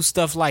they do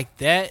stuff like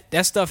that,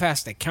 that stuff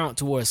has to count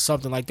towards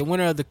something. Like the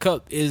winner of the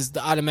cup is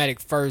the automatic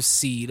first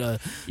seed. The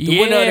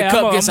winner of the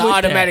cup gets an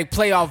automatic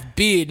playoff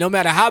bid. No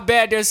matter how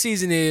bad their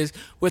season is,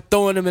 we're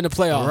throwing them in the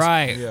playoffs.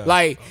 Right. Yeah.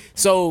 Like,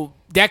 so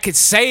that could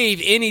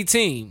save any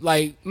team.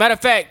 Like, matter of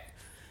fact,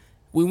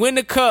 we win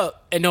the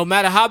cup, and no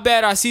matter how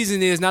bad our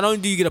season is, not only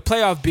do you get a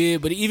playoff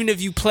bid, but even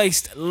if you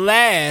placed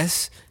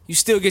last, you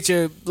still get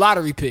your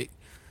lottery pick.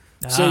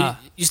 So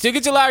you still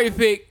get your lottery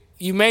pick,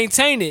 you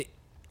maintain it,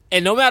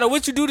 and no matter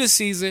what you do this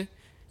season,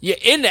 you're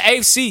in the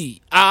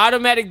AC. Our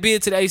automatic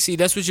bid to the AC,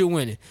 that's what you're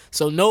winning.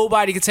 So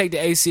nobody can take the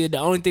AC. The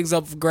only thing's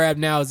up for grab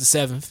now is the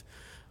 7th.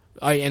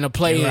 And a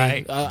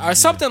play-in. Or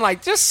something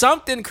like, just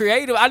something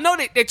creative. I know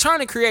they're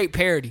trying to create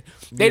parity.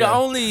 They the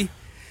only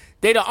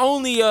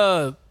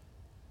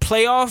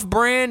playoff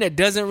brand that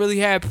doesn't really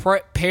have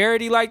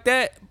parity like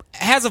that.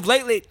 As of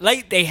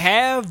late they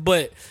have,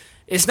 but...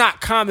 It's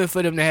not common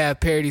for them to have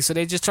parity, so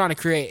they're just trying to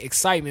create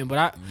excitement.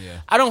 But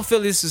I don't feel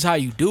this is how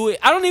you do it.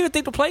 I don't even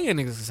think the play-in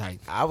niggas is exciting.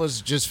 I was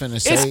just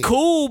finna say... It's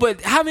cool, but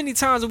how many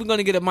times are we going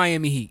to get a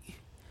Miami Heat?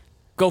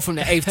 Go from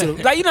the 8th to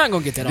the... Like, you're not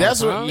going to get that all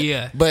the time.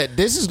 Yeah. But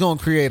this is going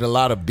to create a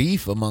lot of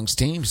beef amongst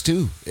teams,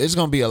 too. It's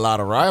going to be a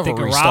lot of rivalry. Think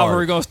a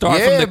rivalry going to start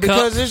from the cup?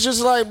 Because it's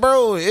just like,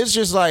 bro,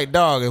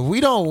 dog, if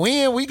we don't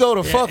win, we go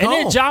to fuck home.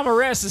 And then Ja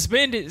Morant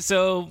suspended,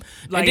 so...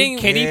 Like,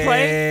 can he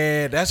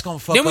play? Yeah, that's going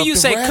to fuck then when up you the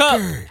say record.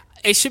 cup...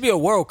 It should be a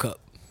World Cup.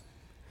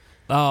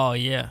 Oh,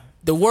 yeah.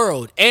 The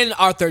world and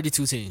our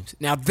 32 teams.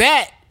 Now,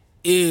 that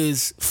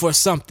is for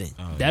something.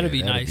 Oh, that'd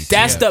be nice.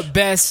 That's the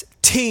best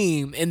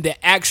team in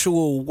the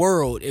actual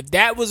world. If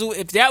that was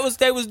what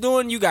they was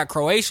doing, you got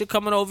Croatia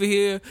coming over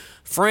here,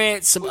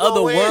 France, some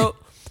other world.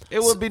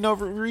 It would be no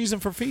reason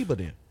for FIBA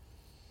then.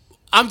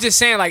 I'm just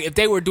saying, like, if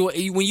they were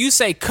doing, when you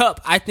say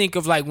cup, I think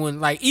of like when,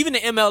 like, even the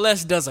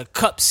MLS does a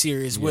cup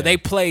series where they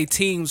play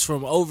teams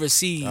from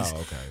overseas.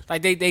 Oh, okay.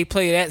 Like they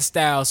play that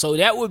style, so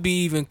that would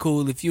be even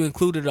cool if you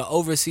included an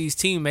overseas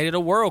team, made it a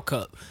World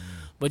Cup.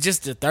 But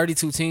just the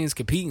 32 teams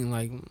competing,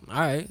 like, all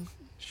right,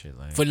 shit,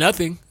 like for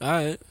nothing, all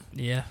right.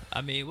 Yeah,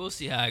 I mean, we'll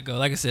see how it goes.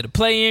 Like I said, the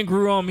play-in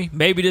grew on me.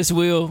 Maybe this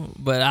will,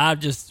 but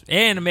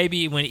and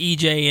maybe when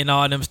EJ and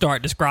all them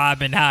start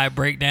describing how it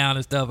break down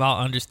and stuff,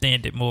 I'll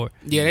understand it more.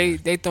 Yeah,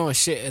 they throwing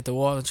shit at the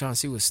wall and trying to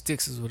see what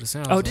sticks is what it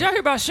sounds. Oh, like. Did y'all hear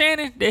about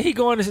Shannon? That he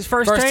going to his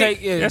first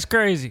take? Yeah, that's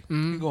crazy.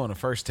 He going to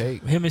first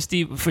take. Him and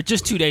Steve for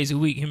just 2 days a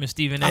week. Him and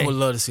Stephen A. I would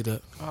love to see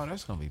that. Oh,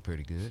 that's gonna be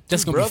pretty good.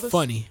 That's gonna be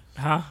funny,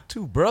 huh?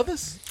 2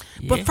 brothers.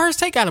 Yeah. But first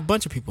take got a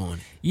bunch of people on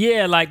it.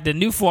 Yeah, like the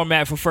new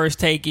format for first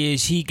take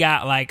is he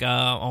got like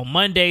on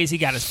Mondays he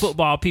got his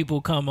football people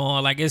come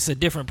on. Like it's a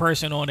different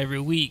person on every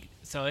week.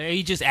 So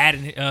he just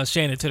added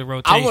Shannon to the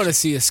rotation. I want to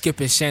see a Skip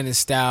and Shannon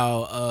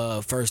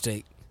style first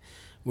take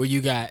where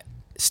you got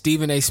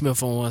Stephen A.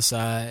 Smith on one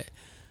side,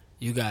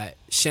 you got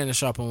Shannon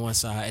Sharp on one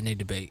side, and they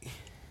debate.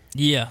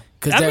 Yeah,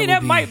 I mean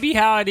that might be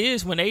how it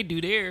is when they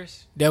do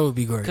theirs. That would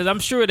be great because I'm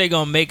sure they're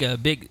gonna make a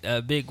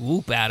big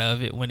whoop out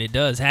of it when it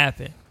does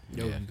happen.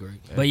 That would be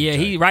great. But yeah,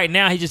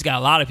 he just got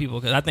a lot of people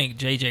because I think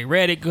JJ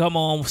Redick come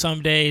on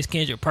some days,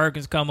 Kendrick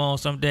Perkins come on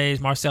some days,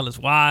 Marcellus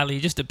Wiley.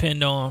 Just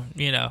depend on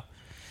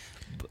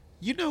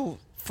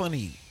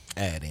funny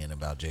add in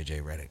about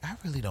JJ Redick. I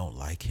really don't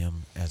like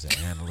him as an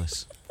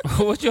analyst.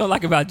 What you don't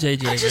like about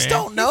JJ? I just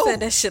don't know. He said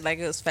that shit like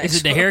it was factual.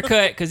 Is it the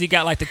haircut? Because he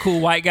got like the cool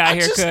white guy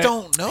haircut. I just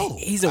don't know.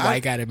 He's a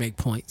white guy that make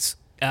points.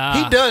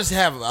 He does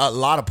have a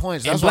lot of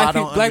points. That's why I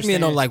don't black understand.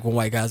 men don't like when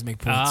white guys make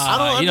points. I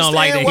don't you don't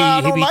like that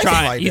why he be like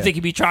trying. like you that. think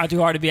he be trying too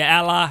hard to be an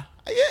ally?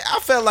 Yeah, I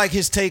felt like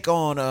his take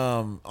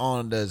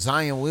on the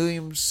Zion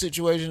Williams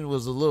situation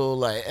was a little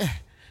like.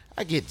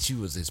 I get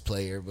you as his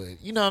player,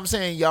 but you know what I'm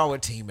saying? Y'all were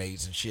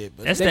teammates and shit.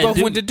 But they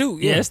both went to Duke.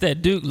 Yeah, it's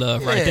that Duke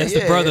love, right? That's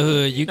the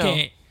brotherhood. You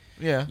can't.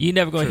 Yeah. You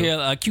never gonna hear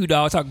a Q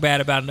dog talk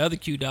bad about another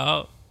Q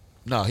dog.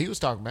 No, he was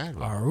talking bad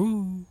about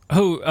him.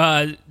 Who?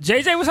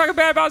 JJ was talking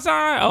bad about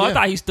Zion? Oh, Yeah. I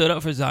thought he stood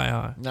up for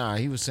Zion. Nah,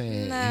 he was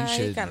saying Nah, he he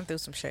should. kind of threw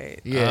some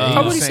shade. Yeah, he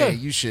What was he saying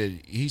say? you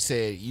should. He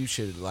said you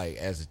should, like,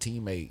 as a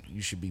teammate,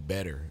 you should be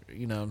better.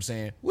 You know what I'm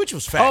saying? Which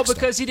was facts. Oh,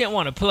 because he didn't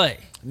want to play.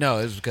 no,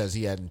 it was because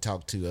he hadn't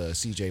talked to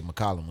C.J.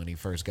 McCollum when he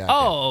first got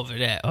Oh, over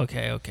that.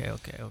 Okay.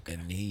 there,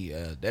 and he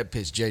that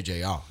pissed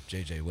JJ off.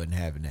 JJ wasn't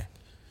having that.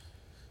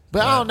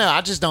 But I don't know.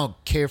 I just don't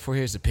care for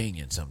his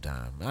opinion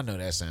sometimes. I know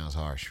that sounds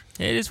harsh.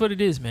 It is what it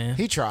is, man.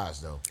 He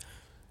tries though.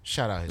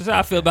 Shout out his. That's how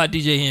I feel about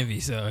DJ Envy.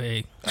 So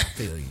hey, I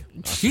feel you.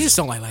 You just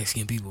don't like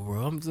light-skinned people,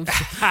 bro. You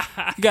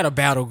got a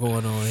battle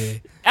going on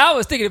here. I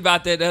was thinking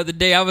about that the other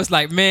day. I was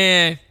like,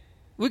 man,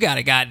 we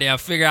gotta goddamn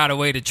figure out a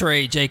way to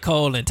trade J.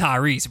 Cole and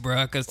Tyrese,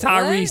 bro, because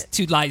Tyrese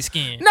too light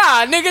skinned.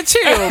 Nah, nigga,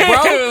 chill, bro.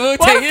 We'll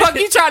Why take the it. fuck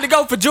you trying to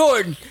go for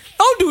Jordan?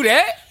 Don't do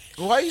that.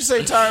 Why you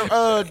say J.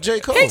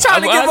 Cole? He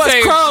trying to give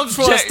us crumbs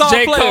for a star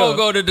J. player. Cole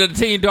go to the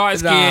team dark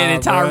skin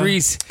and Nah, bruh.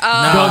 Tyrese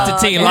go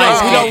to team okay. light We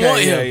skin. don't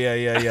want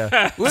him.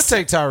 Yeah. We'll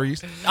take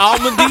Tyrese.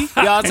 Almondy,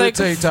 y'all We'll take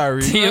take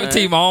Tyrese.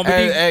 Team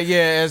Almondy.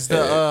 As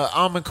the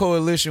Almond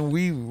Coalition,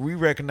 we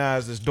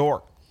recognize as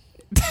dork.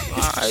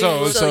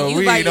 So you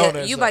we by ain't on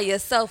that you side. by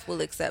yourself will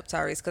accept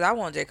Tyrese because I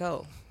want J.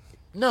 Cole.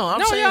 No, I'm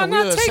No, saying y'all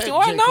we'll not accept taking.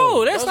 Oh, J. no,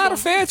 Cole. that's not a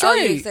fair Oh,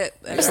 you trade. accept?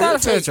 It's not a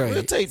fair trade.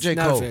 We'll take J. It's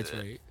not a Cole. fair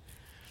trade.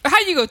 How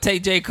you gonna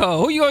take J. Cole?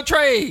 Who you gonna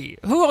trade?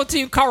 Who on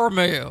team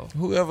Caramel?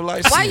 Whoever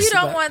likes. Why it. you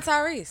don't want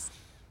Tyrese?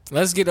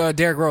 Let's get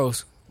Derrick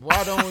Rose.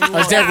 Why don't we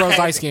want Derrick Rose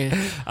light skin.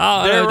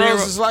 Oh, Derrick they Rose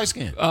were- is light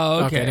skinned.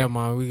 oh, Okay, okay. never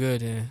mind. We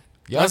good then.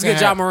 Y'all Let's can get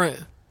John have- Morant.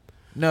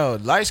 No,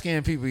 light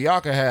skinned people, y'all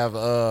can have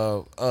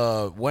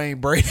Wayne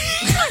Brady.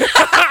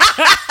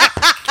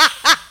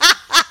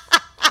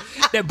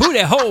 That booty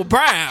hole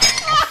brown.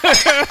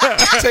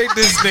 Take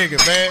this nigga,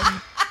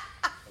 man.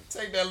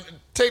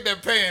 Take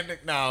that pan.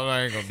 No,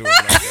 I ain't gonna do it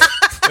like that.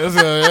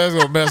 That's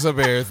gonna mess up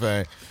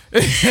everything.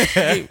 Give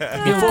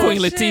him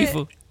Queen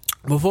Latifah.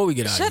 Before we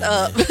get out Shut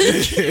of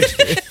here,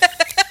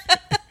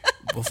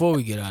 up. before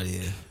we get out of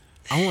here,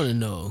 I want to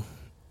know: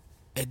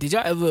 did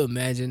y'all ever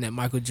imagine that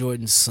Michael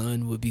Jordan's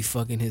son would be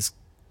fucking his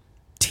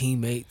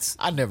teammates'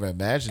 I never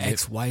imagined it.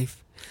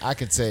 ex-wife? I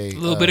could say A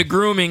little bit of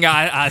grooming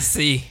I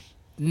see.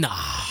 Nah,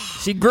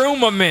 She groomed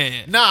my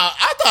man. Nah,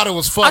 I thought it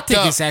was I fucked think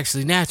up. it's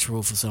actually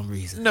natural for some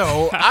reason.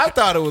 No, I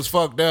thought it was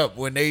fucked up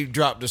when they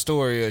dropped the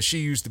story of she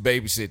used to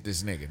babysit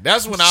this nigga.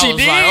 That's when I She was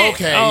did? like,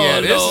 okay, Oh, yeah,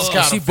 this Lord. is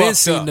kind She of been fucked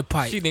seeing up. the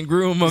pipe. She didn't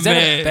groom my Is that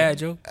man. a bad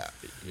joke?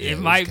 It was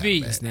might kinda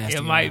be. bad. It's nasty.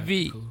 It might Right?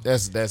 be. Cool.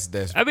 That's.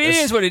 I mean, it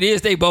is what it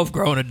is. They both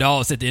grown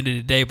adults at the end of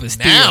the day, but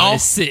still, Now-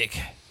 it's sick.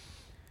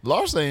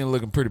 Larson ain't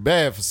looking pretty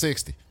bad for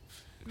 60.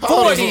 How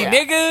old is 40, she?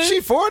 nigga.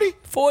 She 40?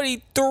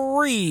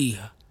 43,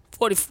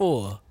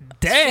 44.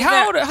 Dang,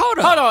 how old? Hold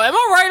on. Hold on, am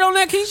I right on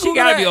that? Can you She Google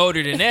gotta that? be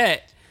older than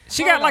that.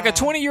 She got like a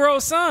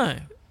 20-year-old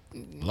son.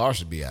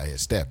 Larson be out here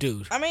stepping.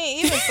 Dude. I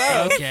mean, even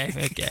so. Okay.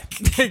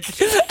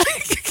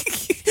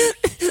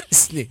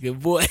 This nigga,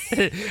 boy.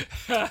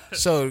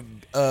 So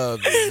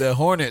the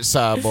Hornet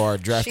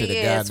sidebar drafted She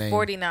a guy is named.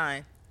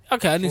 49.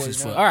 Okay, this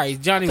is for all right.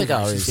 Johnny I think was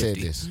I already she's said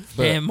 50. this.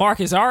 But And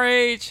Marcus our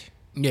age.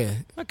 Yeah.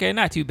 Okay,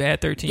 not too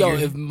bad. 13 Yo,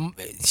 years.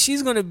 if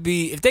she's gonna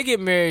be, if they get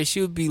married,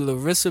 she would be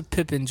Larissa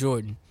Pippen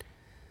Jordan.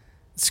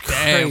 It's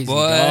Damn, crazy,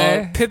 boy.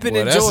 dog. Pippen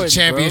well, and that's Jordan, a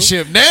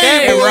championship bro. name,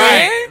 Damn, boy.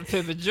 right?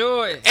 Pippen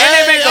Jordan.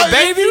 And they make a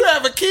baby. If you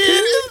have a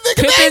kid, this nigga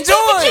Pippen named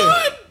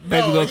Jordan.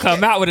 Baby gonna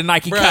come out with a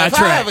Nike Bro, if I have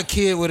contract. a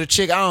kid with a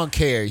chick, I don't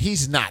care.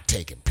 He's not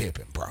taking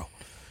Pippen, bro.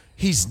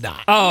 He's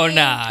not. Oh,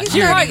 nah. He's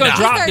She probably 30. gonna He's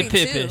drop the 32.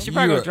 Pippen. She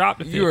probably gonna drop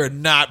the Pippen. You are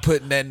not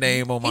putting that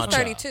name on my He's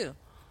child. 32.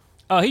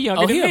 Oh, he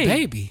younger Oh, than he me. a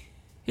baby.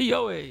 He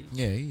your age.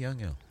 Yeah, he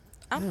young.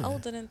 I'm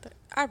older than 30.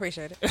 I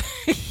appreciate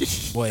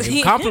it. Boy,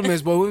 them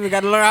compliments, boy. We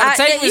got to learn how to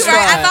take you this.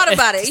 right. I thought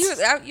about it. I She was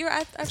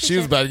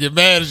appreciate about to get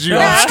mad at you. it.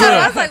 I'm I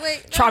strong. was like,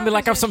 wait. Try me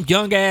like I'm some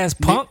young ass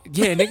punk.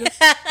 Yeah, nigga.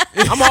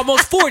 I'm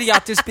almost 40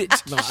 out this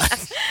bitch. Nah.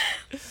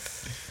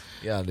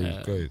 Yeah,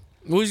 dude, great.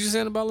 What was you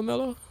saying about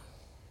LaMelo?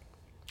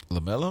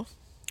 LaMelo?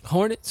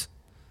 Hornets?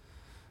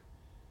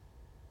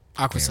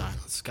 Awkward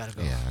silence. Gotta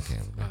go. Yeah, I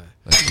can't remember.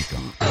 Let's keep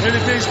going.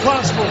 Anything's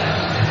possible.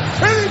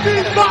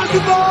 Anything's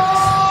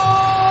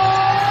possible.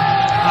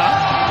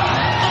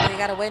 They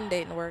got a wedding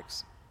date in the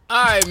works.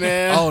 All right,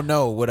 man. Oh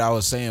no! What I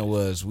was saying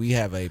was we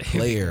have a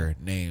player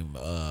named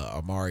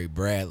Amari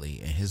Bradley,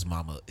 and his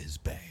mama is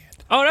bad.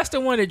 Oh, that's the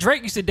one that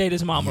Drake used to date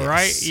his mama, Yes.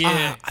 right?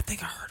 Yeah. I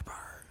think I heard about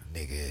her.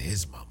 Nigga,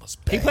 his mama's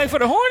bad. He played for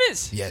the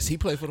Hornets? Yes, he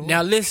played for the.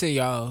 Now listen,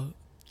 y'all.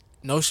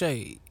 No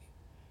shade.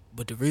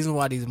 But the reason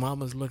why these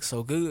mamas look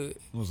so good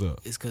What's up?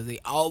 is because they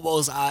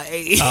almost our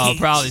age. Oh,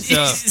 probably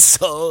so.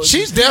 So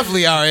She's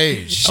definitely our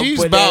age. She's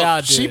put that out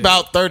about she there.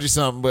 about 30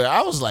 something. But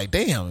I was like,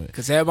 damn.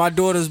 because had my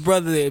daughter's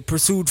brother that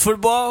pursued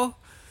football,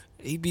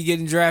 he'd be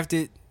getting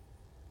drafted.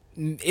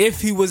 If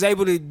he was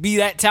able to be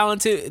that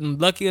talented and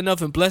lucky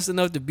enough and blessed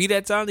enough to be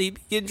that talented, he'd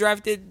be getting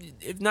drafted.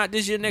 If not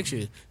this year, next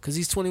year, because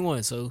he's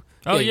 21. So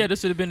Oh, yeah,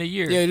 this would have been a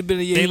year. yeah, it'd been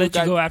a year. They He let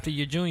you got- go after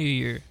your junior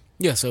year.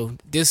 Yeah, so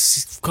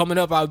this coming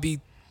up, I'll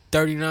be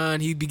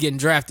 39. He'd be getting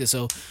drafted.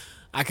 So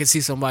I can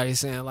see somebody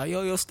saying like,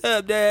 "Yo, your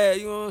stepdad,"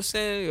 you know what I'm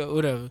saying, or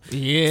whatever.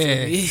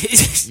 Yeah.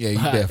 Yeah, you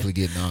definitely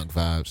getting Unk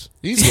vibes.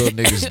 These little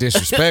niggas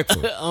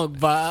disrespectful. Unk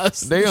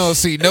vibes. They don't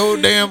see no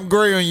damn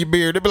gray on your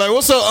beard. They be like,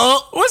 "What's up,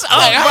 Unk? What's up?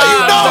 Like, how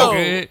you know?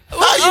 Good.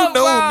 How you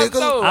know, nigga?"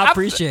 No, I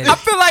appreciate it. I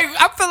feel like,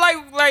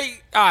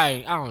 all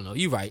right, I don't know.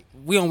 You right.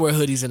 We don't wear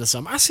hoodies in the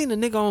summer. I seen a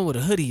nigga on with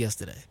a hoodie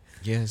yesterday.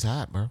 Yeah, it's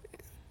hot, bro.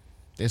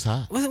 It's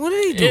hot. What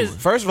did he do?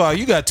 First of all,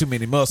 you got too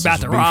many muscles. About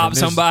to rob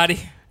somebody.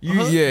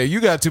 Yeah,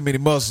 you got too many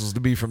muscles to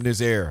be from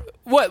this era.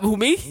 What? Who,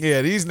 me?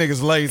 Yeah, these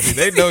niggas lazy.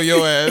 They know your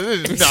ass.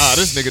 Nah,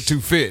 this nigga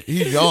too fit.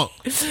 He Unk.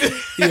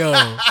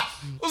 Yo.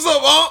 What's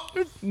up,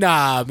 Unk?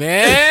 Nah,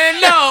 man.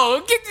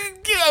 No. Get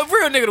a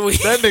real nigga of the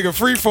week. That nigga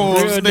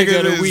freeforms Real nigga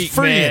of the is week,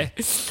 free. man.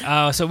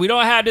 So we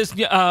don't have this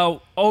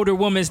older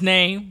woman's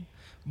name,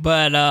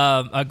 but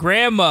a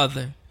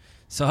grandmother.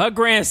 So her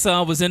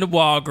grandson was in the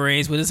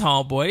Walgreens with his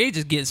homeboy. They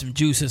just getting some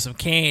juice and some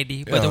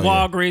candy. But the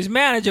Walgreens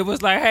manager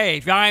was like, "Hey,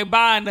 if y'all ain't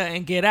buying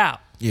nothing, get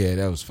out." Yeah,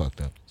 that was fucked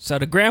up. So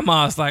the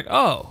grandma's like,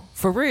 "Oh,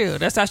 for real?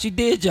 That's how she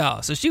did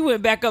y'all." So she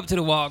went back up to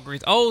the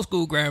Walgreens, old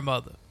school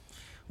grandmother.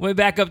 Went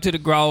back up to the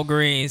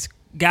Walgreens,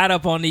 got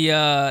up on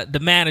the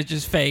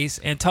manager's face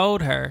and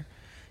told her,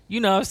 you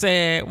know what I'm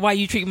saying, "Why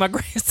you treat my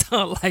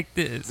grandson like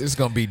this?" This is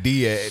going to be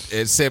D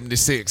at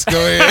 76.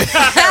 Go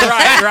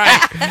ahead.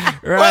 right.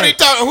 What he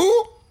talking?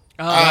 Who?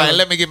 All right,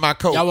 let me get my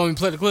coat. Y'all want me to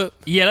play the clip?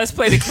 Yeah, let's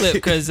play the clip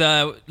because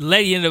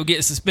lady ended up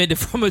getting suspended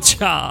from a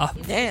job.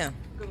 Damn.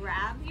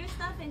 Grab your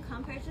stuff and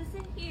come purchase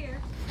it here,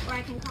 or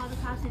I can call the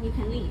cops and you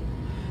can leave.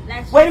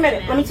 Wait a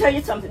minute, let me tell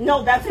you something.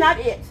 No, that's not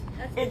it.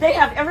 If they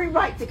have every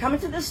right to come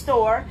into the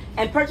store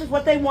and purchase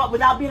what they want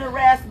without being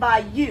harassed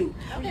by you.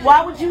 Okay.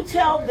 Why would you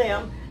tell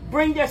them,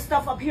 bring their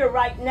stuff up here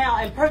right now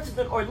and purchase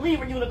it or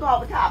leave, or you're going to call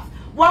the cops?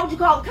 Why would you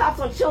call the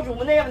cops on children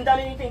when they haven't done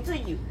anything to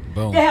you?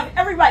 Boom. They have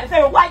every right. If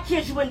they were white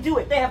kids, you wouldn't do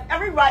it. They have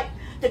every right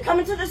to come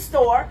into the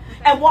store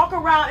and walk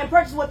around and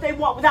purchase what they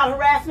want without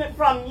harassment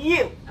from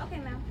you. Okay,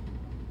 ma'am.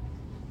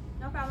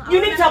 No problem.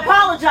 You need to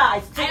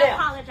apologize to them. I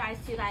apologize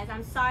to you guys.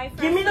 I'm sorry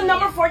for... Give me the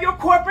number for your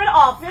corporate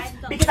office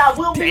because I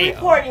will be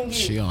reporting you.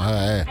 She on her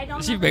ass. I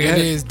don't She know. big That ass.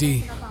 is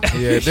D.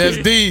 Yeah, that's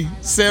D. Give me the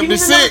number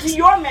 76. to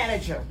your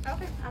manager.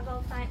 Okay, I'll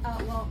go find...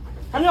 well...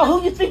 I don't know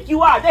who you think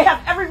you are. They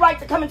have every right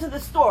to come into the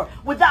store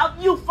without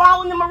you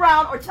following them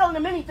around or telling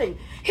them anything.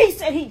 He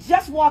said he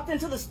just walked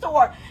into the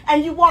store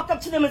and you walked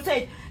up to them and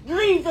said,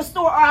 "Leave the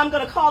store or I'm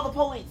going to call the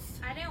police."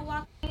 I didn't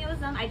walk in with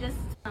them. I just...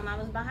 I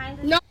was behind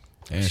the... No.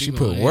 And she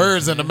put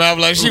words in the mouth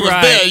like she was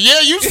there. Yeah,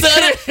 you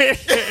said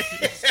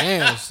it.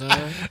 Damn, son.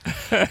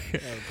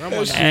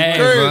 Grandma, Hey,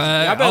 crazy. bro.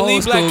 I better Old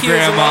leave school black kids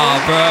grandma,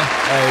 alone. bro.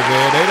 Hey,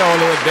 man,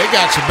 they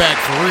got your back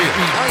for real.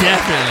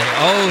 Definitely.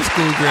 Old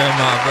school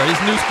grandma, bro.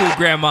 These new school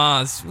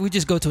grandmas, we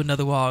just go to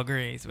another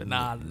Walgreens. But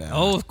nah.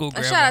 Old school A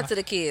grandma. shout out to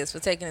the kids for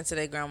taking it to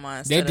their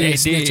grandma. They did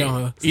snitch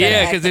on her.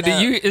 Yeah, because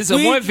acting up. it's a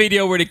one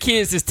video where the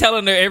kids is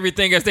telling her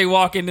everything as they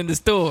walk in the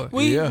store.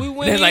 We Yeah.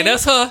 went They're like, in.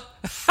 "That's her."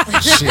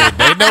 Shit,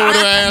 they know where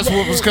their ass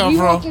whoopers come we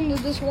walked from.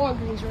 into this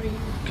Walgreens right here.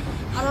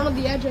 I don't know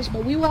the address,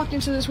 but we walked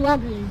into this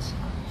Walgreens,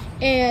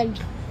 and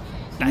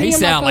Nah, me he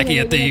and my sound like cousin he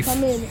a were gonna thief.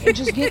 Come in and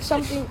just get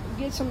something,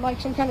 get some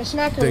kind of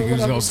snack or Think he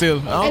was whatever. gonna steal?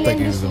 I don't And think then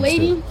he was this gonna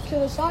lady steal. to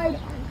the side,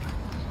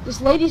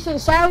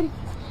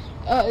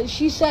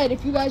 she said,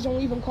 "If you guys don't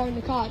leave, I'm calling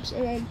the cops."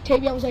 And then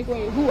Tavion was like,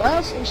 "Wait, who,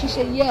 us?" And she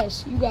said,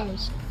 "Yes, you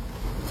guys."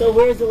 So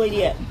where's the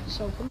lady at?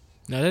 So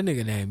No, that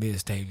nigga name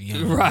is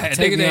Tavion. Right,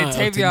 nigga named up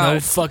to Tavion. No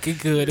fucking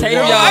good.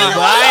 Tavion.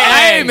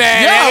 I ain't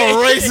mad.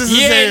 Y'all racist as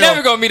You ain't hell.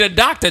 never gonna meet a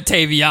Dr.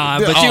 Tavion,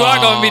 but you are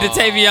gonna meet a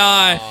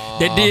Tavion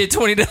that did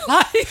 20 to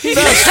life.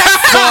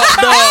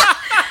 Fucked up.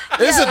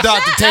 There's a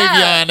Dr.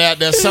 Tavion out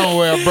there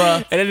somewhere,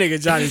 bro. And that nigga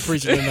Johnny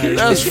preaching tonight.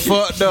 That's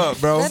fucked up,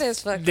 bro. That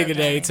is fucked Nigga up.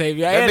 named Tavion.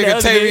 That And nigga the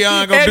other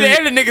Tavion gonna do-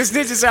 And the nigga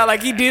snitching sound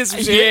like he did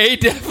some shit. Yeah, he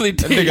definitely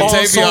That did. nigga Also,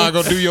 Tavion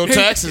gonna do your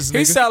taxes, He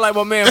nigga. sound like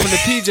my man from the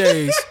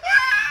PJs.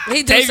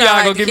 He do Tavion sound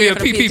like gonna the give me kid a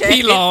from the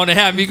PPP PJ. loan and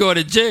have me go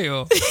to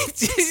jail.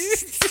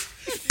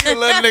 You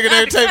let a nigga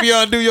named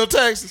Tavion do your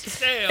taxes.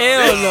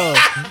 Hell no.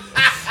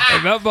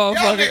 Hey, that Y'all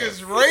motherfucker. niggas If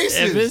his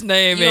racist.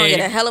 name You gonna get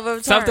a ain't hell of a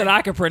return. something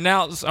I can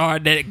pronounce or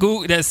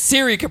that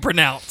Siri can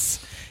pronounce.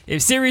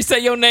 If Siri say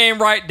your name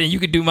right, then you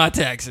can do my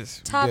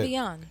taxes.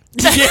 Tavion.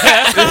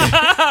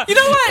 You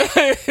know what?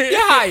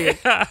 You're hired.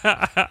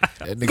 That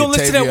nigga Go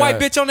listen to that Tavion- white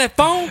bitch on that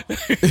phone.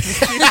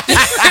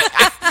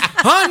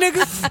 Huh,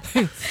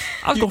 nigga?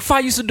 I was gonna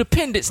find you some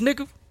dependents,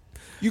 nigga.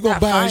 You gonna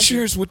Not buy fine.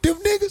 insurance with them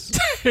niggas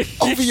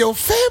over your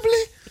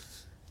family?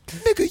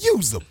 Nigga,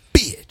 you's a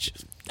bitch.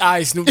 All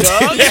right, Snoop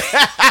Dogg.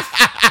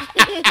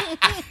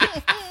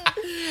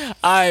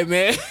 All right,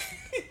 man.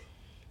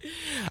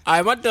 All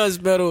right, my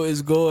dust medal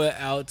is going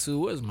out to,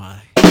 where's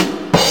mine?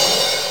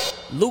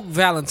 Luke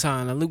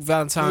Valentine. Now, Luke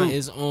Valentine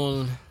is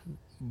on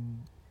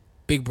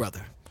Big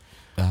Brother.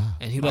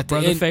 And he My let the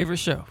brother's favorite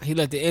show. he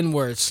let the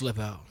N-word slip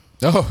out.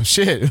 Oh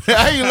shit!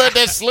 How you let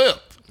that slip?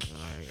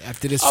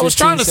 After this, I was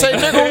 15 trying to say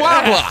seconds. nigga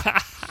wah.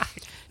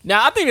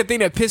 Now, I think the thing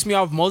that pissed me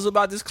off most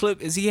about this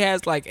clip is he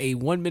has like a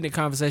 1 minute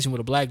conversation with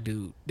a black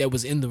dude that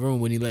was in the room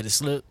when he let it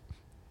slip.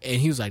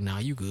 And he was like, nah,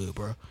 you good,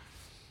 bro.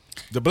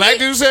 The black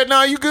dude said,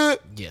 "Nah, you good."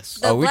 Yes.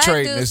 The we black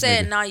trading dude this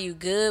said, nigga. "Nah, you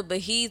good," but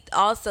he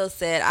also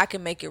said, "I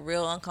can make it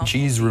real uncomfortable."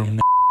 Cheese room.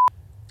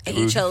 And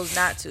he chose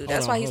not to.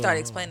 That's why he started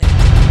explaining.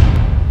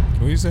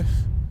 What you say?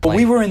 But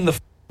we were in the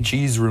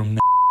cheese room,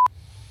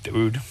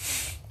 dude.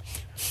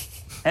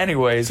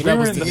 Anyways, we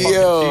were in the fucking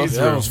cheese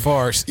room. That was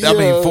forced. I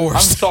mean, forced.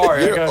 I'm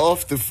sorry. You're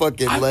off the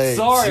fucking leg.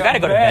 Sorry, You gotta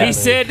go to bed. He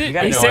said it. He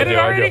No, said I it do, I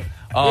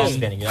already. do.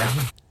 Spinning, yeah.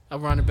 I'll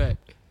run it back.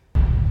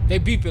 They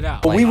beep it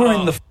out. But we were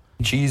in the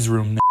cheese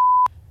room.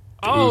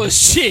 Oh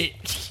shit.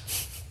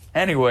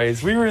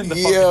 Anyways, we were in the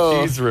Yo.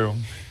 fucking cheese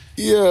room.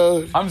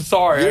 Yeah. I'm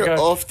sorry. You're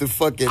off the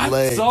fucking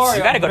leg. Sorry,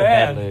 You gotta I'm go to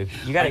bad. bed, Luke.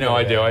 You gotta I know, go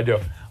I to do,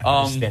 bed.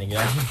 I do. Spinning,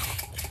 yeah.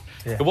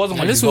 It wasn't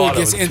Now, like this one Vado.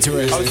 gets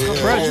interesting.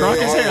 Bro, drunk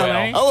as hell,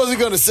 man. I wasn't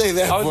gonna say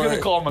that I was part.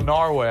 gonna call him a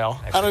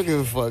narwhal. I don't give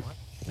a fuck.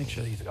 Make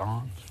sure he's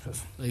gone.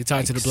 You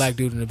talking to the black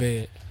dude in the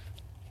bed.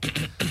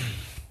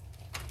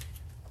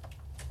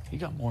 He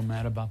got more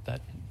mad about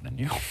that than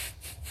you.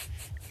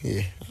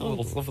 Yeah. A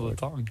little slip of the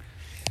tongue.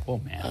 Oh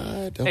man.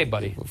 I don't Hey,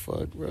 buddy. give a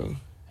fuck, bro.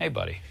 Hey,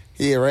 buddy.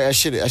 Yeah, right. I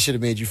should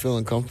have made you feel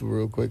uncomfortable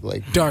real quick.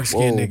 Like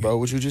Dark-skinned whoa, nigga. bro.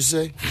 What you just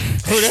say?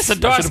 Oh, that's a I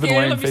dark should have been skin.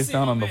 laying Let me face see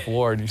down my on the man.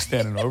 floor and you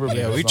standing over me.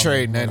 Yeah, or we something.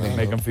 trading that nigga.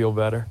 Make him feel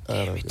better.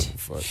 I don't give a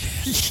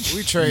fuck.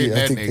 We trade Yeah, I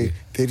that think nigga.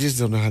 they just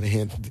don't know how to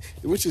handle.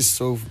 Which is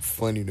so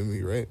funny to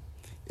me, right?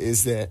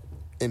 Is that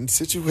in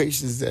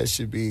situations that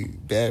should be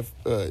bad,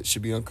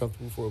 should be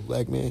uncomfortable for a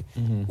black man,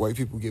 white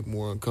people get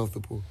more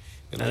uncomfortable.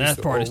 And Now, I used that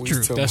to part is always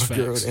true. Tell That's my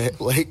girl facts.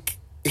 that, like,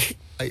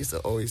 I used to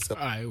always tell.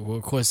 All right. Well,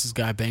 of course, this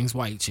guy bangs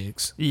white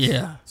chicks.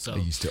 Yeah. So, I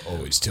used to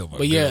always tell my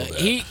but yeah, girl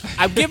that.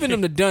 I'm giving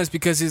him the dunce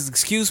because his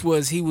excuse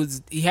was he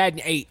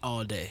hadn't ate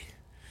all day.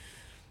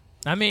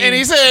 I mean, And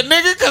he said,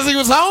 "Nigga," because he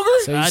was hungry.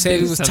 So he I said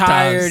do he was sometimes.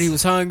 tired, he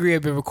was hungry,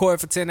 had been recording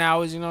for 10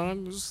 hours. You know,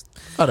 I'm just,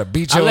 I'd have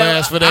beat I your let-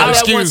 ass for I that let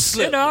one excuse.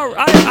 slip. you know,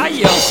 I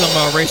yell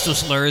some racial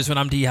slurs when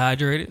I'm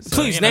dehydrated. So,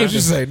 Please you know, name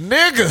Just say,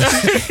 "Nigga."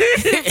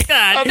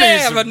 God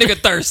damn, a nigga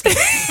thirsty.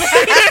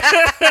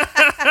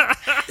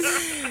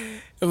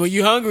 when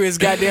you hungry, is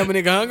goddamn a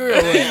nigga hungry? Or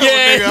what?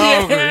 yeah,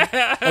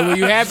 hungry. And when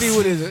you happy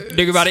with his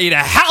nigga about to eat a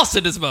house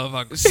in this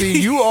motherfucker.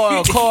 See, you are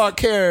a card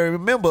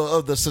carrying member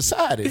of the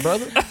society,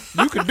 brother.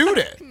 You can do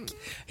that.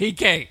 He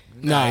can't.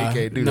 Nah, he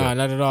can't do nah, that.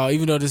 not at all.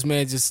 Even though this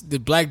man the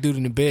black dude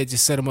in the bed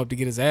just set him up to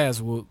get his ass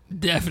whooped.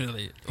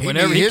 Definitely. He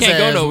Whenever need he his can't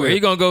go ass nowhere, whipped. he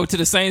gonna go to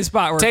the same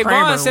spot where Kramer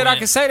Tavon said I went.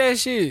 can say that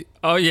shit.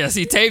 Oh yeah,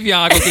 see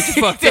Tavion gonna get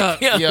you fucked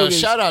up. Yo,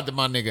 shout out to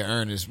my nigga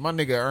Ernest. My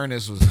nigga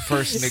Ernest was the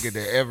first nigga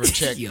that ever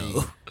checked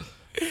me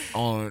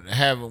on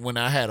having when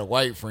I had a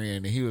white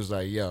friend, and he was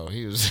like, "Yo,"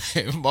 he was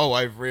my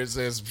white friend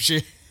said some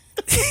shit.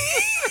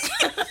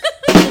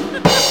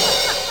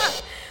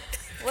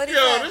 What is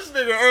Yo, that? this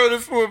nigga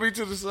Ernest pulled me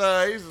to the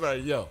side. He's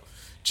like, "Yo,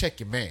 check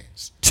your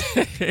mans."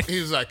 He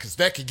was like, "Cause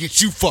that could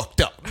get you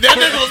fucked up." That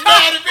nigga was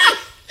mad at me.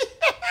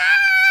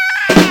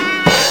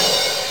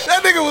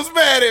 That nigga was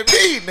mad at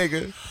me,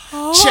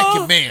 nigga. Check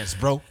your mans,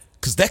 bro.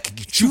 Cause that could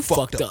get you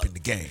fucked up in the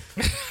game.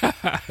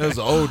 That was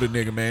an older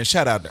nigga, man.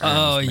 Shout out to Ernest,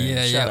 Oh man.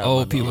 yeah, Shout yeah. out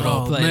Old my people nigga.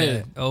 don't play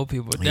man. that. Old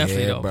people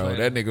definitely don't bro. play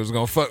That nigga was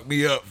gonna fuck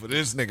me up for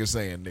this nigga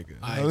saying nigga.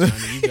 All right,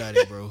 Johnny, you got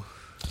it, bro.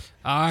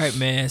 All right,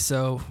 man.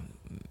 So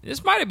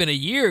this might have been a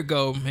year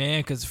ago, man,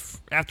 because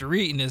after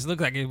reading this, it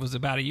looked like it was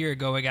about a year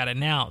ago it got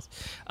announced.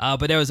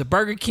 But there was a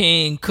Burger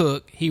King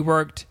cook. He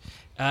worked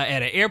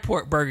at an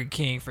airport Burger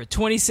King for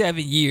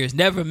 27 years,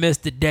 never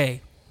missed a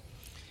day.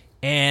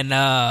 And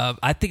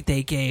I think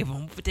they gave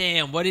him,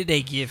 damn, what did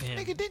they give him?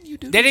 They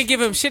didn't give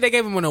him shit. They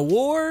gave him an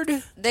award.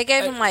 They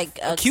gave him like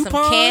some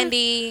coupon?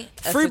 candy,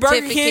 a Free Burger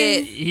certificate,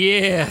 King?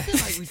 Yeah.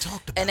 Like we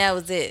talked about. and that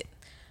was it.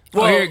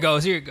 Well, here it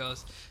goes. Here it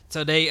goes.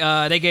 So they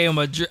gave him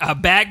a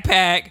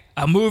backpack,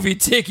 a movie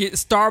ticket,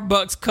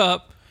 Starbucks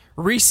cup,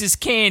 Reese's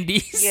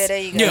candies, Yeah, there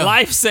you go.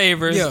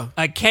 Lifesavers, Yeah.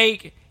 a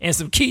cake, and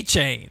some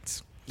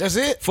keychains That's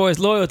it. for his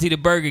loyalty to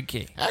Burger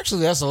King.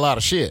 Actually, that's a lot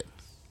of shit.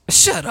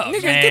 Shut up,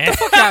 Nigga, man. get the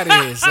fuck out of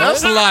here, son.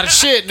 That's a lot of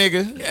shit,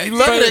 nigga. You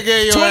lucky they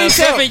gave your ass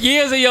 27 up.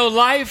 years of your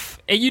life,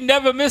 and you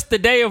never missed a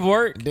day of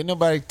work. Didn't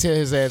nobody tell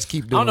his ass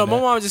keep I doing don't know.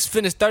 that? My mom just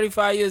finished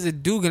 35 years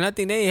at Dugan. I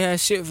think they ain't had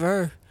shit for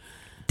her.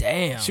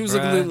 Damn, She was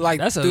bruh. looking like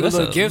that's through the that's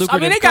little gifts. I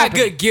mean, lucrative they got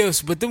company. good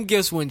gifts, but them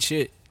gifts wasn't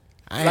shit.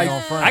 I ain't Like,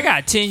 gonna front. I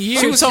got 10 years.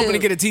 She was hoping to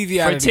too. get a TV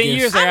out For of 10 the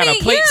years, gifts. I got a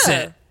plate yeah.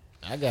 set.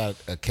 I got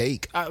a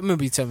cake. I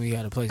remember you telling me you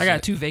had a place. I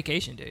got 2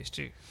 vacation days,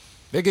 too.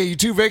 They gave you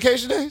 2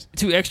 vacation days?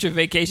 2 extra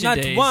vacation Not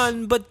days.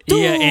 one, but 2.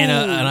 Yeah,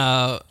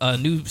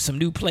 and some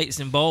new plates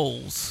and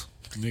bowls.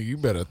 Nigga, you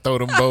better throw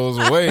them bowls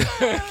away.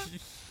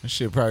 That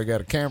shit probably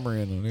got a camera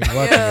in them. They watching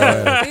your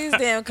Yeah, ass. these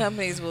damn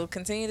companies will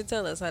continue to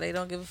tell us how they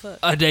don't give a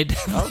fuck. They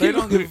Oh, they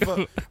don't give a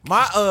fuck.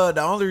 My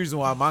the only reason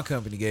why my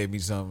company gave me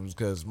something was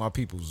because my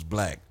people was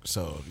black.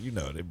 So you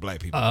know they black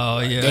people. Oh,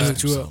 black. yeah. They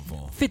That's do true. something for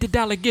 'em.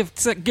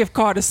 $50 gift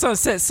card to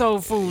Sunset Soul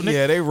Food. Nigga.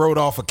 Yeah, they wrote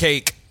off a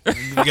cake. You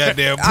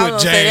goddamn I put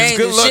was gonna say, they James. ain't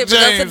Good just luck, shipping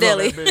up to James. on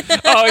Delhi. that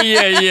bitch. Oh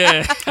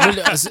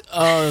yeah,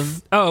 yeah. no,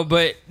 Oh,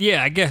 but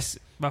yeah, I guess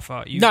my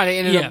fault. they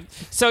ended up.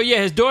 So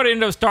yeah, his daughter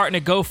ended up starting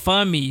a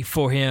GoFundMe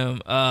for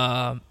him,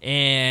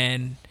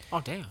 and Oh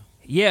damn.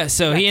 Yeah,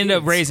 so he ended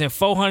up raising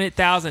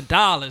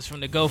 $400,000 from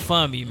the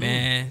GoFundMe,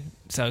 man.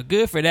 So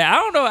good for that. I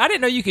don't know. I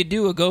didn't know you could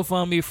do a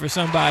GoFundMe for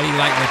somebody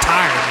like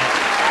retirement.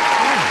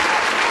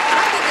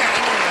 I don't think there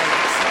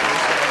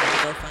are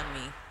any like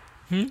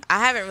GoFundMe. I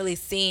haven't really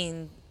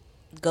seen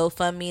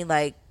GoFundMe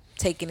like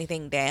take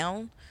anything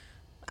down.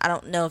 I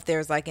don't know if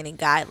there's like any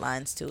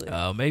guidelines to it.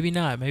 Oh, maybe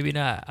not. Maybe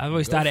not. I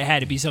always thought it had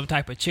to be some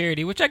type of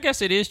charity, which I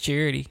guess it is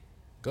charity.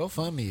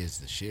 GoFundMe is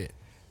the shit.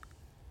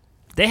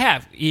 They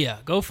have,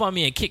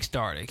 GoFundMe and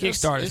Kickstarter.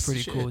 Kickstarter is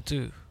pretty cool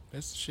too.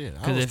 That's the shit.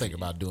 I was thinking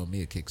about doing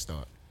me a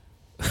Kickstart.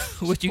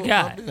 What you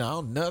got? I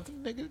don't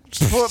nothing, nigga.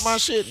 Support my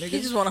shit, nigga.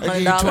 You just want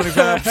 $100.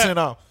 25%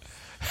 off.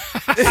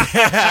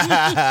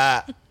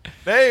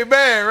 They ain't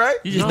bad, right?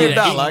 You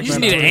just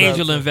need an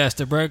angel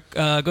investor, bro.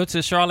 Go to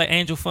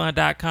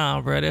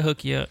charlotteangelfund.com, bro. They'll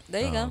hook you up.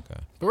 There you go.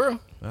 Okay. For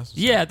real? I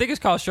think it's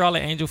called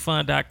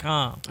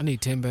charlotteangelfund.com. I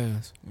need 10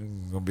 bands.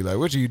 I'm gonna be like,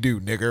 what you do,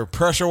 nigga?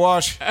 Pressure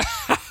wash?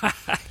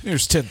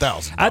 Here's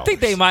 $10,000. I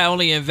think they might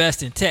only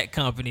invest in tech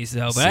companies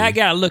though, but I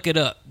gotta look it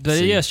up.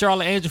 But yeah,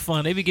 Charlotte Angel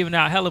Fund, they be giving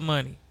out hella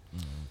money.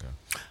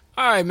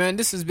 All right, man.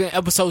 This has been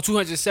episode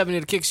 270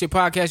 of the Kick Shit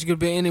Podcast. You could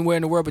be anywhere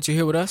in the world, but you're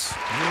here with us.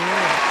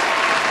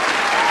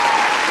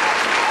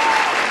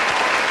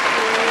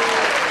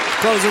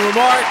 Closing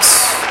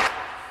remarks.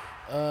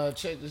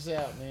 Check this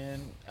out,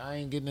 man. I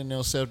ain't getting in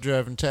no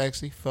self-driving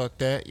taxi. Fuck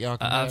that. Y'all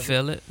can I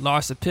feel it.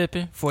 Larsa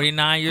Pippen,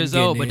 49 years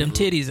old, but them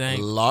titties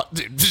ain't.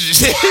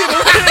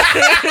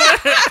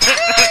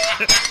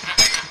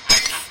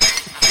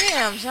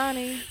 Damn,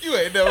 Johnny. You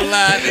ain't never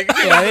lied, nigga.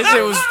 Yeah, this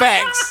shit was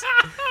facts.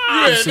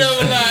 You ain't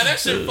never lied. That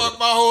shit fucked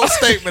my whole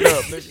statement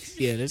up, nigga.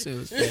 Yeah, this shit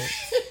was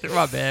facts.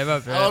 My bad. I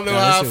don't know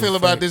how I feel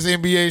about this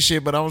NBA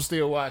shit, but I'm going to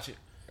still watch it.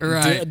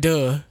 Right.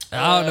 Duh.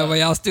 I don't know why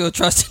y'all still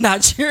trusting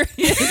Nigeria.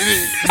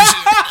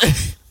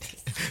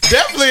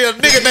 Definitely a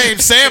nigga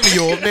named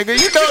Samuel, nigga.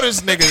 You know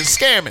this nigga is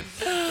scamming.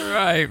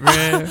 Right,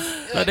 man.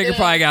 That nigga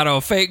probably got on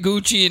fake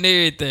Gucci and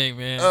everything,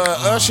 man.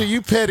 Usher,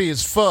 you petty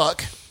as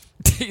fuck.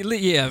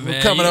 Yeah,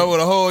 man. Coming up with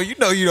a whole, you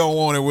know you don't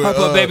want it with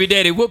baby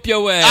daddy, whoop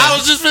your ass. I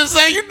was just been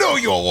saying, you know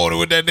you don't want it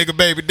with that nigga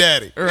baby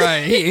daddy.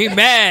 Right. He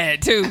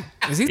mad, too.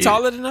 Is he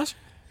taller than Usher?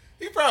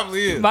 He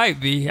probably is. Might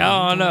be.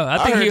 I don't know.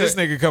 I think heard this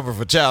nigga coming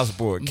for child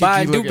support.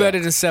 Biden do better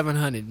than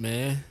 700,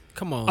 man.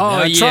 Come on.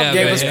 Oh, yeah, Trump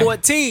gave man. us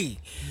 14.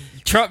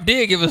 Trump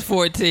did give us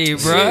 14, bro.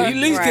 Shit, at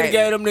least could have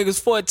gave them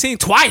niggas 14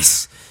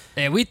 twice.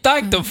 And we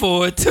thanked them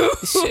for it, too.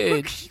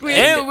 Shit.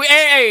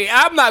 Hey,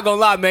 I'm not going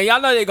to lie, man.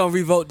 Y'all know they going to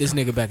revote this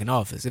nigga back in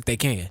office if they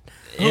can.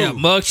 Yeah,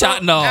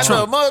 mugshot no. That's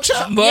a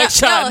mugshot.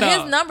 Mugshot no.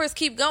 His numbers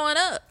keep going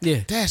up. Yeah.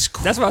 That's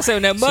cool. That's why I say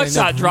when that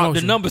mugshot dropped,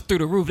 the numbers through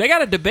the roof. They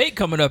got a debate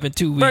coming up in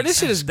 2 weeks. Bro, this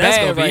shit is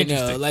bad right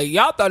now. Like,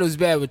 y'all thought it was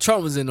bad when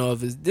Trump was in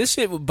office. This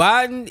shit with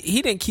Biden,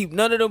 he didn't keep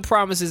none of them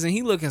promises, and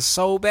he looking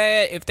so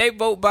bad. If they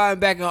vote Biden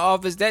back in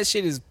office, that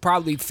shit is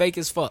probably fake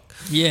as fuck.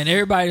 Yeah, and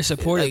everybody that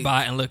supported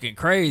Biden looking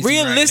crazy.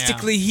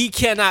 Realistically, he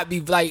cannot be,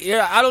 like,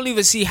 I don't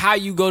even see how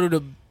you go to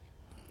the...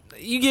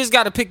 You just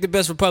got to pick the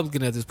best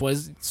Republican at this point.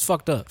 It's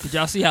fucked up. Did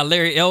y'all see how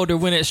Larry Elder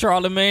went at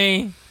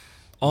Charlemagne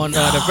on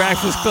the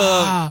Breakfast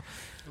Club?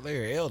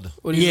 Larry Elder.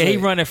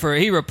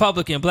 He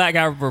Republican, black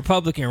guy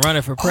Republican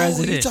running for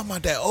president. Oh, you talking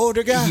about that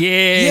older guy?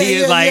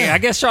 Yeah, I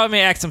guess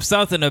Charlemagne asked him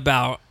something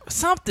about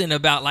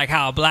like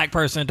how a black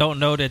person don't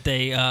know that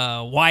they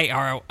white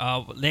or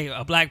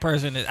a black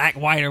person that act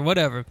white or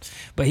whatever.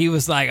 But he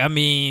was like, I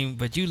mean,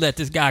 but you let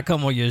this guy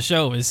come on your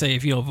show and say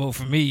if you don't vote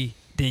for me,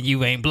 then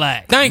you ain't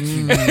black. Thank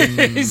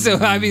you. So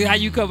I mean, how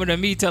you coming to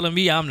me telling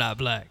me I'm not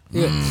black?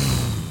 Yeah.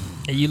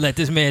 And you let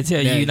this man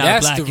tell you you're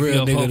not black. That's the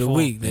real nigga of the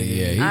week.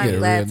 Nigga. Yeah, I'm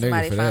glad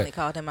somebody finally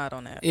called him out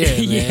on that. Yeah,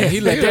 man.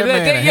 He let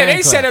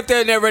they sat up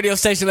there in that radio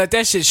station, let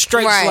that shit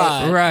straight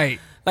slide. Right.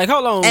 Like,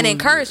 hold on. And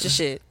encouraged the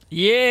shit.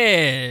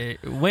 Yeah.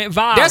 Went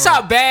viral. That's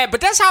how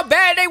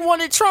bad they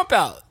wanted Trump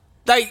out.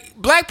 Like,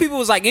 black people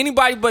was like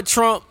anybody but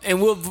Trump,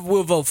 and we'll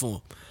vote for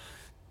him.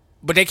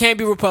 But they can't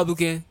be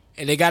Republican,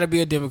 and they got to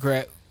be a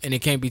Democrat, and it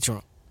can't be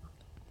Trump.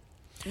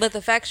 But the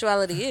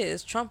factuality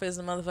is, Trump is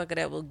the motherfucker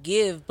that will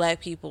give black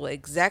people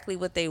exactly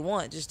what they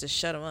want just to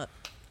shut them up.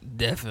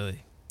 Definitely.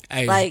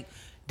 Hey, like,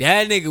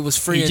 that nigga was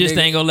free. He just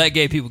ain't gonna let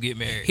gay people get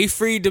married. He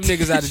freed them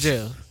niggas out of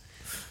jail.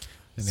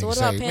 So what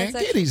about man,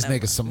 get these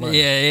niggas some money.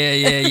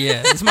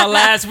 Yeah. It's my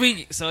last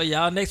week, so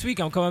y'all next week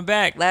I'm coming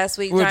back. Last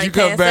week, would you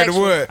come back to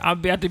what? I'll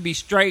be have to be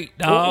straight,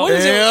 dog. What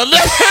is it?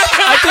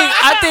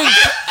 I think.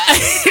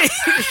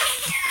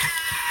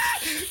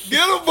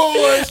 Get him,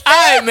 boys. All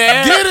right,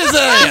 man. Get his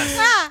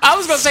ass. I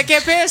was gonna say,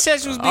 can't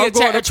pansexuals be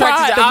attracted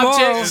to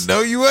objects? No,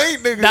 you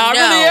ain't, nigga. Nah, I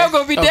really am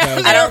gonna be down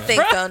there. I don't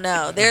think so.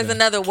 No, there's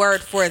another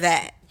word for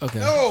that. Okay.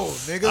 No,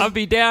 nigga. I'll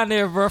be down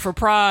there, bro, for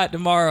Pride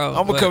tomorrow.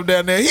 I'm gonna come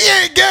down there. He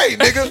ain't gay,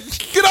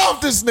 nigga. Get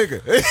off this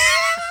nigga. You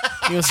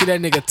gonna see that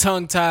nigga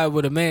tongue tied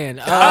with a man.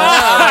 All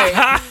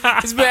right.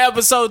 It's been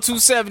episode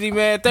 270,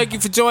 man. Thank you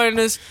for joining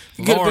us.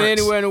 You could have been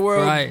anywhere in the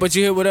world, but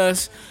you're here with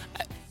us.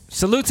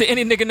 Salute to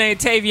any nigga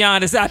named Tavion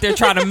that's out there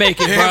trying to make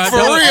it, bro. For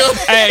real.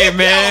 Hey,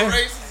 man.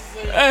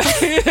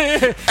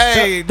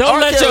 Hey,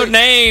 don't let your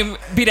name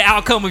be the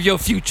outcome of your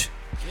future.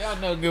 Y'all Y'all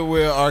know good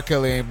well R.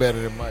 Kelly ain't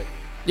better than Mike.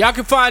 Y'all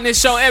can find this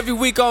show every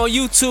week on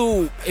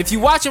YouTube. If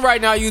you're watching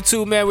right now,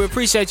 YouTube, man, we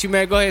appreciate you,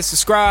 man. Go ahead and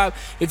subscribe.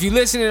 If you're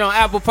listening on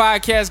Apple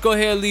Podcasts, go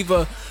ahead and leave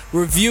a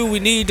review. We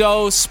need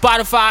those.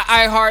 Spotify,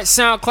 iHeart,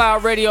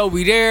 SoundCloud Radio,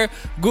 we there.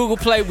 Google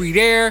Play, we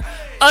there.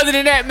 Other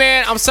than that,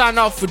 man, I'm signing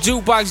off for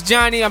Jukebox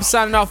Johnny. I'm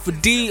signing off for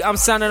D. I'm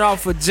signing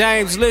off for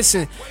James.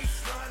 Listen,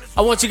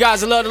 I want you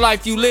guys to love the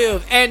life you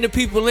live and the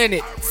people in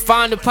it.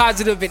 Find the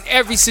positive in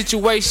every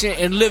situation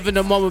and live in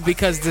the moment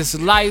because this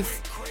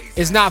life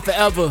is not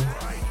forever.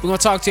 We're going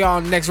to talk to y'all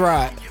on the next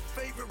ride.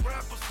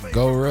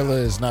 Gorilla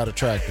is not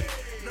attractive.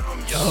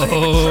 Yo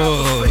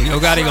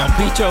Gotti gonna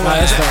beat your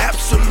ass.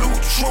 Absolute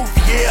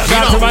truth, yeah.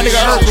 Shout out to my nigga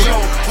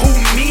Urkel. Who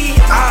me?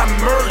 I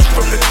emerge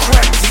from the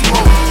crack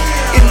smoke.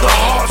 In the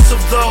hearts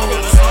of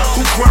those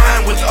who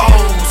grind with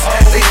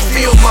O's, they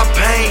feel my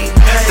pain.